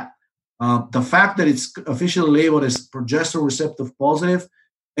for that. The fact that it's officially labeled as progesterone receptor positive,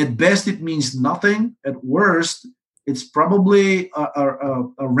 at best it means nothing. At worst, it's probably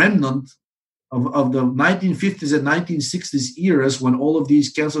a remnant of the 1950s and 1960s eras when all of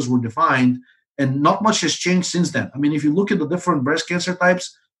these cancers were defined, and not much has changed since then. I mean, if you look at the different breast cancer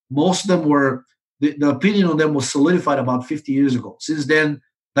types, most of them were, the opinion on them was solidified about 50 years ago. Since then,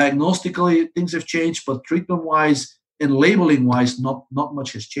 diagnostically, things have changed, but treatment-wise and labeling-wise, not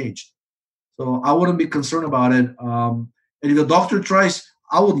much has changed. So I wouldn't be concerned about it. And if the doctor tries,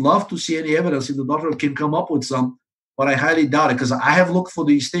 I would love to see any evidence if the doctor can come up with some, but I highly doubt it, because I have looked for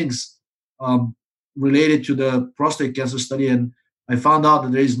these things related to the prostate cancer study, and I found out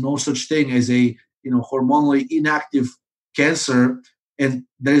that there is no such thing as a hormonally inactive cancer, and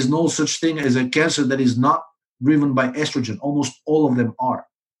there is no such thing as a cancer that is not driven by estrogen. Almost all of them are.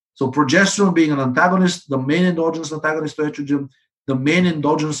 So progesterone being an antagonist, the main endogenous antagonist to estrogen, the main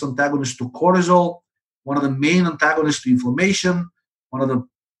endogenous antagonist to cortisol, one of the main antagonists to inflammation, one of the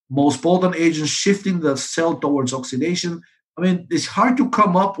most potent agents shifting the cell towards oxidation. I mean, it's hard to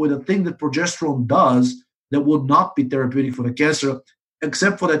come up with a thing that progesterone does that would not be therapeutic for the cancer,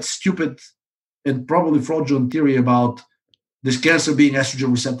 except for that stupid and probably fraudulent theory about this cancer being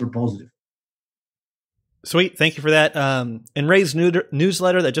estrogen receptor positive. Sweet. Thank you for that. In Ray's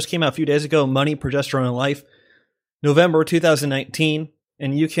newsletter that just came out a few days ago, Money, Progesterone, and Life, November 2019,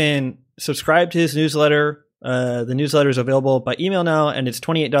 and you can subscribe to his newsletter. The newsletter is available by email now, and it's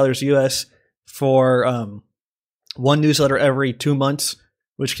 $28 US for one newsletter every 2 months,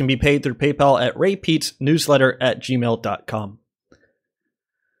 which can be paid through PayPal at raypeatsnewsletter@gmail.com.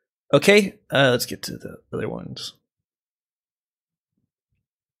 Okay, let's get to the other ones.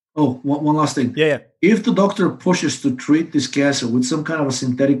 Oh, one last thing. Yeah. If the doctor pushes to treat this cancer with some kind of a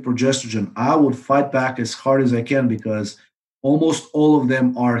synthetic progesterone, I would fight back as hard as I can, because almost all of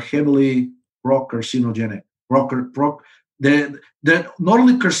them are heavily pro-carcinogenic. They're not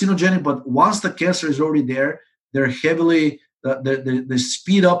only carcinogenic, but once the cancer is already there, they're heavily, they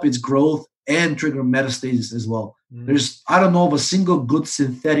speed up its growth and trigger metastasis as well. I don't know of a single good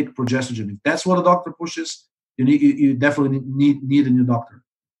synthetic progesterone. If that's what a doctor pushes, you definitely need a new doctor.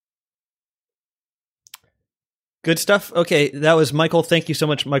 Good stuff. Okay, that was Michael. Thank you so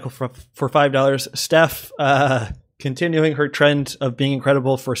much, Michael, for $5. Steph, continuing her trend of being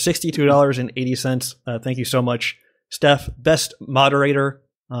incredible for $62.80. Thank you so much, Steph. Best moderator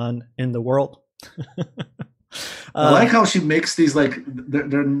in the world. I like how she makes these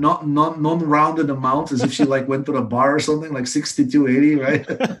they're not non-rounded amounts, as if she went to the bar or something, like 62.80, right?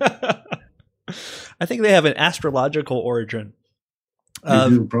 I think they have an astrological origin. They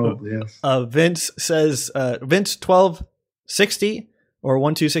do, probably, yes. Vince says, Vince 1260 or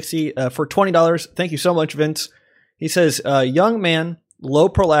 1260 for $20. Thank you so much, Vince. He says, young man, low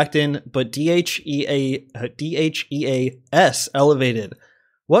prolactin, but DHEAS elevated.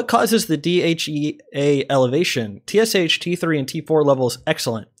 What causes the DHEA elevation? TSH, T3, and T4 levels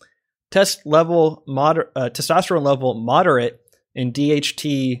excellent. Testosterone level moderate, and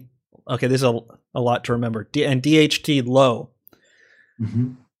DHT. Okay, this is a lot to remember. And DHT low.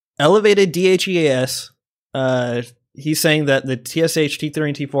 Mm-hmm. Elevated DHEAS. He's saying that the TSH, T3,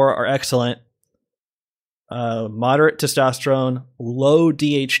 and T4 are excellent. Moderate testosterone, low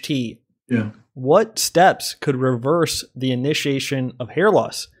DHT. Yeah. What steps could reverse the initiation of hair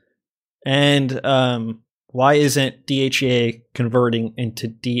loss? And why isn't DHEA converting into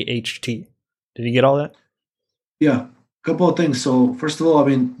DHT? Did you get all that? Yeah. couple of things. So first of all, I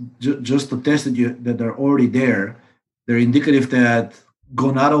mean, just the tests that are already there, they're indicative that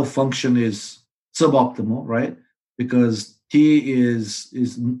gonadal function is suboptimal, right? Because T is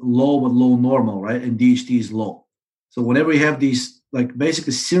low but low normal, right? And DHT is low. So whenever you have these, like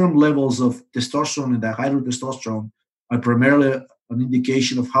basically serum levels of testosterone and dihydrotestosterone are primarily an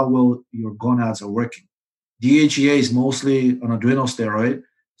indication of how well your gonads are working. DHEA is mostly an adrenal steroid.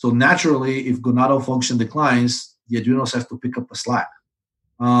 So naturally, if gonadal function declines, the adrenals have to pick up the slack.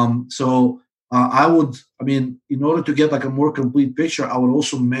 In order to get like a more complete picture, I would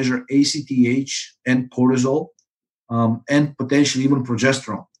also measure ACTH and cortisol, and potentially even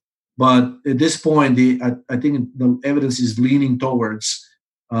progesterone. But at this point, I think the evidence is leaning towards,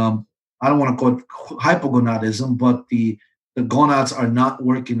 I don't want to call it hypogonadism, but the gonads are not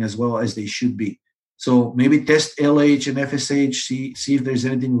working as well as they should be. So maybe test LH and FSH, see if there's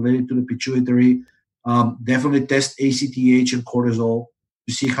anything related to the pituitary. Definitely test ACTH and cortisol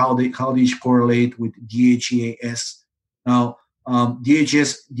to see how these correlate with DHEAS. Now,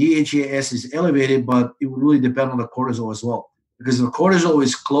 DHEAS is elevated, but it would really depend on the cortisol as well. Because the cortisol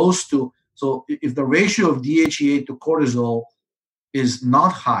is close to, so if the ratio of DHEA to cortisol is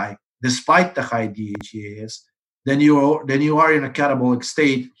not high, despite the high DHEAS, then you are in a catabolic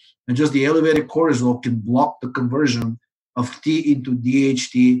state, and just the elevated cortisol can block the conversion of T into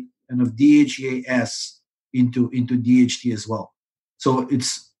DHT and of DHEAS into DHT as well. So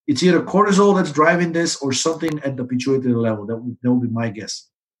it's either cortisol that's driving this or something at the pituitary level. That would be my guess.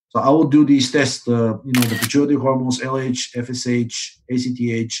 So I will do these tests, the pituitary hormones, LH, FSH,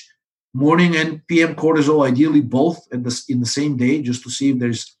 ACTH, morning and PM cortisol, ideally both in the same day, just to see if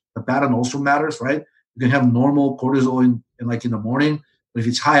there's the pattern also matters, right? You can have normal cortisol in the morning, but if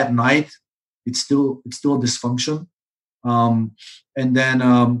it's high at night, it's still a dysfunction. Those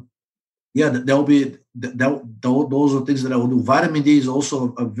are things that I will do. Vitamin D is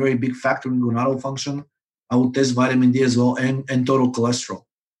also a very big factor in gonadal function. I will test vitamin D as well and total cholesterol.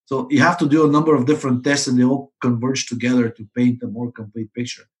 So you have to do a number of different tests, and they all converge together to paint a more complete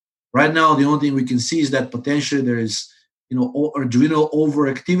picture. Right now, the only thing we can see is that potentially there is, adrenal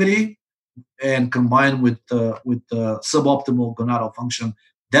overactivity, and combined with suboptimal gonadal function,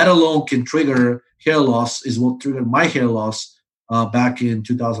 that alone can trigger hair loss. Is what triggered my hair loss back in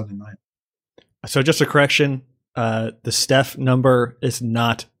 2009. So just a correction, the Steph number is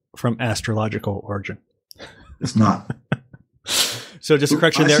not from astrological origin. It's not. So just a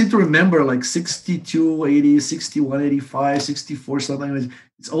correction there. I seem to remember like 62, 80, 61, 85, 64, something.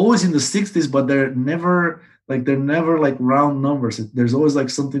 It's always in the 60s, but they're never like round numbers. There's always like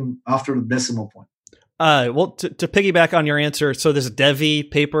something after the decimal point. Well, to piggyback on your answer, so this Devi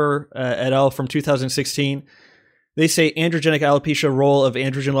paper et al. From 2016, they say androgenic alopecia role of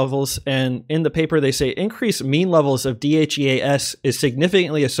androgen levels. And in the paper, they say increased mean levels of DHEAS is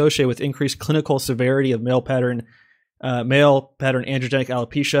significantly associated with increased clinical severity of male pattern androgenic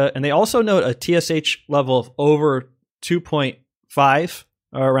alopecia. And they also note a TSH level of over 2.5,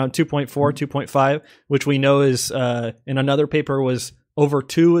 or around 2.4, 2.5, which we know is, in another paper, was over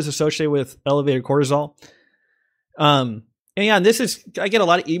 2 is associated with elevated cortisol. And yeah, I get a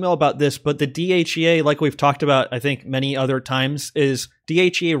lot of email about this, but the DHEA, like we've talked about, I think many other times, is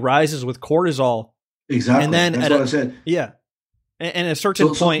DHEA rises with cortisol. Exactly. And then that's what I said. Yeah. And at a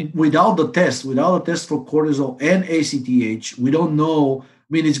certain point, without the test for cortisol and ACTH, we don't know. I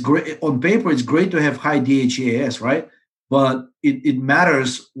mean, it's great on paper. It's great to have high DHEAS, right? But it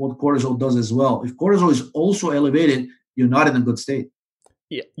matters what cortisol does as well. If cortisol is also elevated, you're not in a good state.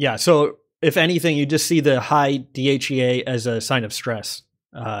 Yeah. So if anything, you just see the high DHEA as a sign of stress.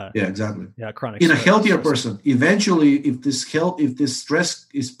 Yeah, exactly. Yeah, chronic. In a healthier person, eventually, if this stress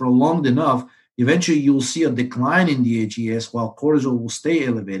is prolonged enough, eventually you'll see a decline in DHEAS while cortisol will stay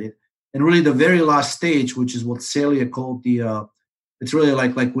elevated. And really, the very last stage, which is what Celia called it's really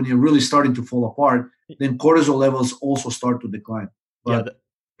like when you're really starting to fall apart, then cortisol levels also start to decline. But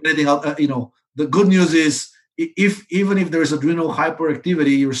anything else, the good news is, even if there's adrenal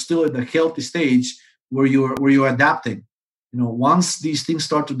hyperactivity, you're still at the healthy stage where you're adapting. Once these things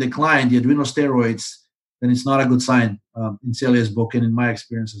start to decline, the adrenal steroids, then it's not a good sign, in Celia's book and in my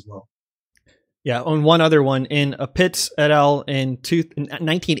experience as well. Yeah, on one other one, in Pitts et al. In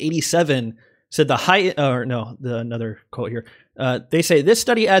 1987 said another quote here. They say this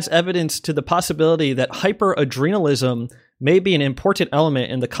study adds evidence to the possibility that hyperadrenalism may be an important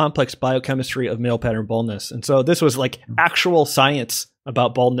element in the complex biochemistry of male pattern baldness. And so this was like actual science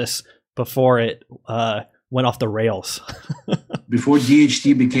about baldness before it went off the rails. Before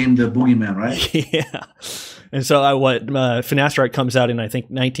DHT became the boogeyman, right? Yeah. And so finasteride comes out in, I think,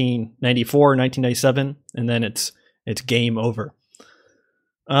 1994, 1997, and then it's it's game over.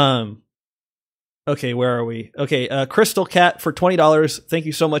 Okay, where are we? Okay, Crystal Cat for $20. Thank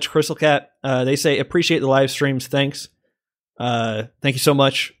you so much, Crystal Cat. They say appreciate the live streams. Thanks. Thank you so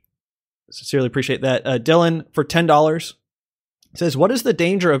much. Sincerely appreciate that. Dylan for $10 says, what is the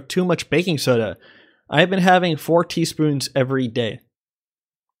danger of too much baking soda? I have been having 4 teaspoons every day.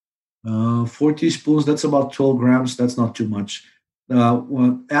 4 teaspoons, that's about 12 grams. That's not too much.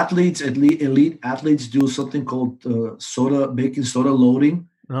 When elite athletes do something called baking soda loading.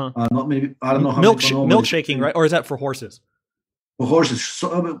 Not maybe, I don't know how milkshaking, right? Or is that for horses? For horses.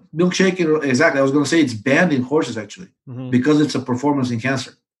 So, milkshaking, exactly. I was going to say it's banned in horses actually, because it's a performance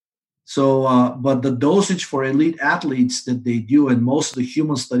enhancer. So, but the dosage for elite athletes that they do, and most of the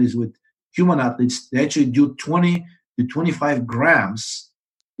human studies with human athletes, they actually do 20 to 25 grams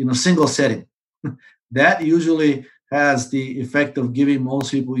in a single setting. That usually has the effect of giving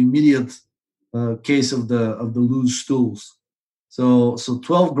most people immediate case of the loose stools. So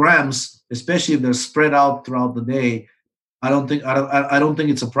 12 grams, especially if they're spread out throughout the day, I don't think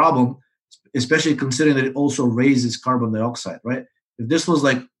it's a problem, especially considering that it also raises carbon dioxide, right? If this was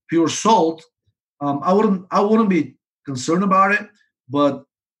like pure salt, I wouldn't be concerned about it. But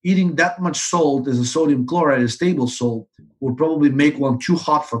eating that much salt as a sodium chloride, as table salt, would probably make one too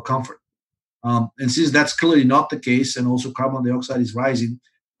hot for comfort. And since that's clearly not the case, and also carbon dioxide is rising,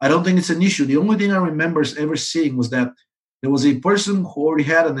 I don't think it's an issue. The only thing I remember ever seeing was that there was a person who already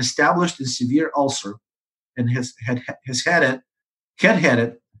had an established and severe ulcer and had it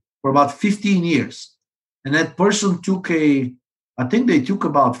for about 15 years. And that person I think they took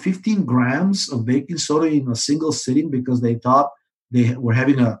about 15 grams of baking soda in a single sitting because they thought they were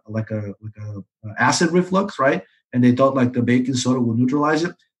having a acid reflux, right? And they thought like the baking soda would neutralize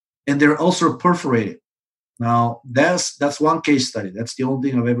it. And their ulcer perforated. Now, that's one case study. That's the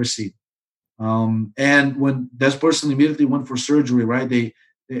only thing I've ever seen. And when this person immediately went for surgery, right? They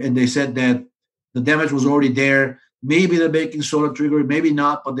said that the damage was already there. Maybe the baking soda triggered, maybe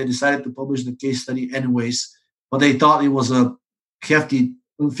not, but they decided to publish the case study anyways. But they thought it was a hefty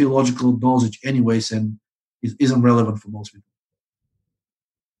physiological dosage anyways, and it isn't relevant for most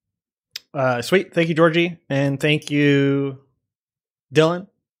people. Sweet. Thank you, Georgie. And thank you, Dylan.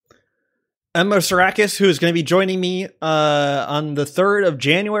 Emma Sarakis, who is going to be joining me on the 3rd of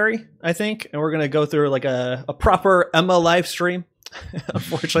January, I think. And we're going to go through like a proper Emma live stream.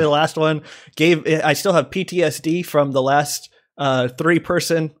 Unfortunately, the last one I still have PTSD from the last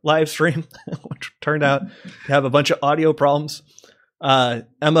 3-person live stream, which turned out to have a bunch of audio problems.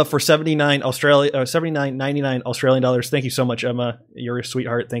 Emma for $79.99 Australian dollars. Thank you so much, Emma. You're a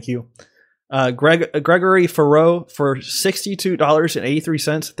sweetheart. Thank you. Gregory Farrow for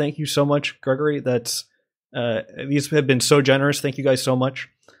 $62.83. Thank you so much, Gregory. These have been so generous. Thank you guys so much.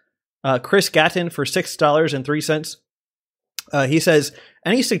 Chris Gatton for $6.03. He says,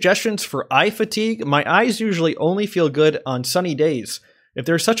 any suggestions for eye fatigue? My eyes usually only feel good on sunny days. If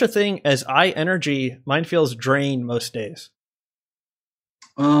there's such a thing as eye energy, mine feels drained most days.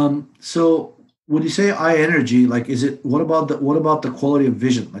 So when you say eye energy, like, what about the quality of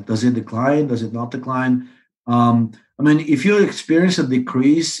vision? Like, does it decline? Does it not decline? I mean, if you experience a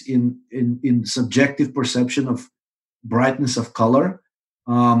decrease in subjective perception of brightness of color,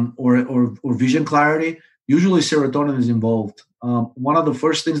 or vision clarity, usually serotonin is involved. One of the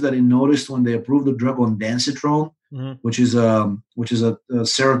first things that I noticed when they approved the drug ondansetron, which is a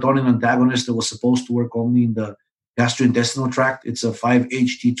serotonin antagonist that was supposed to work only in the gastrointestinal tract. It's a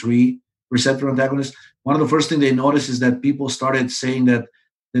 5-HT3 receptor antagonist. One of the first things they noticed is that people started saying that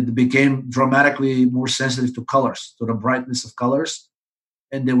they became dramatically more sensitive to colors, to the brightness of colors,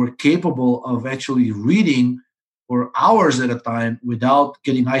 and they were capable of actually reading for hours at a time without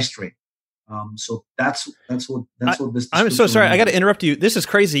getting eye strain. So that's what this. I'm so sorry. I got to interrupt you. This is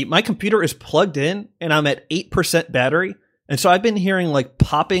crazy. My computer is plugged in and I'm at 8% battery. And so I've been hearing like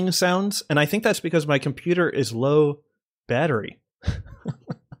popping sounds. And I think that's because my computer is low battery.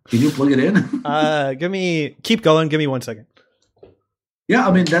 Can you plug it in? Keep going. Give me 1 second. Yeah.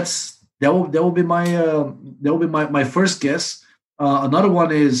 I mean, that will be my first guess. Another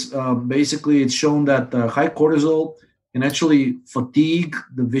one is basically it's shown that high cortisol can actually fatigue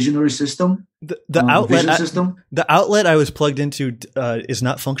the visionary system. The outlet I was plugged into is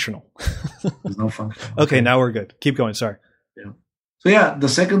not functional. It's not functional. Okay, now we're good. Keep going. Sorry. Yeah. So yeah, the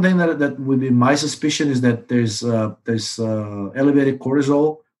second thing that would be my suspicion is that there's elevated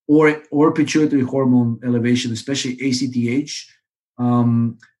cortisol or pituitary hormone elevation, especially ACTH.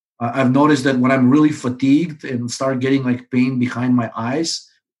 I've noticed that when I'm really fatigued and start getting like pain behind my eyes,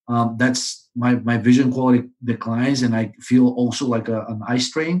 that's my vision quality declines, and I feel also like an eye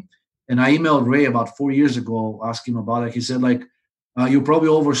strain. And I emailed Ray about 4 years ago, asking him about it. He said, like, you're probably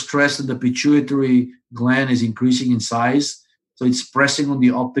overstressed and the pituitary gland is increasing in size. So it's pressing on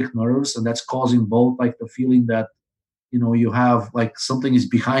the optic nerves, and that's causing both like the feeling that, you have like something is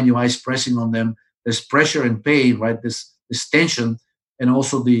behind your eyes pressing on them. There's pressure and pain, right? This tension, and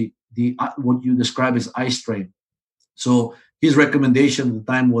also the what you describe as eye strain. So his recommendation at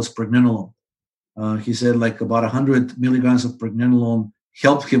the time was pregnenolone. He said like about 100 milligrams of pregnenolone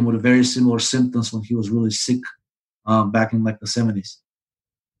helped him with very similar symptoms when he was really sick back in like the 70s.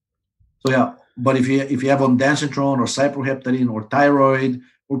 So yeah, but if you have ondansetron or cyproheptadine or thyroid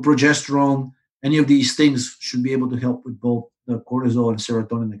or progesterone, any of these things should be able to help with both the cortisol and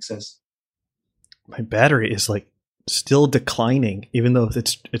serotonin excess. My battery is like still declining, even though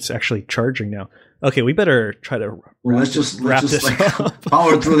it's actually charging now. Okay, we better try to let's just like up.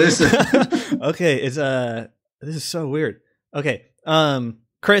 Power through this. Okay, it's this is so weird. Okay,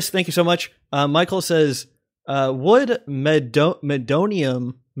 Chris, thank you so much. Michael says, would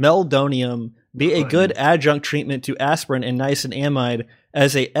meldonium be a good adjunct treatment to aspirin and niacinamide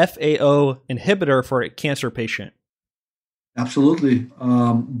as a FAO inhibitor for a cancer patient? Absolutely.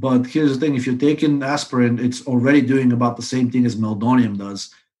 But here's the thing. If you're taking aspirin, it's already doing about the same thing as meldonium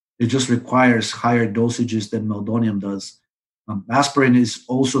does. It just requires higher dosages than meldonium does. Aspirin is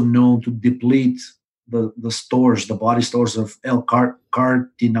also known to deplete the body stores of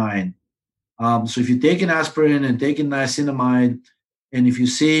L-carnitine. So if you're taking aspirin and taking niacinamide, and if you're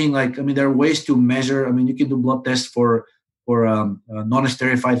seeing there are ways to measure. you can do blood tests for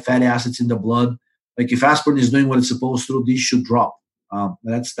non-esterified fatty acids in the blood. Like if aspirin is doing what it's supposed to, these should drop.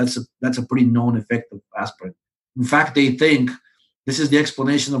 That's a pretty known effect of aspirin. In fact, they think this is the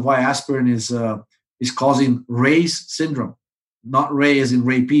explanation of why aspirin is causing Ray's syndrome, not Ray as in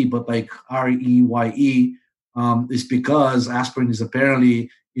Ray P, but like REYE. Is because aspirin is apparently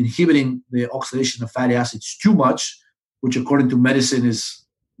inhibiting the oxidation of fatty acids too much, which according to medicine is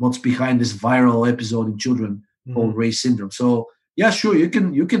what's behind this viral episode in children called Ray syndrome. So yeah, sure, you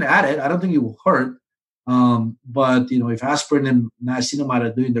can add it. I don't think it will hurt. But if aspirin and niacinamide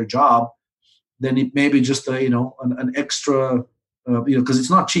are doing their job, then it may be just an extra, because it's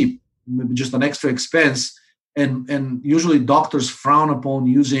not cheap, maybe just an extra expense. And usually doctors frown upon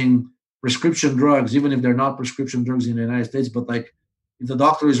using prescription drugs, even if they're not prescription drugs in the United States. But like if the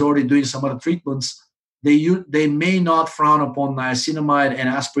doctor is already doing some other treatments, they may not frown upon niacinamide and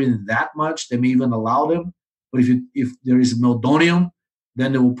aspirin that much. They may even allow them. But if there is meldonium,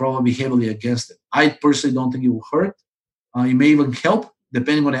 then they will probably be heavily against it. I personally don't think it will hurt. It may even help,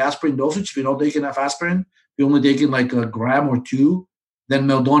 depending on the aspirin dosage. If you're not taking enough aspirin, if you're only taking like a gram or two, then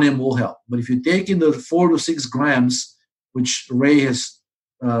meldonium will help. But if you're taking the 4 to 6 grams, which Ray has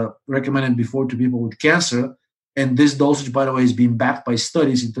recommended before to people with cancer, and this dosage, by the way, is being backed by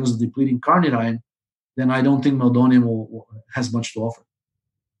studies in terms of depleting carnitine, then I don't think meldonium has much to offer.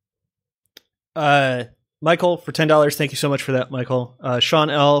 Michael, for $10, thank you so much for that, Michael.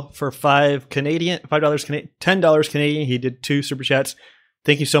 Sean L for $5 Canadian, $10 Canadian. He did 2 super chats.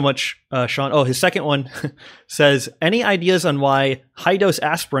 Thank you so much, Sean. Oh, his second one says, any ideas on why high dose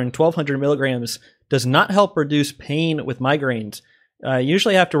aspirin, 1,200 milligrams, does not help reduce pain with migraines?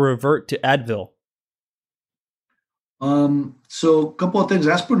 Usually have to revert to Advil. So a couple of things.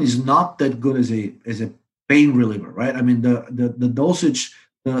 Aspirin is not that good as a pain reliever, right? The dosage.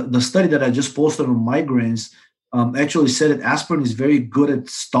 The study that I just posted on migraines actually said that aspirin is very good at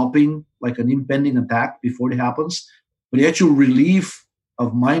stopping like an impending attack before it happens. But the actual relief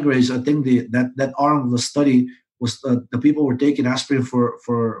of migraines, I think that arm of the study was the people were taking aspirin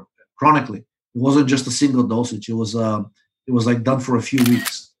for chronically. It wasn't just a single dosage. It was like done for a few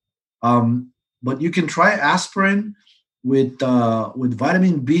weeks. But you can try aspirin with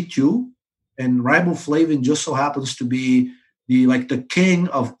vitamin B2, and riboflavin just so happens to be the king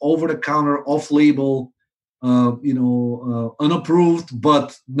of over-the-counter, off-label, unapproved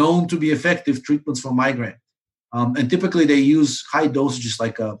but known to be effective treatments for migraine. And typically they use high dosages,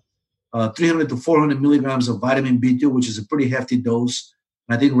 like 300 to 400 milligrams of vitamin B2, which is a pretty hefty dose.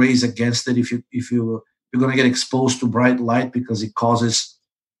 And I think Ray's against it if you're going to get exposed to bright light because it causes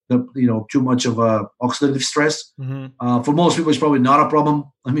too much of a oxidative stress. Mm-hmm. For most people, it's probably not a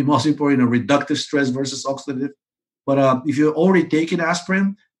problem. Most people are in a reductive stress versus oxidative. But if you're already taking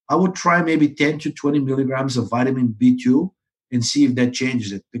aspirin, I would try maybe 10 to 20 milligrams of vitamin B2 and see if that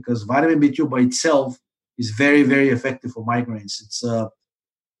changes it. Because vitamin B2 by itself is very, very effective for migraines. It's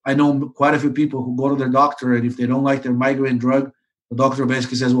I know quite a few people who go to their doctor, and if they don't like their migraine drug, the doctor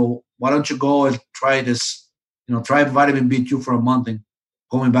basically says, well, why don't you go and try this, try vitamin B2 for a month and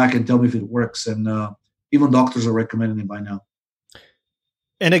call me back and tell me if it works. And even doctors are recommending it by now.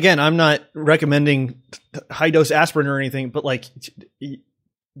 And again, I'm not recommending high dose aspirin or anything, but like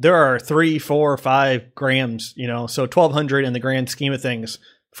there are 3, 4, 5 grams, so 1,200 in the grand scheme of things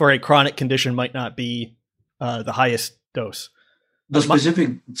for a chronic condition might not be the highest dose. The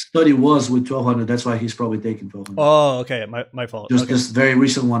specific study was with 1,200. That's why he's probably taking 1,200. Oh, okay. My fault. Just okay. This very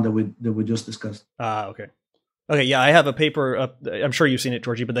recent one that we just discussed. Okay. Okay, yeah, I have a paper. I'm sure you've seen it,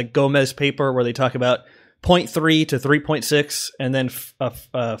 Georgie, but the Gomez paper where they talk about 0.3 to 3.6, and then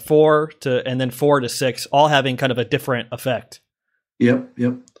 4 to 6, all having kind of a different effect. Yep.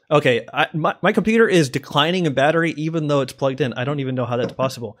 Okay, my computer is declining in battery even though it's plugged in. I don't even know how that's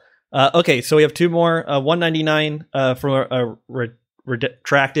possible. Okay, so we have 2 more. 199 for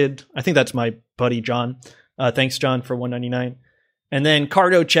retracted. I think that's my buddy John. Thanks, John, for 199. And then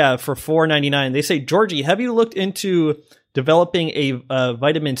Cardo Chav for $4.99. They say, Georgie, have you looked into developing a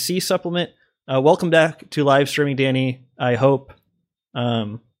vitamin C supplement? Welcome back to live streaming, Danny. I hope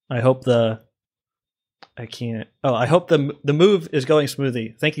the move is going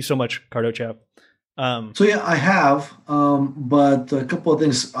smoothly. Thank you so much, Cardo Chav. So yeah, I have, but a couple of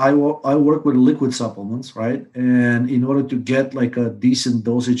things. I work with liquid supplements, right? And in order to get like a decent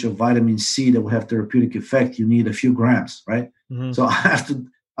dosage of vitamin C that will have therapeutic effect, you need a few grams, right? Mm-hmm. So I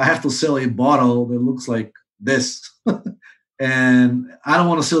have to sell a bottle that looks like this, and I don't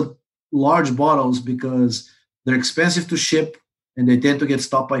want to sell large bottles because they're expensive to ship and they tend to get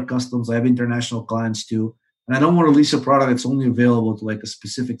stopped by customs. I have international clients too, and I don't want to release a product that's only available to like a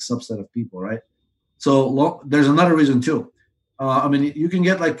specific subset of people, right? So there's another reason too. You can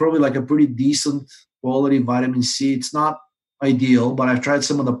get probably a pretty decent quality vitamin C. It's not ideal, but I've tried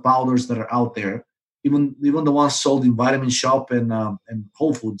some of the powders that are out there, even the ones sold in Vitamin Shop and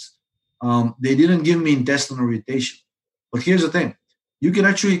Whole Foods. They didn't give me intestinal irritation. But here's the thing: you can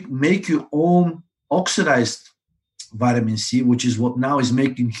actually make your own oxidized vitamin C, which is what now is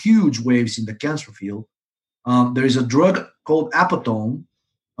making huge waves in the cancer field. There is a drug called Apotome.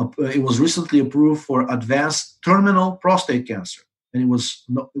 It was recently approved for advanced terminal prostate cancer, and it was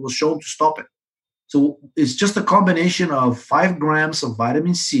shown to stop it. So it's just a combination of 5 grams of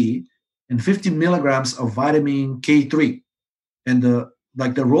vitamin C and 50 milligrams of vitamin K3. And the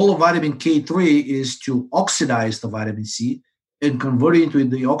role of vitamin K3 is to oxidize the vitamin C and convert it into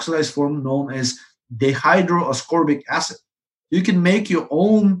the oxidized form known as dehydroascorbic acid. You can make your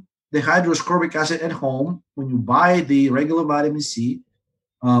own dehydroascorbic acid at home when you buy the regular vitamin C.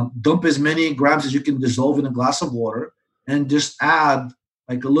 Dump as many grams as you can dissolve in a glass of water and just add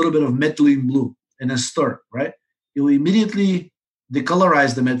a little bit of methylene blue and then stir, right? It will immediately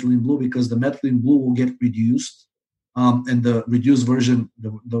decolorize the methylene blue because the methylene blue will get reduced, and the reduced version,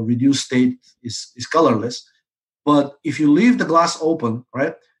 the reduced state is colorless. But if you leave the glass open,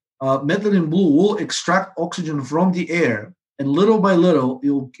 right, methylene blue will extract oxygen from the air, and little by little, it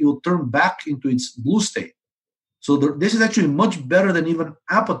will turn back into its blue state. So this is actually much better than even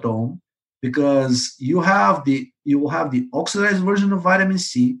Apotome because you will have the oxidized version of vitamin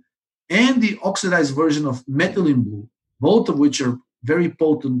C and the oxidized version of methylene blue, both of which are very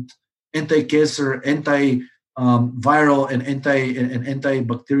potent anti-cancer, anti-viral, and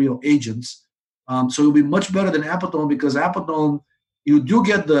antibacterial agents. So it will be much better than Apotome because Apotome, you do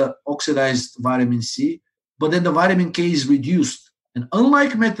get the oxidized vitamin C, but then the vitamin K is reduced. And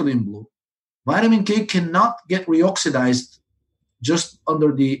unlike methylene blue, vitamin K cannot get reoxidized just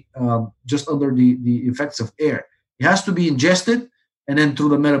under the effects of air. It has to be ingested, and then through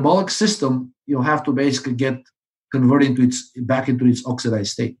the metabolic system, you'll have to basically get converted back into its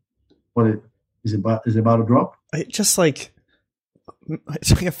oxidized state. What is it about to drop? It's like a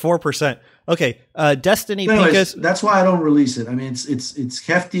 4%. Okay, Destiny Anyways, that's why I don't release it. I mean, it's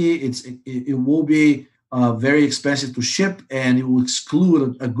hefty. It will be very expensive to ship, and it will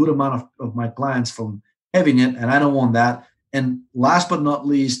exclude a good amount of my clients from having it, and I don't want that. And last but not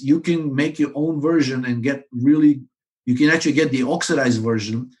least, you can make your own version and you can actually get the oxidized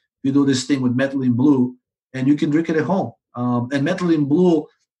version. You do this thing with methylene blue, and you can drink it at home. And methylene blue,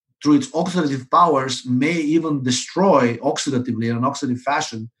 through its oxidative powers, may even destroy oxidatively in an oxidative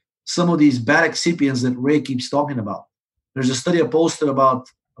fashion some of these bad excipients that Ray keeps talking about. There's a study I posted about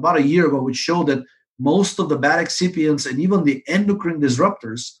a year ago which showed that most of the bad excipients and even the endocrine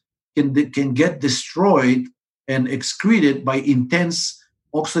disruptors can get destroyed and excreted by intense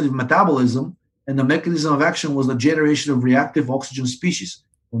oxidative metabolism, and the mechanism of action was the generation of reactive oxygen species.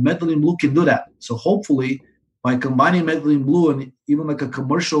 Well, methylene blue can do that. So hopefully, by combining methylene blue and even a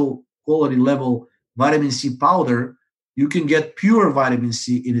commercial quality level vitamin C powder, you can get pure vitamin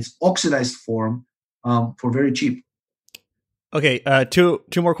C in its oxidized form for very cheap. Okay, two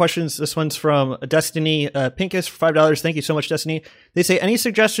more questions. This one's from Destiny Pincus for $5. Thank you so much, Destiny. They say, any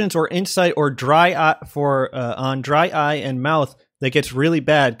suggestions or insight or dry eye on dry eye and mouth that gets really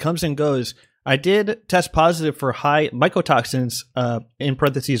bad, comes and goes. I did test positive for high mycotoxins, in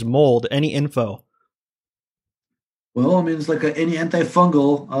parentheses mold. Any info? Well, I mean, it's like any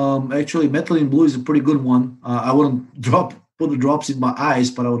antifungal. Actually, methylene blue is a pretty good one. I wouldn't put the drops in my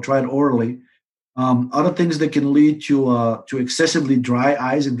eyes, but I would try it orally. Other things that can lead to excessively dry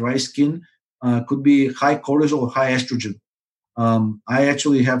eyes and dry skin could be high cortisol or high estrogen. I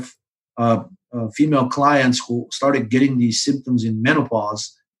actually have female clients who started getting these symptoms in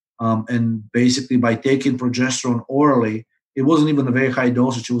menopause, and basically by taking progesterone orally, it wasn't even a very high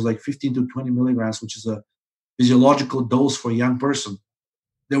dosage. It was like 15 to 20 milligrams, which is a physiological dose for a young person.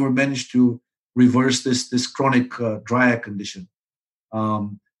 They were managed to reverse this chronic dry eye condition.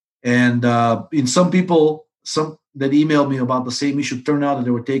 And in some people, some that emailed me about the same issue, turned out that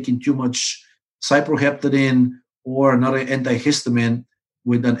they were taking too much cyproheptadine or another antihistamine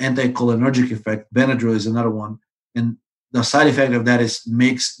with an anticholinergic effect. Benadryl is another one. And the side effect of that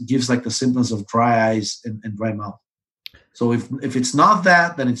gives like the symptoms of dry eyes and dry mouth. So if it's not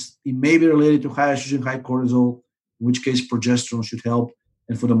that, then it may be related to high estrogen, high cortisol, in which case progesterone should help.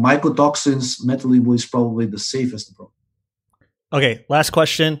 And for the mycotoxins, methylene blue is probably the safest approach. Okay, last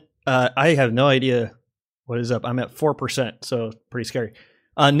question. I have no idea what is up. I'm at 4%, so pretty scary.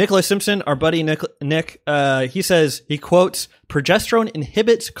 Nicholas Simpson, our buddy Nick, he says, he quotes, progesterone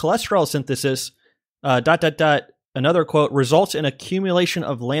inhibits cholesterol synthesis, ... Another quote, results in accumulation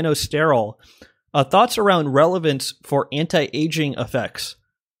of lanosterol. Thoughts around relevance for anti-aging effects.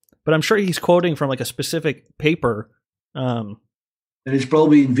 But I'm sure he's quoting from like a specific paper. And it's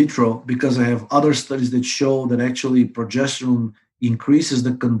probably in vitro, because I have other studies that show that actually progesterone increases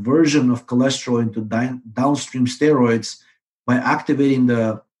the conversion of cholesterol into downstream steroids by activating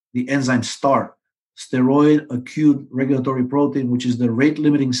the enzyme STAR, steroid acute regulatory protein, which is the rate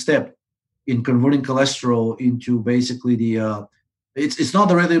limiting step in converting cholesterol into basically it's not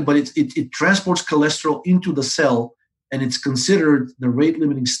the rate limit, but it transports cholesterol into the cell, and it's considered the rate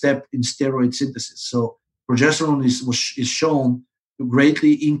limiting step in steroid synthesis. So progesterone is shown to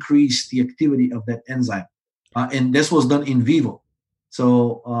greatly increase the activity of that enzyme. And this was done in vivo.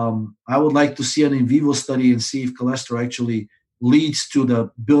 So I would like to see an in vivo study and see if cholesterol actually leads to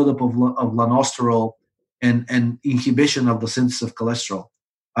the buildup of lanosterol and inhibition of the synthesis of cholesterol.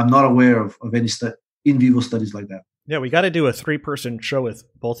 I'm not aware of any in vivo studies like that. Yeah, we got to do a 3-person show with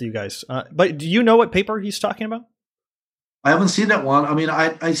both of you guys. But do you know what paper he's talking about? I haven't seen that one. I mean,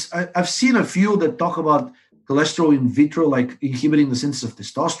 I've seen a few that talk about cholesterol in vitro, like inhibiting the synthesis of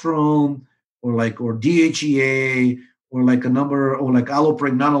testosterone, or DHEA, or like a number, or like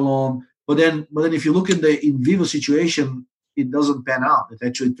allopregnanolone. But then if you look at the in vivo situation, it doesn't pan out. It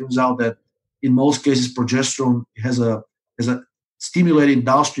actually turns out that in most cases, progesterone has a stimulating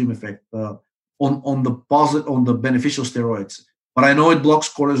downstream effect on the beneficial steroids. But I know it blocks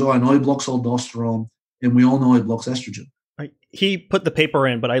cortisol. I know it blocks aldosterone, and we all know it blocks estrogen. He put the paper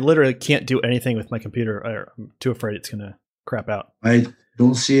in, but I literally can't do anything with my computer. I'm too afraid it's going to crap out. I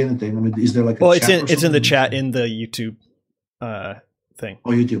don't see anything. I mean, is there like a chat? It's in the chat in the YouTube thing.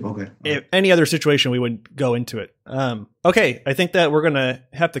 Oh, YouTube. Okay. If any other situation, we would go into it. Okay, I think that we're going to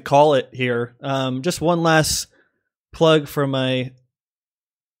have to call it here. Just one last plug for my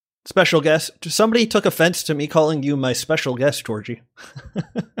special guest. Somebody took offense to me calling you my special guest, Georgie.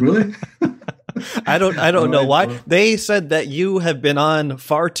 Really? I don't know why. They said that you have been on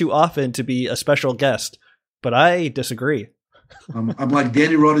far too often to be a special guest, but I disagree. I'm like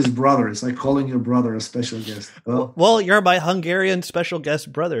Danny Roddy's brother. It's like calling your brother a special guest. Well, you're my Hungarian special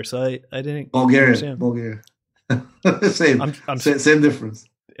guest brother, so I didn't Bulgarian. Same difference.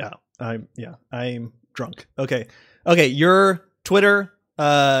 Yeah, I'm drunk. Okay, your Twitter,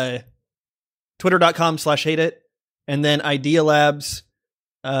 twitter.com/hate it, and then Idealabs,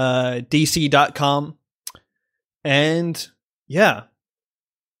 dc.com. And yeah,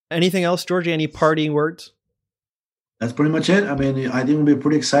 anything else, Georgie? Any parting words? That's pretty much it. I mean, I think it'll be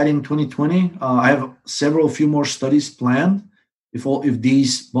pretty exciting 2020. I have few more studies planned. If both of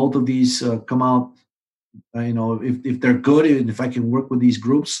these come out, if they're good, and if I can work with these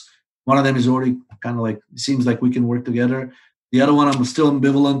groups, one of them is already kind of like, it seems like we can work together. The other one, I'm still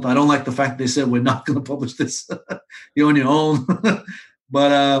ambivalent. I don't like the fact they said we're not going to publish this. You're on your own.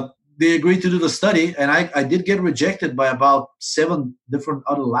 But they agreed to do the study, and I did get rejected by about 7 different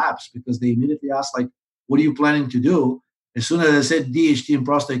other labs because they immediately asked, like, what are you planning to do? As soon as I said DHT and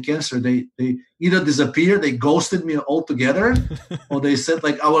prostate cancer, they either disappeared, they ghosted me altogether, or they said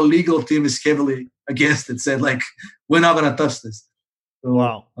like our legal team is heavily against it. Said like we're not gonna touch this. So,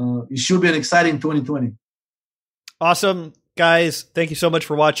 wow, it should be an exciting 2020. Awesome, guys! Thank you so much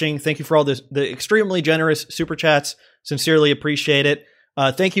for watching. Thank you for all the extremely generous super chats. Sincerely appreciate it.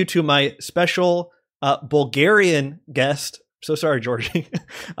 Thank you to my special Bulgarian guest. So sorry, Georgi.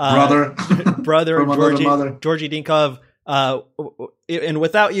 Brother, Georgi Dinkov. And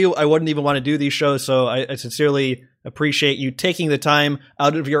without you, I wouldn't even want to do these shows. So I sincerely appreciate you taking the time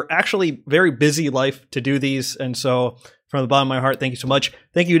out of your actually very busy life to do these. And so from the bottom of my heart, thank you so much.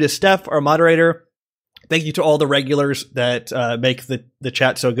 Thank you to Steph, our moderator. Thank you to all the regulars that make the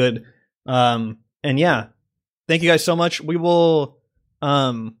chat so good. And yeah, thank you guys so much. We will,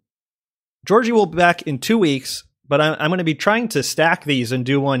 Georgi will be back in 2 weeks, but I'm going to be trying to stack these and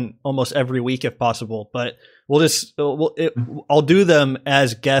do one almost every week if possible. But I'll do them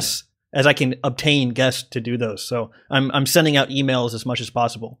as guests, as I can obtain guests to do those. So I'm sending out emails as much as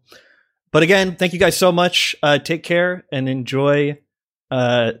possible. But again, thank you guys so much. Take care and enjoy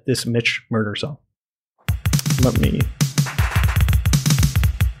this Mitch murder song. Let me